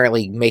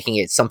inherently making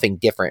it something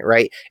different,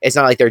 right? It's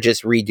not like they're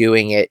just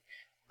redoing it.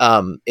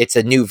 It's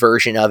a new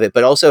version of it,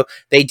 but also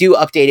they do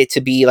update it to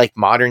be like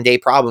modern day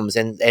problems,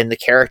 and the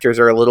characters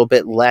are a little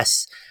bit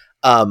less,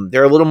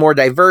 they're a little more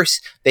diverse.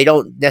 They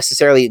don't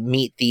necessarily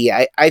meet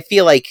I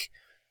feel like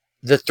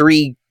the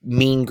three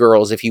mean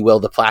girls, if you will,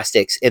 the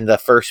plastics in the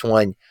first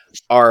one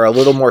are a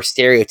little more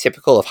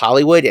stereotypical of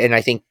Hollywood. And I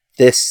think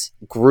this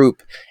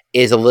group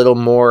is a little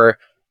more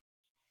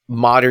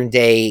modern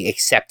day,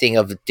 accepting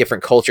of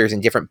different cultures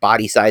and different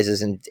body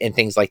sizes and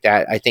things like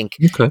that. I think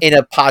in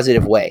a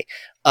positive way.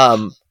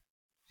 And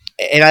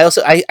I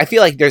also, I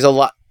feel like there's a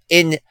lot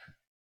in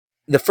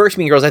the first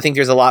Mean Girls. I think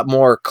there's a lot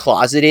more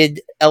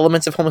closeted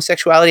elements of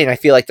homosexuality. And I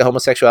feel like the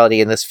homosexuality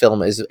in this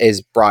film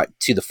is brought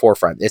to the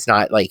forefront. It's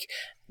not like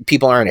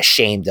people aren't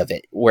ashamed of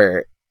it,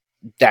 where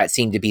that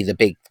seemed to be the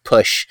big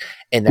push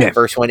in that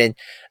first one. And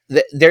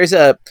there's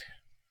a,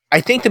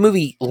 I think the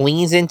movie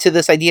leans into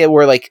this idea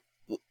where like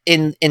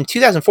in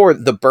 2004,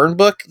 the burn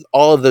book,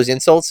 all of those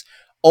insults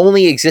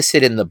only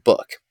existed in the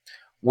book.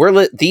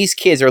 These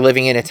kids are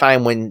living in a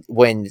time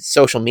when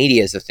social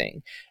media is a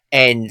thing,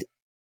 and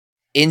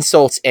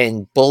insults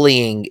and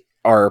bullying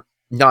are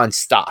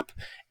nonstop.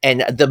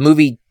 And the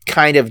movie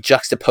kind of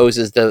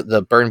juxtaposes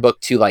the burn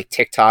book to like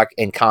TikTok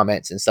and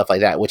comments and stuff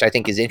like that, which I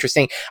think is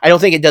interesting. I don't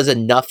think it does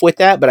enough with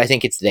that, but I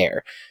think it's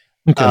there.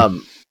 Okay.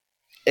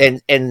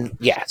 And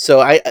yeah,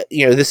 so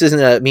this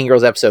isn't a Mean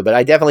Girls episode, but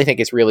I definitely think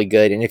it's really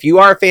good. And if you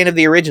are a fan of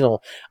the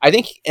original, I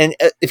think, and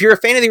if you're a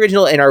fan of the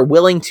original and are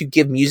willing to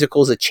give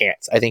musicals a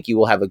chance, I think you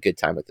will have a good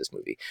time with this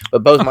movie.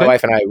 But both my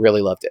wife and I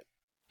really loved it.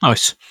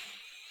 Nice.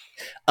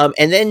 And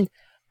then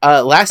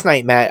last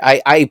night, Matt,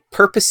 I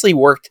purposely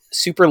worked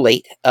super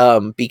late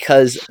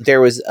because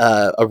there was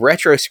a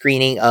retro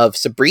screening of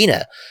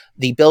Sabrina,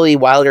 the Billy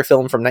Wilder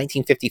film from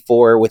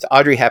 1954 with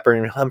Audrey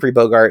Hepburn, Humphrey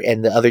Bogart,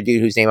 and the other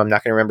dude whose name I'm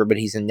not going to remember, but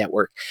he's in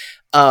Network.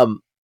 I've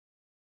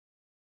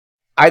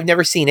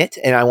never seen it,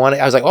 and I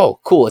was like, oh,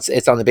 cool,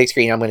 it's on the big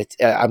screen. I'm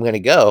gonna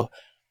go,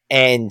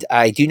 and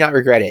I do not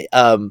regret it.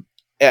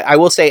 I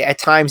will say at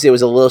times it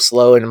was a little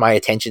slow, and my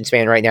attention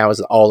span right now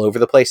is all over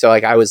the place. So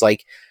like I was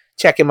like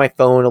checking my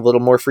phone a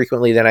little more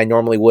frequently than I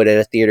normally would at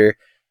a theater.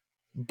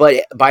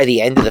 But by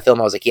the end of the film,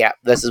 I was like, yeah,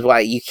 this is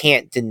why you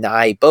can't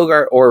deny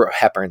Bogart or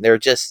Hepburn. They're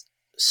just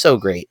so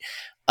great.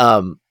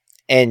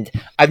 And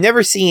I've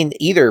never seen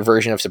either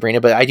version of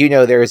Sabrina, but I do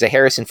know there is a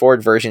Harrison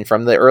Ford version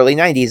from the early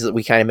 90s that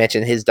we kind of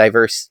mentioned his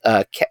diverse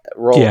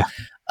role. Yeah.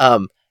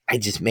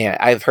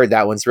 I've heard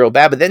that one's real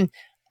bad, but then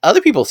other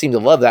people seem to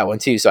love that one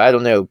too. So I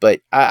don't know, but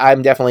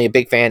I'm definitely a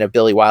big fan of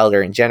Billy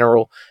Wilder in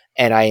general,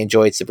 and I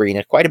enjoyed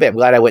Sabrina quite a bit. I'm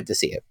glad I went to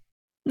see it.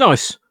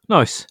 Nice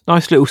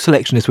little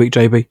selection this week,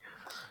 JB.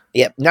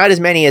 Yep, not as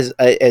many as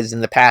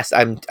in the past.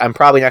 I'm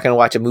probably not going to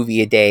watch a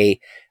movie a day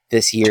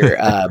this year,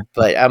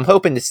 but I'm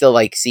hoping to still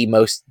like see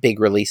most big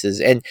releases,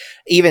 and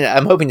even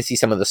I'm hoping to see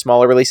some of the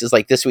smaller releases.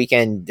 Like this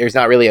weekend, there's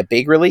not really a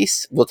big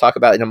release. We'll talk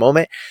about it in a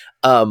moment.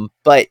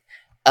 But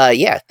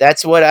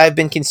that's what I've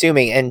been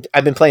consuming, and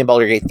I've been playing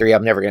Baldur's Gate 3.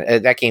 I'm never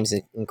gonna. That game's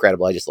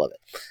incredible. I just love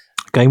it.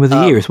 Game of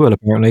the year as well,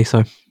 apparently.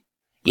 So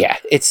yeah,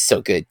 it's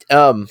so good.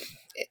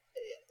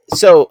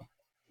 So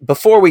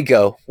before we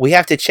go, we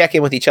have to check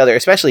in with each other,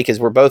 especially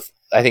because we're both,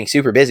 I think,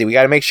 super busy. We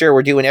got to make sure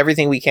we're doing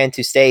everything we can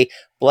to stay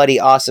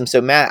bloody awesome.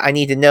 So, Matt, I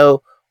need to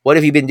know, what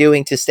have you been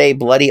doing to stay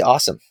bloody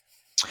awesome?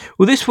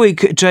 Well, this week,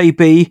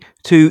 JB,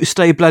 to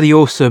stay bloody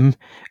awesome,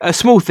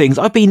 small things.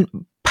 I've been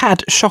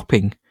pad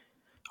shopping.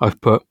 I've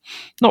put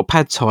not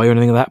pad thai or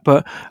anything like that,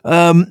 but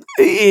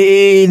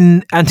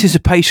in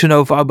anticipation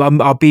of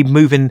I'll be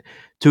moving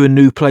to a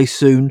new place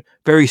soon,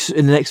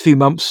 in the next few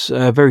months,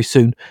 very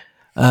soon.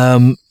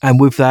 And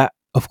with that,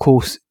 of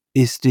course,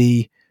 is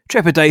the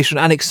trepidation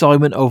and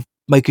excitement of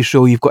making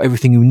sure you've got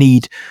everything you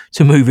need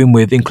to move in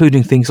with,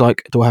 including things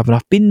like, do I have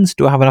enough bins?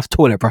 Do I have enough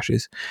toilet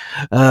brushes?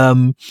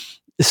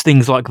 It's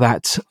things like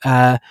that. So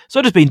I've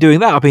just been doing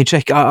that. I've been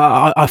checking.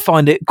 I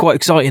find it quite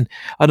exciting.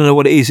 I don't know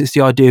what it is. It's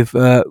the idea of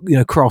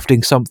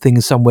crafting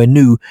something somewhere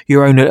new,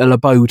 your own little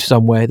abode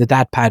somewhere. The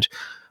dad pad.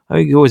 I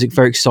think it's always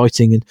very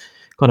exciting, and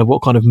kind of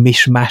what kind of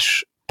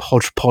mishmash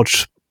podge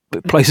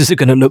places are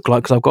going to look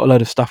like, because I've got a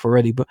load of stuff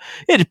already. But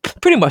yeah,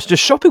 pretty much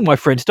just shopping, my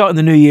friend. Starting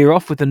the new year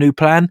off with a new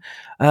plan,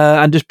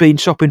 and just been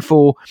shopping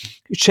for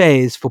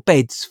chairs, for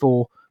beds,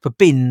 for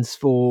bins,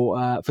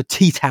 for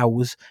tea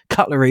towels,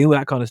 cutlery, all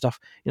that kind of stuff.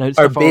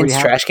 Are bins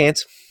trash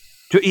cans?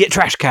 Yeah,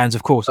 trash cans,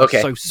 of course. Okay.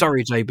 I'm so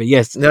sorry, JB.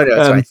 Yes, no,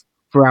 it's fine.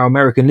 For our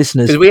American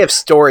listeners, because we have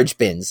storage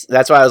bins.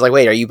 That's why I was like,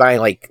 wait, are you buying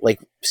like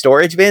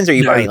storage bins, or are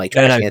you buying like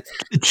trash cans?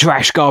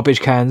 Trash garbage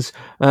cans.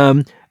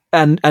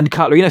 And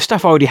cutlery,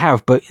 stuff I already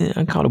have, but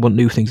I kind of want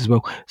new things as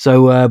well.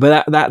 So,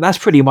 but that's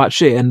pretty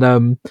much it.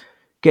 And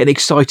getting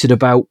excited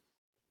about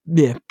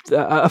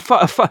a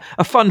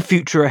fun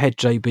future ahead,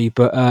 JB.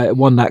 But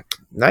one that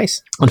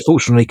nice,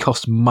 unfortunately,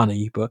 costs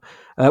money. But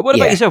what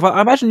about yourself?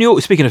 I imagine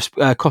you're speaking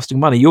of costing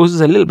money. Yours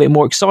is a little bit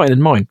more exciting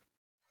than mine.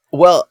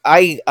 Well,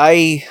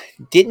 I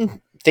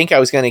didn't think I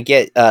was going to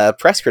get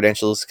press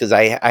credentials because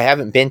I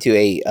haven't been to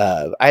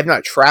I have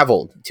not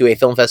traveled to a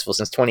film festival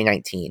since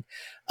 2019.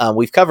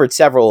 We've covered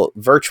several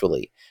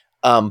virtually,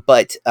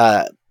 but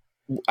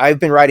I've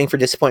been writing for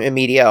Disappointment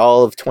Media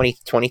all of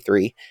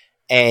 2023,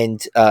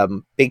 and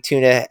Big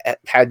Tuna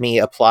had me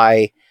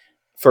apply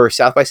for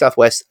South by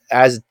Southwest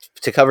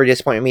to cover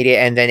Disappointment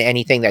Media, and then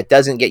anything that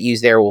doesn't get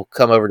used there will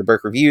come over to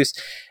Burke Reviews.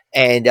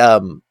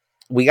 And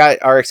we got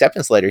our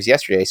acceptance letters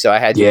yesterday, so I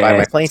had to buy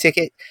my plane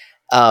ticket.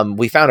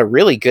 We found a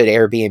really good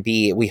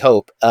Airbnb, we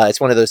hope.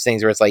 It's one of those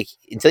things where it's like,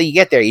 until you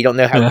get there, you don't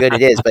know how good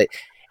it is, but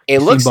it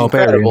looks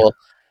incredible.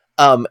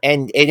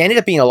 And it ended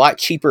up being a lot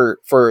cheaper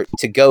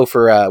to go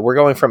for, we're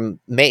going from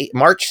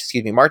March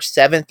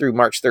 7th through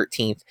March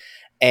 13th.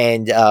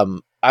 And,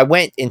 I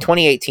went in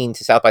 2018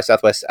 to South by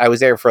Southwest. I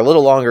was there for a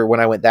little longer when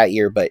I went that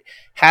year, but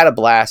had a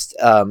blast.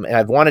 And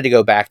I've wanted to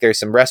go back. There's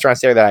some restaurants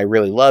there that I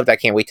really loved. I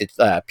can't wait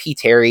to, P.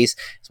 Terry's.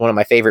 It's one of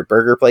my favorite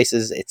burger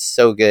places. It's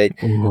so good.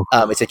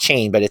 It's a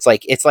chain, but it's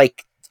like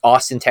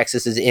Austin,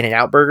 Texas's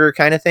In-N-Out Burger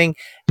kind of thing,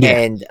 Yeah.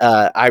 and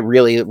I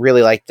really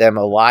really like them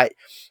a lot.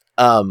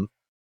 Um,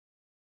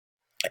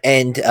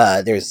 and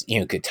there's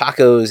good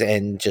tacos,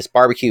 and just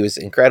barbecue is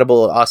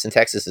incredible. Austin,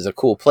 Texas is a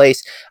cool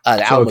place. The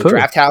So I've Alamo heard.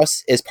 Draft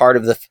House is part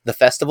of the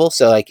festival,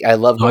 so like I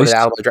love going to the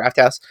Nice. Alamo Draft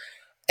House,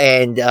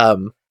 and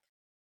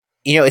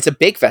it's a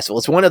big festival.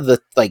 It's one of the,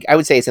 like, I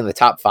would say it's in the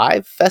top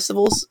 5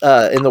 festivals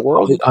in the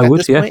world I at would,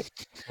 this yeah. point.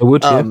 I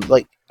would, yeah.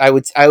 Like I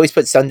always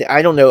put Sunday.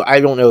 I don't know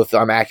if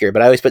I'm accurate,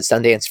 but I always put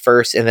Sundance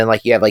first, and then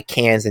like you have like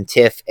Cannes and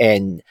TIFF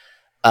and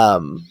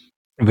um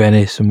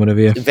Venice and whatever,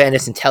 yeah.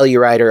 Venice and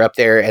Telluride are up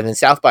there, and then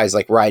South by is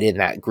like right in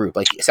that group.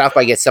 Like South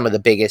by gets some of the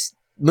biggest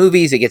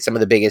movies, it gets some of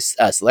the biggest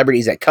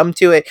celebrities that come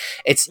to it.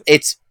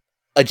 It's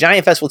a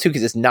giant festival too,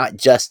 because it's not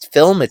just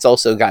film; it's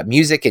also got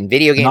music and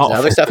video An games and art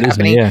other stuff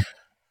festival, isn't it? happening.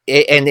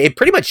 Yeah. And it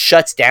pretty much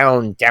shuts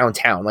down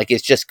downtown. Like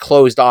it's just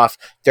closed off.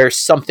 There's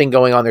something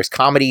going on. There's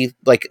comedy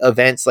like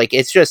events. Like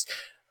it's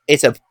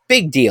a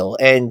big deal,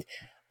 and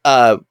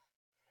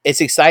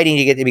it's exciting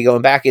to get to be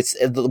going back. It's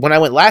when I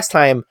went last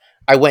time,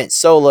 I went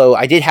solo.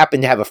 I did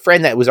happen to have a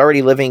friend that was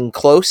already living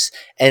close,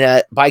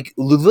 and by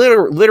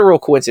literal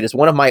coincidence,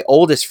 one of my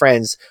oldest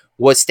friends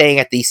was staying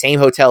at the same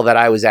hotel that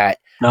I was at.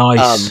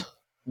 Nice.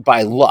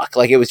 By luck,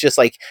 like it was just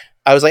like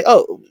I was like,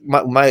 oh,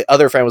 my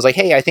other friend was like,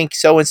 hey, I think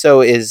so and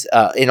so is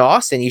in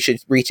Austin. You should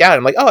reach out.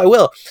 I'm like, oh, I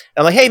will. And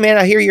I'm like, hey, man,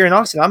 I hear you're in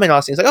Austin. I'm in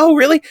Austin. He's like, oh,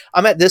 really?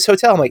 I'm at this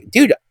hotel. I'm like,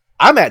 dude,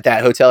 I'm at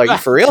that hotel. Are you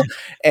for real?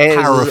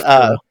 And Power of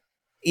four.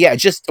 yeah,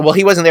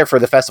 he wasn't there for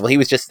the festival. He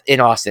was just in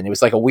Austin. It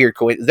was like a weird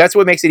coincidence. That's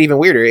what makes it even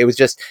weirder. It was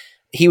just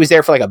he was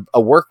there for like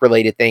a work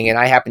related thing, and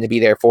I happened to be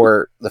there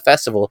for the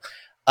festival.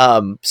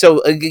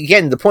 So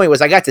again, the point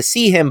was I got to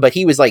see him, but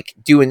he was like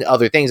doing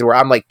other things where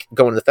I'm like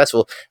going to the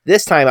festival.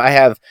 This time I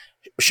have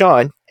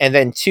Sean and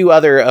then 2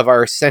 other of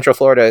our Central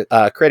Florida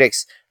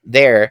critics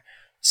there.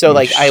 So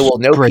like I will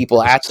know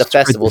people at the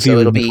festival. So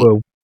it'll be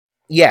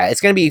yeah,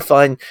 it's going to be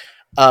fun.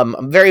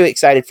 I'm very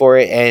excited for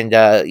it, and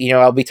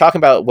I'll be talking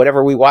about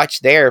whatever we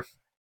watch there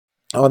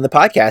on the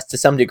podcast to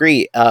some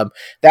degree.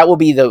 That will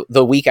be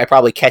the week I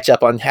probably catch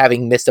up on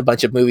having missed a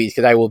bunch of movies,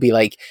 because I will be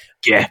like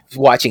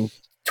watching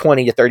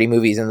 20 to 30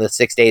 movies in the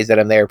 6 days that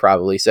I'm there,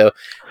 probably. So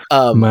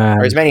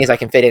or as many as I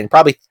can fit in,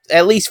 probably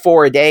at least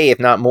 4 a day, if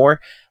not more.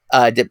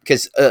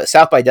 Because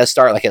South by does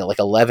start like at like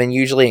 11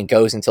 usually and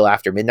goes until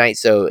after midnight,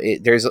 so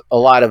there's a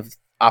lot of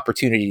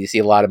opportunity to see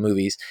a lot of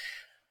movies.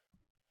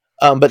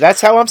 But that's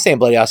how I'm staying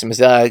bloody awesome,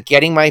 is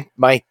getting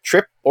my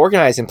trip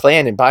organized and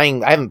planned and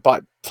buying. I haven't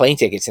bought plane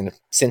tickets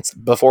since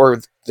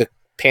before the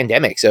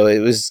pandemic, so it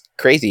was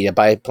crazy to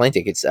buy plane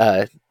tickets.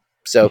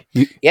 So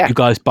you yeah,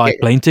 guys buy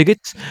plane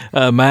tickets?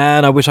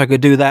 Man, I wish I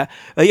could do that.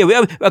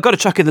 I've got to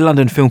chuck in the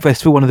London Film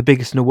Festival, one of the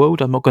biggest in the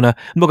world. I'm not gonna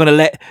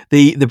let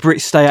the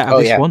Brits stay out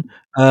of this one.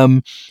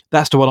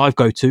 That's the one I've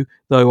go to,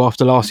 though.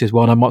 After last year's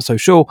one, I'm not so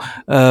sure.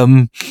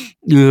 But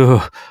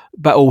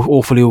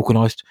awfully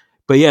organised.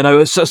 But yeah,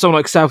 no, something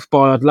like South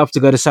by, I'd love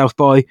to go to South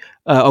by.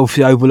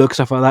 Obviously, Overlook,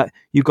 stuff like that.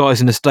 You guys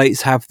in the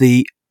States have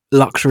the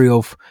luxury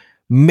of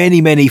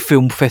many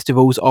film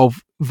festivals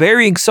of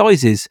varying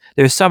sizes.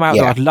 There are some out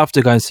there I'd love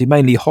to go and see,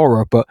 mainly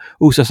horror, but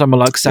also something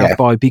like South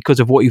by, because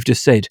of what you've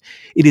just said.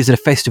 It is a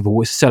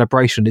festival, it's a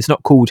celebration. It's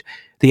not called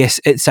the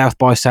South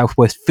by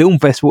Southwest Film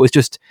Festival, it's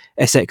just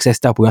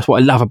SXSW. That's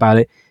what I love about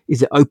it,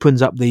 is it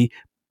opens up the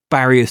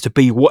barriers to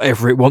be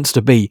whatever it wants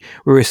to be,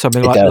 whereas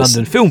something like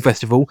London Film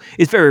Festival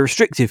is very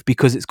restrictive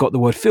because it's got the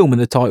word film in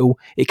the title.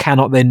 It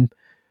cannot then,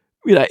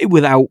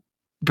 without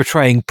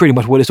betraying pretty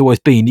much what it's always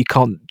been, you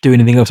can't do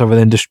anything else other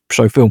than just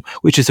show film,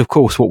 which is of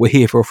course what we're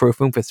here for a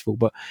film festival.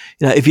 But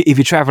if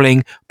you're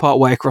traveling part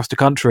way across the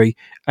country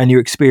and you're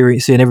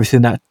experiencing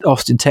everything that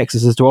Austin,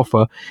 Texas has to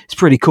offer, it's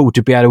pretty cool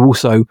to be able to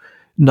also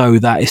know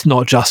that it's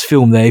not just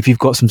film there. If you've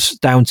got some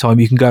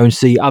downtime, you can go and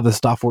see other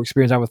stuff or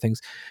experience other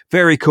things.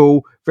 Very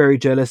cool, very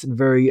jealous, and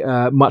very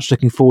much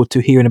looking forward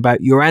to hearing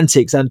about your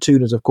antics and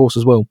tuners, of course,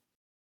 as well.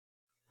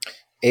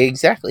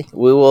 Exactly.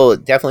 We will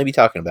definitely be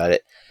talking about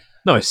it.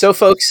 Nice. So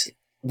folks,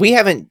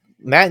 Matt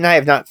and I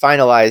have not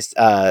finalized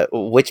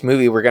which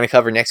movie we're going to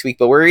cover next week,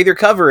 but we're either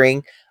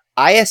covering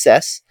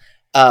ISS,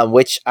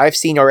 which I've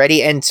seen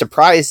already, and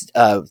surprised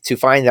to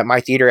find that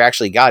my theater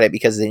actually got it,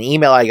 because an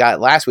email I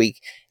got last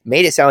week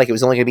made it sound like it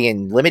was only going to be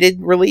in limited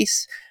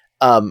release,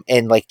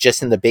 and like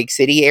just in the big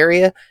city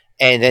area.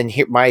 And then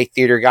my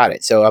theater got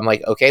it. So I'm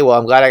like, okay, well,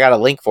 I'm glad I got a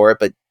link for it,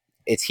 but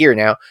it's here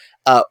now.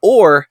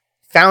 Or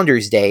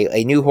Founders Day,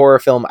 a new horror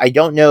film. I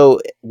don't know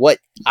what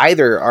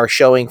either are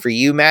showing for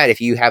you, Matt, if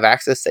you have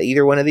access to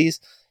either one of these.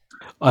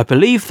 I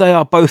believe they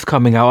are both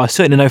coming out. I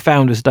certainly know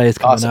Founders Day is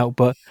coming out,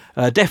 but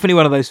definitely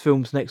one of those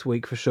films next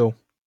week for sure.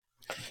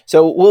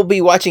 So we'll be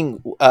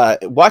watching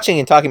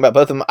and talking about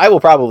both of them. I will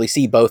probably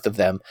see both of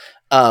them.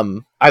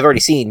 I've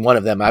already seen one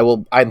of them.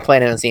 I'm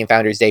planning on seeing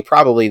Founders Day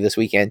probably this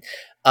weekend.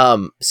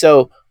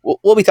 So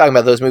we'll be talking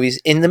about those movies.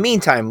 In the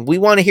meantime, we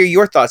want to hear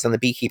your thoughts on The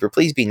Beekeeper.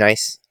 Please be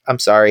nice. I'm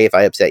sorry if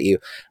I upset you.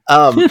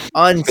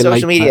 On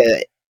social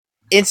media,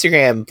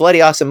 Instagram,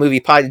 Bloody Awesome Movie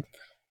Pod.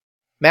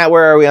 Matt,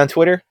 where are we on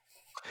Twitter?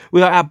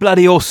 We are at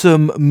Bloody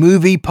Awesome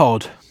Movie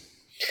Pod.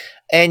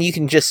 And you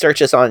can just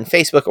search us on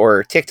Facebook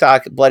or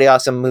TikTok, Bloody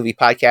Awesome Movie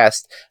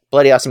Podcast,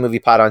 Bloody Awesome Movie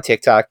Pod on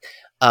TikTok.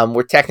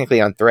 We're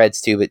technically on Threads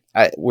too,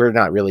 but we're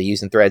not really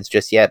using Threads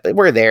just yet. But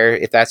we're there.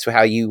 If that's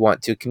how you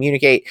want to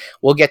communicate,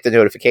 we'll get the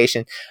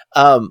notification.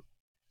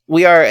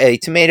 We are a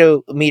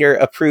tomato meter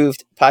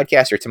approved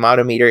podcast, or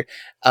tomato meter,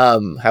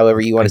 however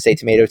you want to say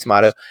tomato.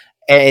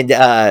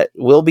 And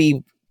we'll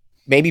be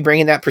maybe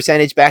bringing that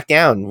percentage back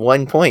down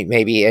 1 point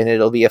maybe, and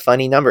it'll be a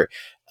funny number.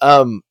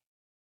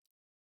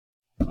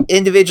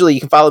 Individually, you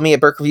can follow me at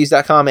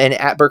burkreviews.com and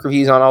at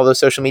burkreviews on all those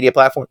social media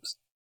platforms.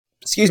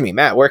 Excuse me,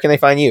 Matt, where can they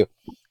find you?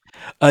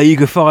 You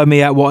can find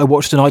me at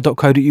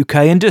whatIwatchedtonight.co.uk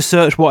and just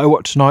search What I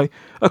Watched Tonight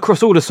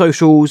across all the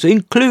socials,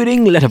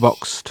 including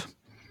Letterboxd.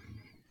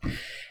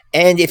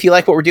 And if you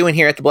like what we're doing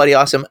here at the Bloody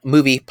Awesome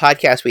Movie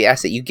Podcast, we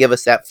ask that you give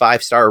us that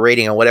 5-star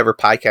rating on whatever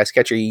podcast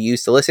catcher you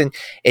use to listen.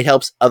 It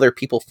helps other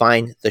people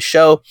find the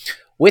show.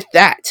 With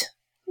that,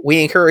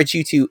 we encourage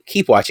you to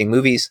keep watching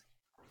movies.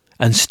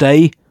 And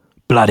stay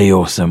bloody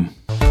awesome.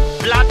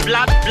 Blood,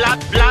 blood,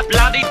 blood, blood,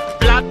 bloody,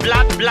 blood,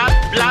 blood,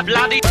 blood, blood,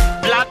 bloody,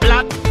 blood,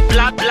 blood,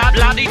 blood, blood,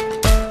 bloody,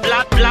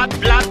 blood, blood,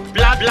 blood,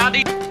 blood,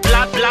 bloody,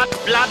 blood, blood,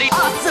 bloody.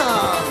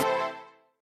 Awesome!